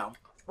died down,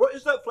 What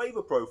is that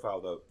flavour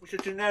profile, though? it's a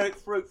generic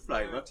fruit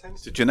flavour.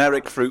 It's a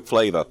generic fruit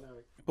flavour.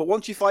 But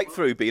once you fight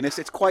through, Venus,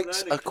 it's quite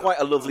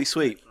a lovely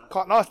sweet.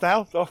 Quite nice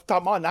now. I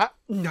don't mind that.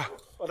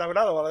 I'll have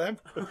another one of them.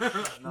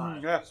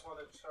 Yeah.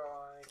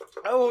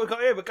 Oh, we've got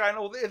here. We're going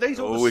all. Are these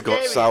all Oh, the we've got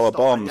scary sour stuff,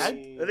 bombs.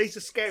 Dan? Are these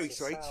the scary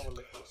sweets?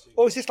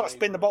 Or is this like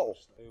spin the bottle?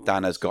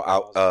 Dan has got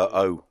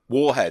out.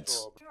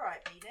 Warheads.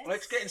 Alright, Venus. Well,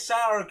 it's getting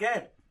sour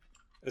again.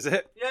 Is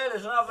it? Yeah,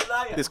 there's another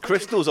layer. There's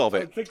crystals of I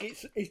it. think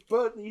it's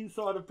burnt the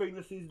inside of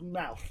Venus's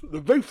mouth, the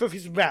roof of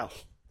his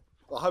mouth.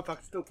 I hope I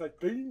can still taste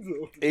beans.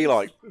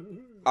 Eli,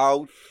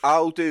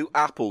 I'll do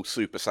apple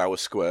super sour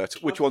squirt.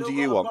 Which one do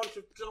you want? I've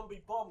still got a bunch of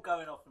zombie bomb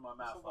going off in my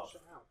mouth.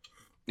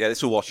 Yeah,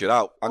 this will wash it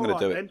out. I'm going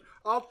to do it. Then.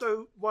 I'll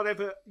do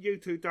whatever you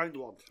two don't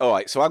want. All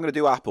right, so I'm going to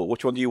do apple.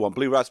 Which one do you want?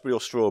 Blue raspberry or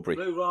strawberry?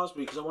 Blue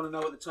raspberry, because I want to know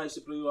what the taste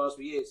of blue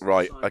raspberry is.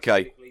 Right,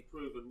 okay. Scientifically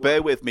proven.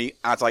 Bear with me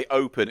as I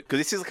open, because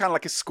this is kind of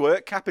like a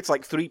squirt cap. It's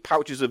like 3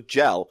 pouches of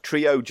gel,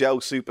 Trio Gel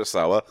Super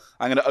Sour.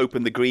 I'm going to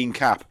open the green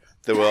cap.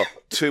 There are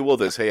 2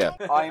 others here.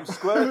 I am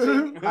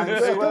squirting. I'm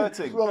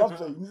squirting. I love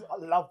beans. I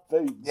love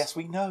beans. Yes,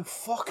 we know.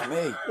 Fuck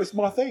me. It's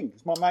my thing.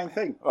 It's my main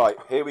thing. Right,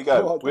 here we What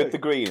do go I do? with the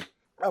green.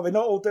 Are we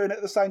not all doing it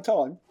at the same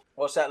time?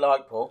 What's that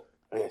like, Paul?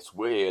 It's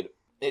weird.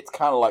 It's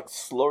kind of like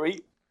slurry,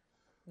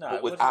 No,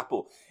 but with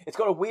apple. It's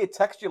got a weird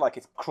texture, like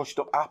it's crushed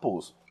up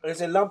apples. There's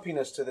a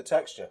lumpiness to the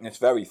texture. And it's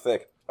very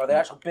thick. Are they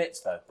actual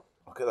bits, though?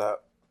 Look at that.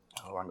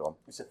 Oh, hang on.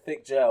 It's a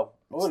thick gel.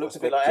 Oh, it looks a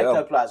bit thick like gel.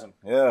 ectoplasm.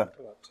 Yeah.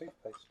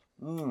 Toothpaste.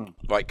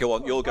 Right, go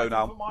on. You'll go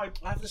now.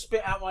 I have to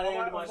spit out my end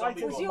of my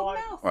zombie Was bomb. your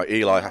mouth? Right,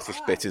 Eli has to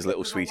spit his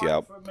little sweetie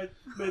out.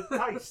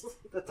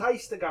 The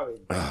taste to go in.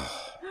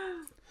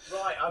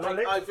 Right,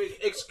 I've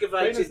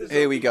excavated.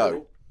 Here we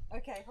go.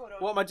 Okay, hold on.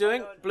 What am I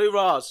doing? Hold on. Blue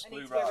ras. I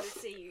need to be able to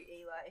see you,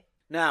 Eli.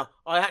 Now,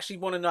 I actually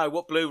want to know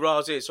what blue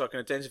ras is so I can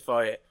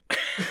identify it.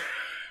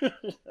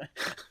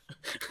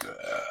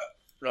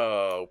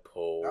 Oh,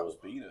 Paul.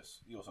 Venus.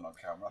 He wasn't on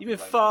camera. You've been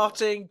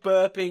farting,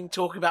 burping,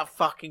 talking about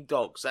fucking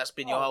dogs. That's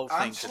been your whole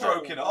thing today.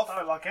 I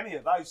don't like any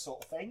of those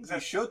sort of things. You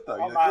should,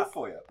 though. I'm They're good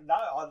for you. No,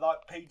 I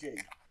like PG.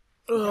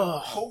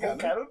 Ugh. Paul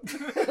Gannon.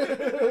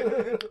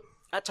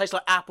 That tastes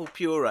like apple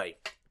puree,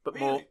 but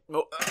more.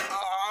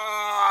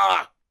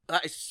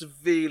 That is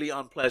severely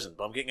unpleasant,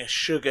 but I'm getting a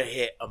sugar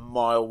hit a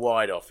mile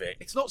wide off it.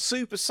 It's not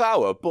super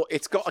sour, but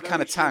it's got a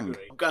kind of tang.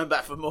 I'm going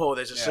back for more.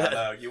 There's a certain.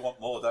 no, you want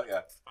more, don't you?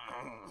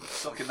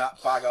 Sucking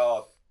that bag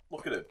hard.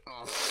 Look at him.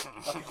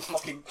 Like he's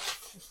fucking...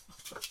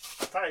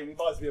 I tell you, he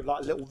reminds me of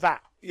like a little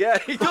rat. Yeah,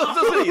 he does,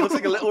 doesn't he? He looks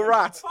like a little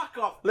rat. Fuck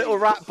off. Little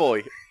rat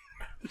boy.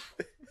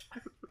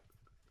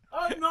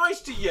 I'm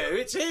nice to you.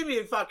 It's him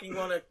you fucking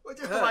want to. Well,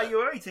 just the way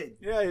you're eating.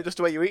 Yeah, just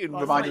the way you eat and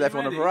reminded you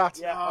everyone of a ready? rat.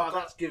 Yeah, Oh,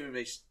 that's giving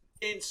me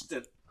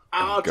instant.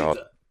 Oh, God.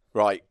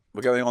 Right,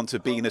 we're going on to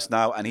Venus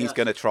now, and he's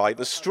going to try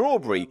the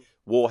strawberry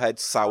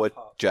Warhead Sour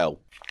Gel.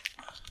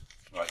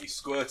 Right, he's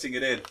squirting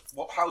it in.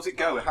 How's it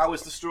going? How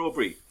is the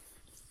strawberry?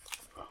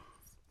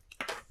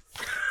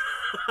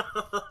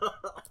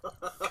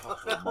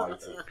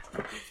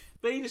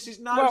 Venus's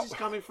nose is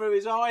coming through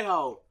his eye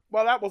hole.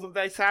 Well, that wasn't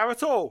very sour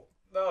at all.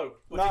 No.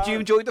 Well, did you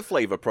enjoy the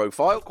flavour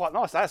profile? Quite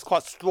nice. That's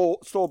quite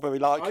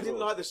strawberry-like. I didn't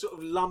like the sort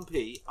of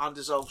lumpy,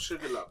 undissolved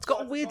sugar lump. It's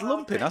got a weird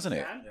lump in, hasn't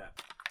it? Yeah.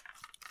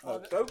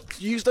 Don't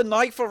use the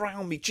knife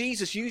around me.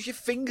 Jesus, use your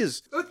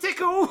fingers.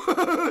 Tickle!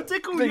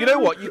 Tickle You know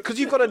what? Because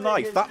you've got a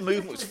knife, that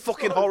movement was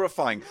fucking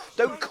horrifying.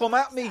 Don't come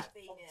at me.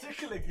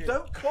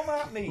 Don't come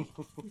at me.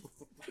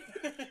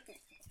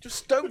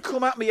 Just don't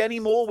come at me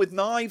anymore with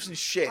knives and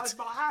shit. That's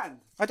my hand.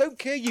 I don't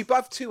care. You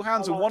have 2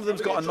 hands and one of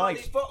them's got a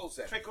knife.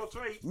 Trick or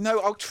treat. No,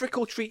 I'll trick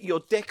or treat your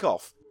dick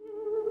off.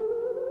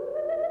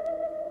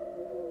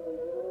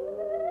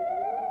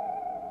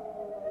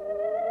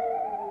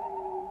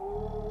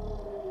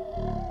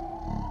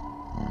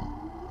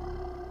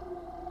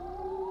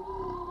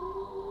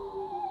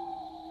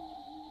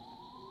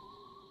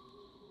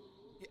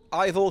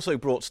 I've also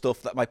brought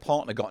stuff that my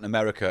partner got in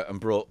America and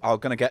brought. I'm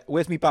going to get.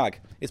 Where's my bag?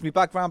 Is my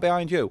bag round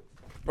behind you?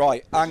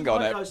 Right, hang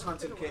on it. Ghost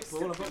hunting kit,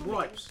 Paul. I've got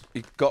wipes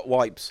You've got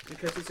wipes.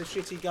 because it's a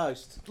shitty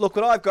ghost. Look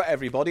what I've got,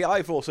 everybody.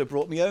 I've also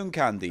brought my own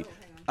candy.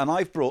 And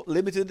I've brought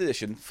limited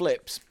edition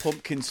Flips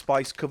pumpkin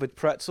spice covered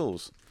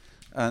pretzels.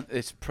 And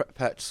it's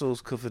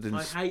pretzels covered in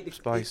I hate the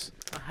spice.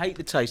 I hate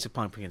the taste of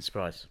pumpkin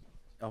spice.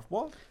 Of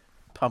what?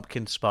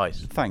 Pumpkin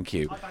spice. Thank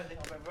you. I don't think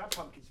I've ever had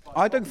pumpkin spice.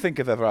 I don't think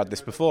I've ever had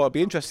this before. I'd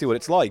be interested to see what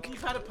it's like.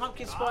 You've had a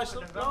pumpkin spice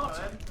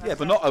latte. Yeah,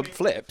 but not a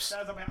Flips.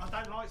 I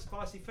don't like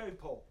spicy food,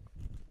 Paul.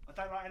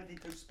 I don't like anything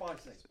too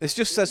spicy. This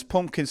just says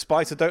pumpkin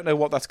spice. I don't know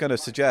what that's going to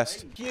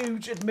suggest.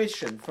 Huge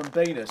admission from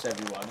Venus,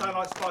 everyone. I don't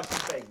like spicy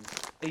things.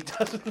 He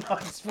doesn't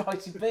like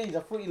spicy beans. I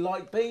thought you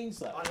liked beans,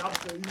 though. I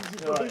love beans.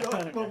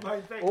 That's my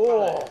main thing.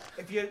 Oh.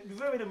 If you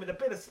ruin them with a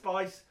bit of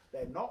spice,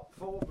 they're not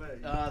for me.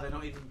 They're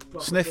not even.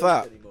 Sniff beans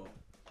that. Anymore.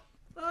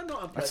 Not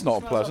unpleasant. That's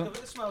not unpleasant.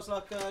 It smells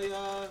like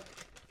a.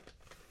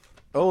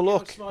 Oh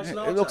look, spice it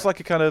latte. looks like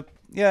a kind of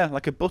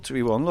like a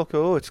buttery one. Look,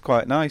 oh, it's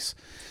quite nice.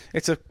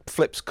 It's a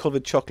Flips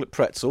covered chocolate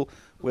pretzel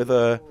with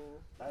a.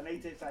 Don't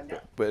eat it, Sanya.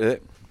 With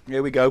it.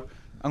 Here we go.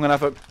 I'm gonna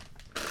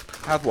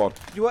have one. Do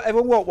you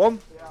everyone want one?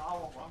 Yeah, I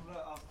want one.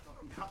 Look, I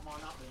can cut mine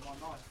up with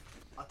my knife.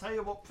 I'll tell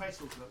you what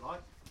pretzels look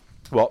like.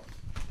 What?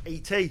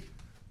 E.T.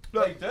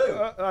 Look, They do.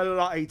 I look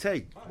like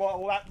E.T.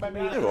 Well,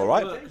 They're all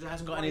right. It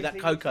hasn't got any of that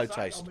cocoa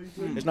taste.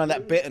 There's none of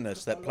that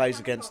bitterness that plays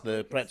against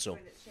the pretzel.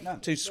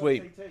 Too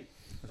sweet.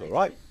 It's all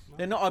right.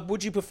 They're not.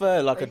 Would you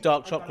prefer like a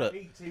dark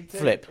chocolate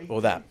flip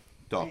or that?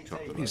 Dark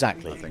chocolate.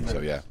 Exactly. I think so.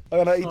 Yeah.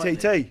 I'm going to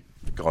ETT.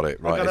 Got it.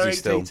 I'm Right. going Is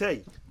he to still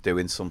ETT.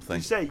 doing something?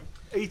 You see,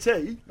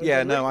 E.T.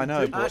 Yeah. No, I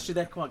know. But Actually,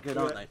 they're quite good,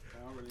 aren't they?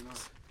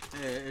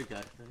 Yeah, there you go.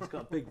 It's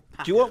got a big.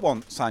 do you want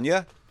one,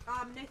 Sanya?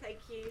 No, thank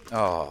you.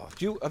 Oh,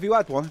 have you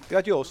had one? Have you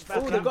had yours?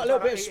 Oh, they've got a little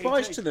bit of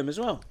spice to them as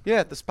well.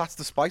 Yeah, that's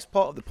the spice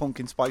part of the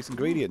pumpkin spice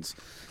ingredients.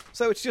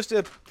 So it's just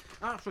a.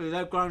 Actually,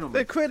 they've grown on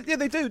me. Yeah,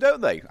 they do,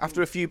 don't they?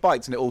 After a few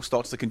bites and it all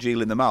starts to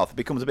congeal in the mouth, it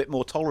becomes a bit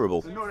more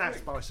tolerable. Not that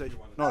spicy.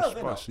 Not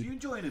spicy. you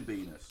enjoy an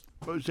Venus?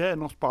 But yeah,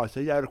 not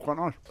spicy. Yeah, they're quite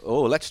nice.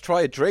 Oh, let's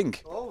try a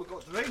drink. Oh, we've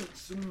got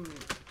drinks.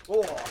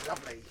 Oh,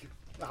 lovely.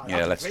 Oh,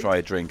 Yeah, let's try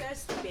a drink.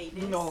 Thirsty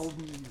Venus. No,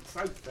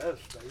 so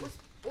thirsty.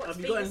 What's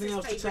Have you got anything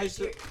else Venus's to taste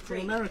favourite from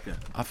drink? America?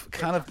 I've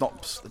kind of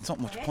not. It's not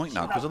much point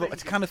now because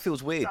it kind of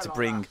feels weird to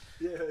bring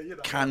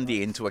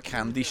candy into a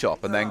candy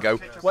shop and then go,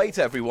 wait,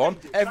 everyone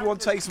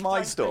taste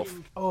my stuff.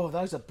 Oh,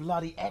 those are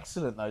bloody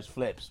excellent. Those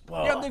flips.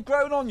 Oh, Yeah, they've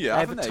grown on you, they've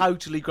haven't they?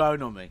 totally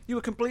grown on me. You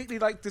were completely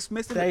like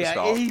dismissing They at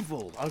the are start.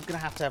 evil. I was going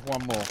to have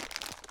one more.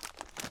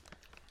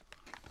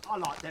 I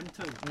like them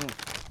too.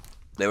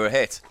 They were a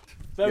hit.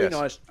 Very Yes.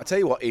 nice. I tell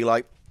you what,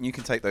 Eli, you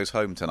can take those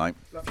home tonight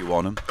if you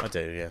want them. I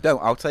do, yeah. No,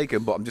 I'll take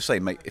them, but I'm just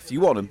saying, mate, if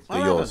you want them, they're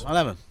yours. I'll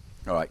have them.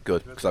 All right,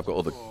 good, because I've got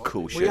other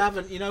cool We shit.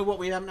 haven't. You know what?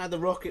 We haven't had the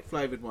rocket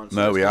flavoured ones.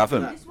 No, we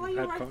haven't. That's why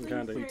you're Had cotton rifling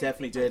candy. through We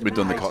definitely the did. We've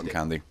done the bag. cotton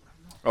candy.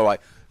 All right,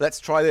 let's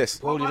try this.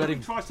 Paul, you Why don't ready?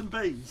 we try some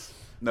beans?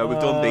 No, we've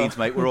done beans,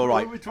 mate. We're all Why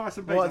right. don't we try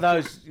some beans? What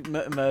are those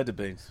murder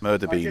beans?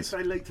 Murder I guess beans.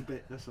 they leaked a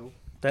bit, that's all.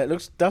 That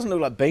doesn't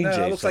look like bean No, juice.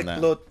 it looks like on that.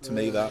 blood to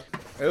me. That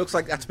it looks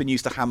like that's been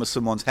used to hammer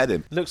someone's head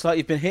in. Looks like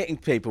you've been hitting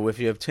people with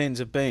your tins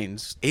of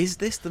beans. Is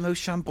this the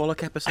most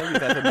shambolic episode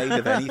we've ever made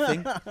of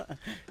anything?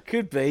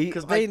 Could be.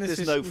 Because Venus there's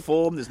is- no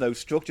form, there's no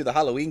structure. The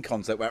Halloween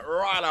concept went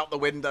right out the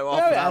window. No,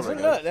 Half it an hour hasn't.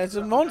 ago. Look, there's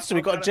a monster.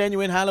 We've got a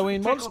genuine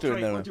Halloween Trick or monster in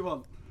treat, there. what do you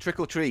want? Trick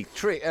or treat,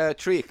 trick.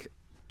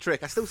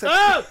 I still said.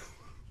 Oh!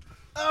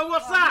 Oh,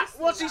 what's that?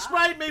 What's he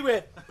sprayed me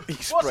with? He What's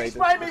he sprayed it.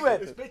 sprayed me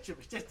with? This picture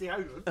was just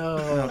deodorant.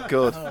 Oh,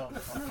 good.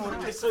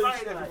 Just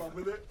sprayed everyone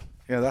with it.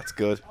 Yeah, that's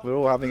good. We're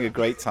all having a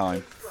great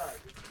time.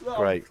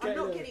 Great. I'm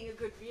not getting a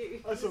good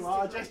view. That's all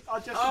right. I just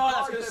Oh,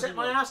 that's going to set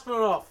my asthma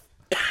off.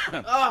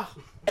 Oh,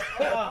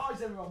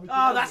 surprised everyone with oh,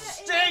 deodorant. that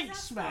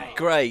stinks, mate.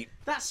 Great.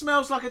 That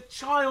smells like a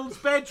child's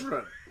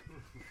bedroom.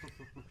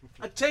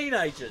 A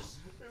teenager's.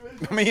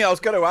 I mean, I was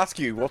going to ask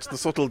you what's the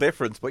subtle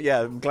difference, but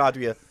yeah, I'm glad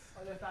we. I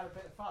just had a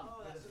bit of fun.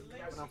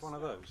 Have one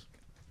of those.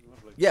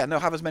 Yeah, no,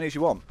 have as many as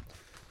you want.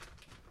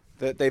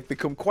 They've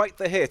become quite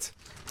the hit.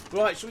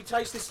 Right, should we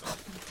taste this?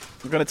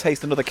 We're going to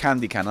taste another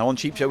candy can. Now, on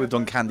Cheap Show, we've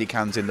done candy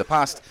cans in the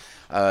past.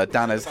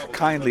 Dan has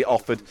kindly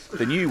offered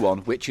the new one,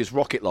 which is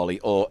Rocket Lolly,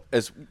 or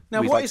as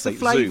Now, we what like is to the say,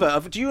 flavour Zoom.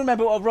 of? Do you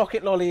remember what a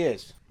rocket lolly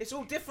is? It's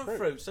all different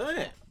fruits, isn't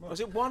it? Or is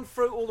it one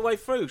fruit all the way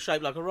through,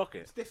 shaped like a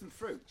rocket? Different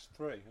fruits.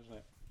 3, isn't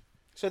it?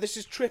 So this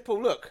is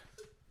triple. Look,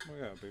 Well,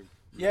 yeah, it'd be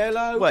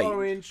yellow, Wait.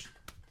 orange.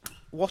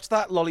 What's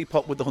that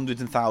lollipop with the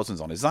hundreds and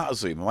thousands on? Is that a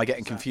Zoom? Am I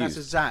getting confused?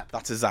 That's a Zap.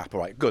 That's a Zap.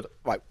 All right, good.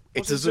 Right,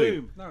 it's What's a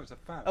Zoom. No, it's a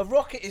fab. A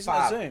rocket isn't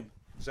Fab. a zoom,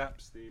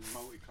 Zap's the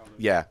multicoloured.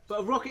 Yeah.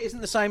 but a rocket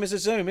isn't the same as a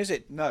zoom, is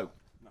it? No.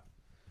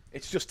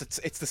 It's just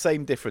it's the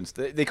same difference.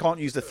 They can't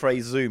use the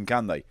phrase Zoom,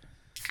 can they?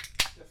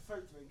 The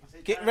fruit drink, is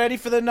it? Get ready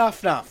for the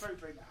nuff nuff. Fruit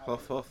drink.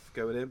 Huff,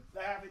 go with him.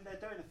 They're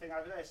doing a thing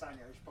over there, Sanya.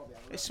 We should probably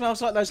have a It look. smells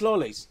like those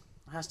lollies.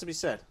 It has to be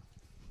said.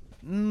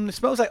 It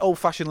smells like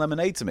old-fashioned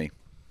lemonade to me,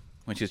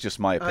 which is just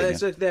my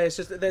opinion.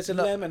 There's a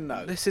lemon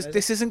note.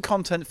 This isn't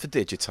content for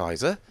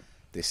Digitizer.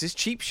 This is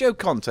Cheap Show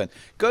content.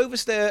 Go over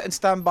there and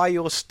stand by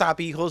your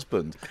stabby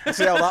husband and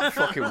see how that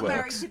fucking Married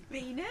works. to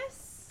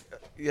Venus?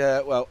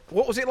 Yeah, well,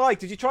 what was it like?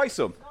 Did you try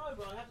some? No,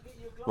 but I have to get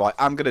you a glass. Right,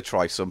 I'm gonna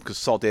try some because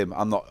sod him.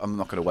 I'm not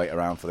gonna wait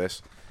around for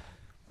this.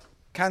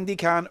 Candy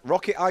can,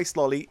 rocket ice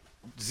lolly,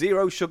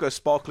 0 sugar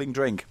sparkling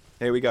drink.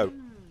 Here we go.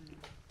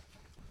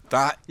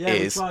 That Yeah, we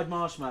is tried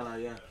marshmallow.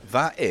 Yeah,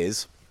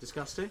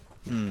 disgusting.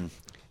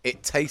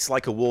 it tastes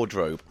like a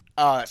wardrobe.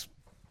 Oh, it's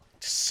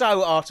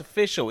so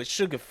artificial. It's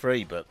sugar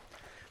free, but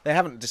they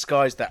haven't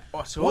disguised that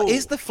at all. What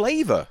is the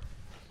flavour?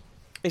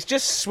 It's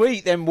just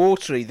sweet, then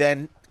watery,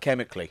 then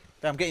chemically.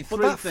 I'm getting Well,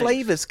 three that things.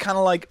 flavour's kind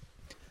of like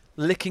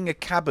licking a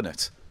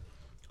cabinet.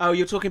 Oh,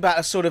 you're talking about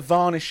a sort of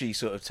varnishy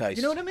sort of taste.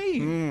 You know what I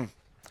mean?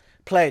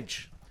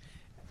 Pledge.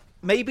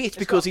 Maybe it's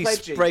because he got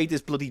veggie. sprayed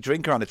his bloody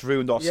drink around. It's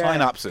ruined our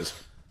synapses.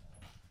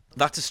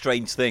 That's a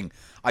strange thing.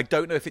 I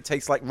don't know if it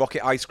tastes like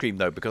rocket ice cream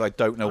though, because I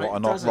don't know what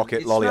a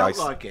rocket lolly ice.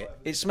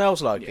 It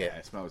smells like it.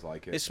 It smells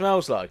like it. It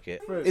smells like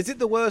it. Is it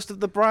the worst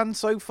of the brand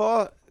so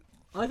far?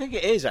 I think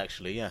it is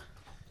actually. Yeah.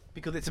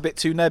 Because it's a bit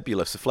too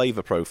nebulous, the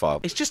flavour profile.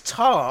 It's just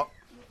tart.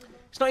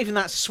 It's not even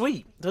that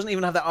sweet. It doesn't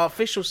even have that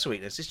artificial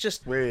sweetness. It's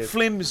just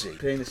flimsy.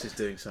 Penis is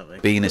doing something.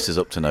 Venus is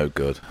up to no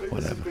good.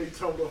 Whatever. He's being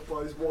told off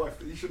by his wife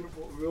that he shouldn't have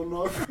bought a real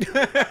knife.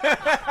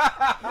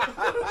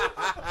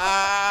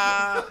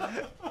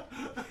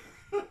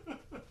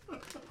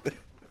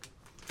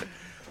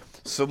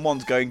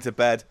 Someone's going to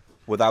bed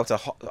without a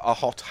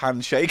hot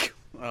handshake.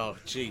 Oh,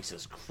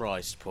 Jesus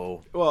Christ,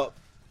 Paul. What?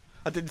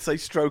 I didn't say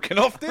stroking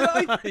off, did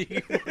I?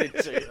 You did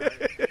too.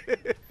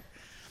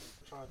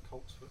 Try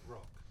Coltsfoot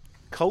Rock.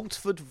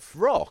 Coltsfoot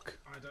Rock?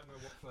 I don't know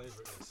what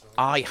flavour it is. So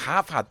I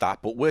have had that,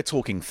 but we're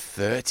talking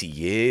 30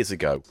 years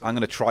ago. I'm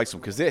going to try some,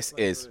 because this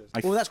is...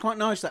 Well, that's quite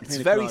nice, that It's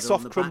pina very colada soft,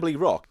 on the crumbly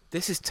back. rock.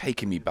 This is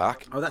taking me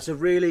back. Oh, that's a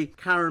really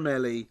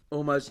caramelly,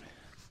 almost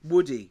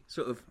woody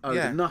sort of odour.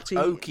 Yeah, Nutty.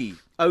 oaky.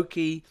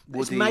 Oaky.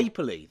 It's Woody.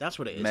 mapley. That's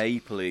what it is.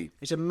 Mapley.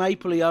 It's a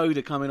mapley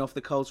odour coming off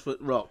the Coltsfoot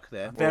Rock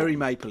there. Very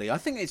mapley. I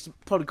think it's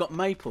probably got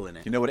maple in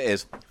it. You know what it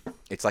is?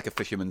 It's like a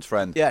fisherman's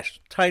friend. Yes,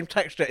 same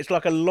texture. It's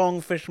like a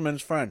long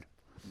fisherman's friend,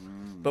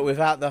 but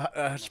without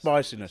the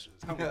spiciness.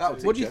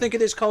 What do you think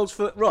of this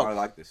Coltsfoot Rock? I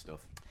like this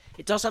stuff.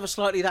 It does have a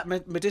slightly that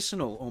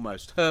medicinal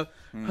almost,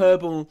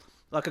 herbal,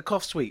 like a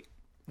cough sweet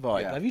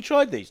vibe. Yeah. Have you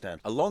tried these, Dan?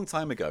 A long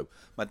time ago,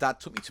 my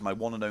dad took me to my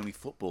one and only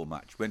football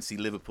match. Went to see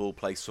Liverpool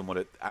play someone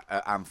at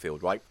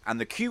Anfield, right? And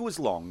the queue was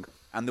long,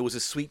 and there was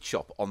a sweet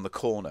shop on the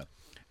corner.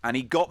 And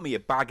he got me a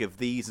bag of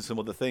these and some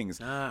other things.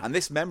 And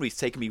this memory's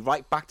taken me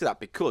right back to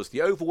that, because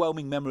the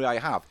overwhelming memory I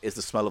have is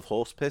the smell of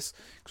horse piss.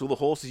 Because all the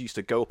horses used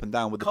to go up and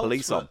down with the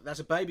police on. That's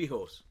a baby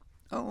horse.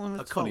 Oh,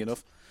 that's funny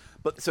enough.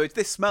 But so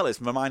this smell is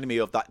reminding me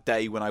of that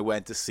day when I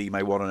went to see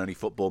my one and only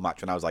football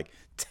match when I was like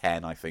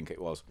 10, I think it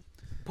was.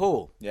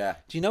 Paul. Yeah.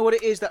 Do you know what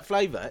it is, that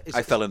flavour?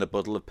 I fell in a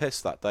puddle of piss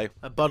that day.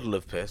 A puddle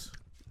of piss.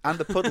 And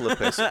a puddle of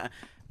piss.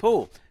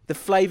 Paul, the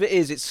flavour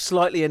it's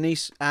slightly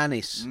anise,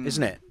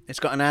 isn't it? It's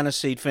got an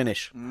aniseed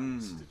finish.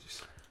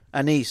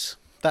 Anise.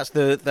 That's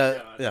the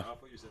I thought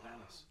you said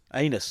anise.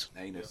 Anus.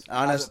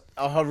 Anus.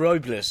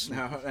 Horribilis.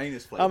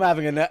 Anus flavour. I'm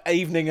having an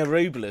evening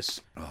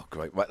Horribilis. Oh,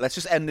 great. Right, let's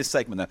just end this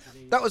segment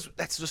then.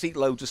 Let's just eat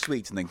loads of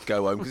sweets and then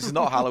go home, because it's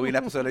not a Halloween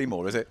episode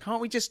anymore, is it?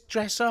 Can't we just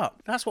dress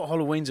up? That's what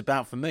Halloween's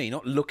about for me,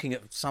 not looking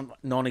at some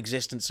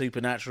non-existent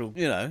supernatural,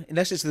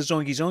 unless it's the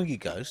Zoingy Zoingy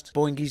ghost.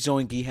 Boingy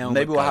Zoingy helmet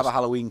Maybe we'll ghost. have a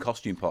Halloween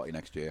costume party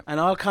next year. And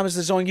I'll come as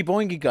the Zoingy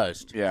Boingy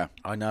ghost. Yeah.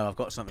 I know, I've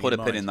got something Put a in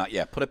pin mind. in that,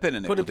 yeah. Put a pin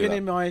in it. Put a We'll do pin that.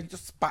 in my...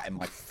 Just spat in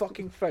my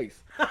fucking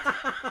face.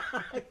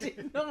 I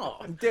did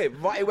not. I did.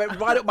 Right, it went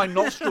right up my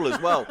nostril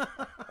as well.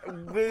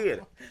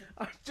 Weird.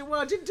 I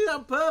didn't do that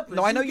on purpose.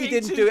 No, I know you You're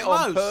getting didn't too do it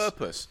on close.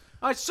 purpose.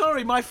 I'm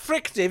sorry, my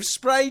frictive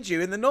sprayed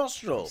you in the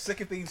nostril. Sick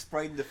of being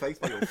sprayed in the face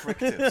by your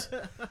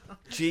frictives.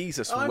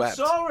 Jesus I'm wept.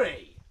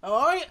 sorry.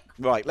 All right?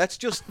 Right, let's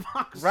just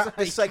wrap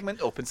this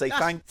segment up and say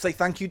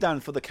thank you, Dan,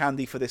 for the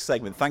candy for this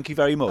segment. Thank you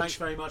very much. Thanks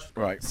very much.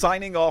 Right,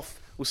 signing off.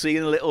 We'll see you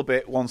in a little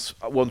bit once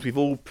we've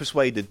all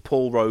persuaded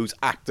Paul Rose,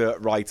 actor,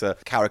 writer,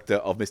 character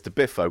of Mr.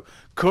 Biffo,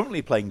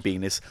 currently playing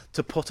Venus,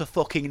 to put a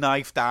fucking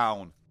knife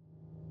down.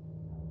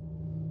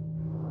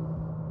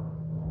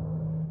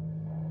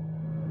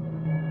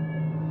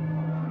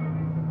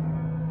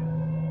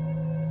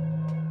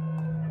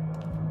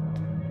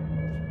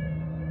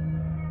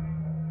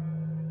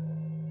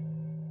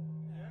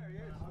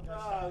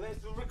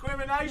 The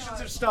recriminations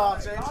have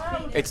started.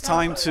 It's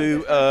time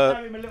to...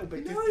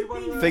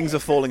 things are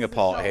falling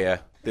apart here.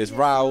 There's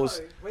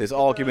rows, there's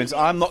arguments.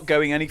 I'm not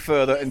going any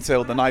further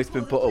until the knife's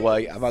been put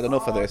away. I've had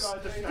enough of this.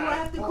 Do I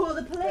have to call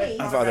the police?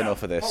 I've had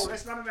enough of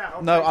this.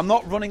 No, I'm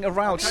not running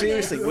around.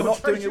 Seriously, we're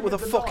not doing it with a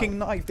fucking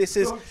knife. This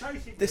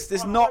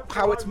is not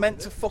how it's meant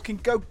to fucking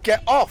go.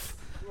 Get off!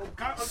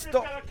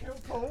 Stop!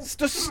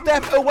 Just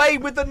step away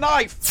with the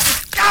knife!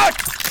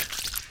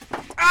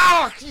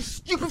 Ah! You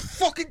stupid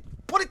fucking...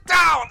 Put it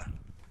down!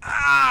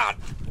 Ah!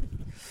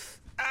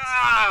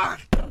 Ah!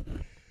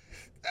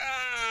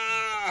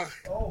 Ah!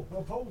 Oh,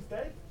 well, Paul's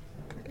dead.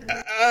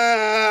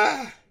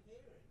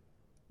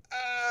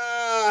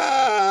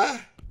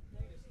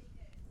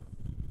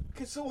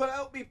 Can someone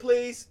help me,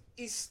 please?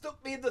 He's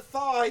stuck me in the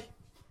thigh.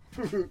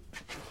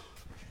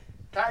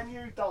 Can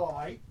you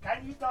die?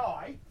 Can you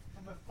die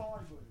from a thigh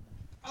wound?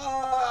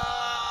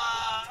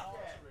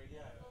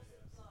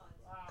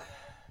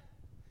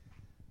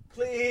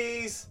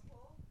 Please.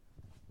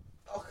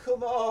 Oh,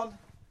 come on.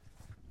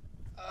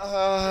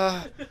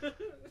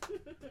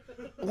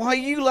 Why are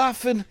you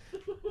laughing?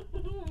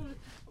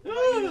 Why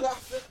are you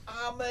laughing?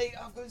 Ah, mate,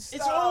 I've been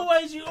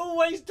stabbed. You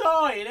always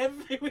die in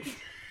every week.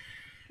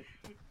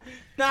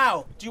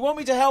 Now, do you want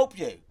me to help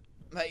you?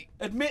 Mate,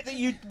 Admit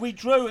that we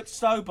drew at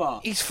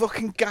Stobart. he's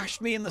fucking gashed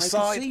me in the I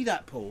side. can see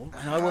that, Paul,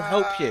 and I will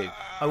help you.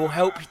 I will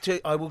help you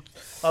to. I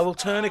will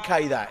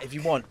tourniquet that if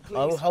you want.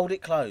 I will hold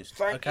it closed.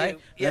 Thank okay? you.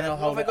 Yeah, Then I'll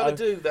what hold have I it got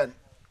to do then?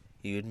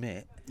 you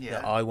admit Yeah.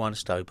 that I won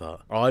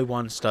Stobart. I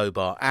won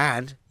Stobart,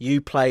 and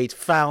you played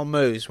foul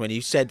moves when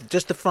you said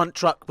just the front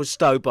truck was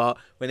Stobart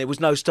when there was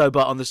no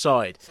Stobart on the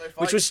side,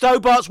 which was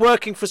Stobart's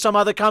working for some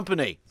other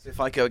company. So if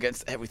I go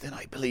against everything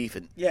I believe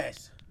in,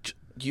 Yes.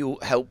 you'll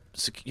help.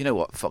 You know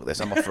what? Fuck this.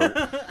 I'm off for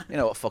a, you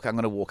know what? Fuck. I'm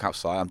going to walk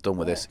outside. I'm done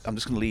with this. I'm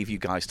just going to leave you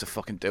guys to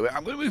fucking do it.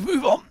 I'm going to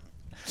move on.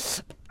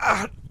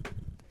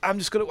 I'm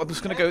just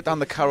gonna go down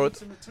the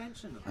corridor.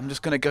 I'm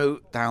just gonna go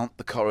down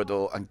the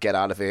corridor and get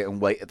out of here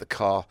and wait at the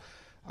car.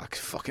 I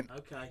could fucking.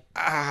 Okay.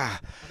 I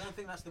don't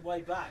think that's the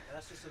way back.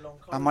 That's just a long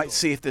corridor. I might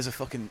see if there's a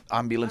fucking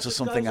ambulance or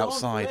something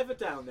outside.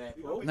 Down there,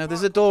 Paul. No,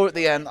 there's a door at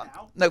the end.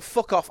 No,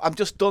 fuck off. I'm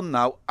just done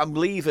now. I'm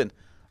leaving.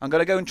 I'm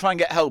gonna go and try and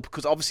get help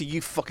because obviously you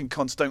fucking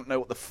cunts don't know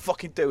what they're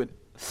fucking doing.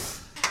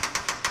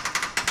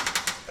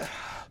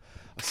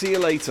 I'll see you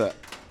later.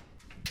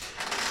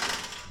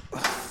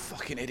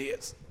 Fucking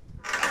idiots.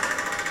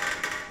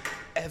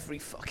 Every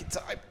fucking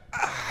time.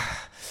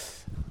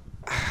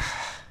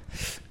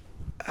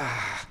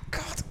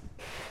 God.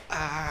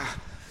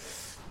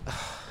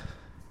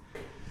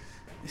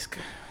 This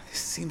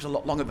seems a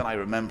lot longer than I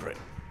remember it.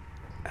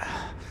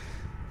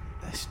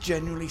 This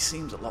genuinely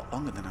seems a lot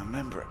longer than I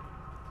remember it.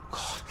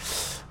 God.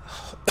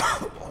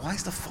 Why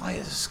is the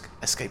fire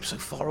escape so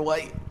far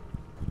away?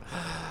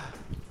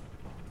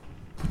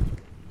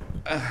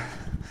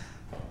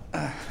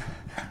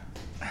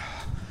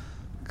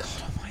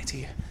 God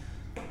almighty.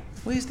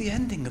 Where's the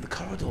ending of the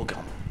corridor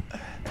gone?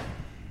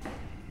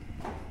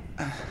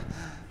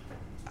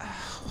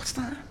 What's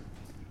that?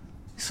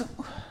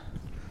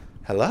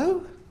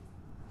 Hello?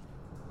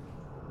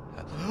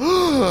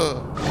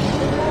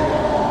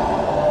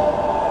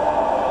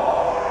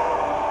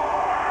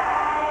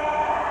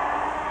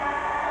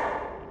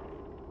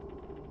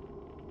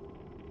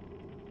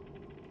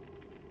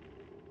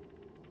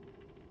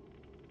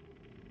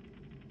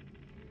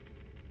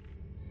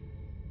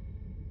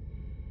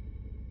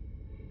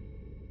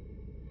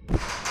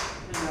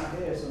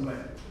 Here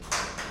somewhere.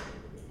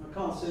 I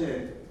can't see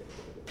it.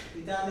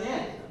 He's down the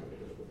end.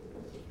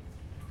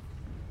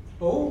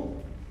 Oh.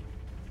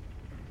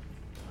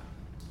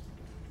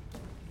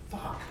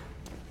 Fuck.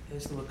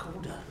 There's the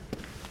recorder.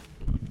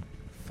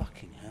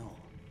 Fucking hell.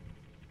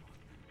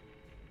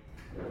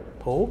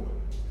 Paul?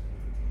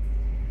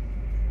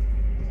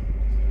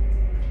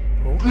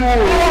 Paul?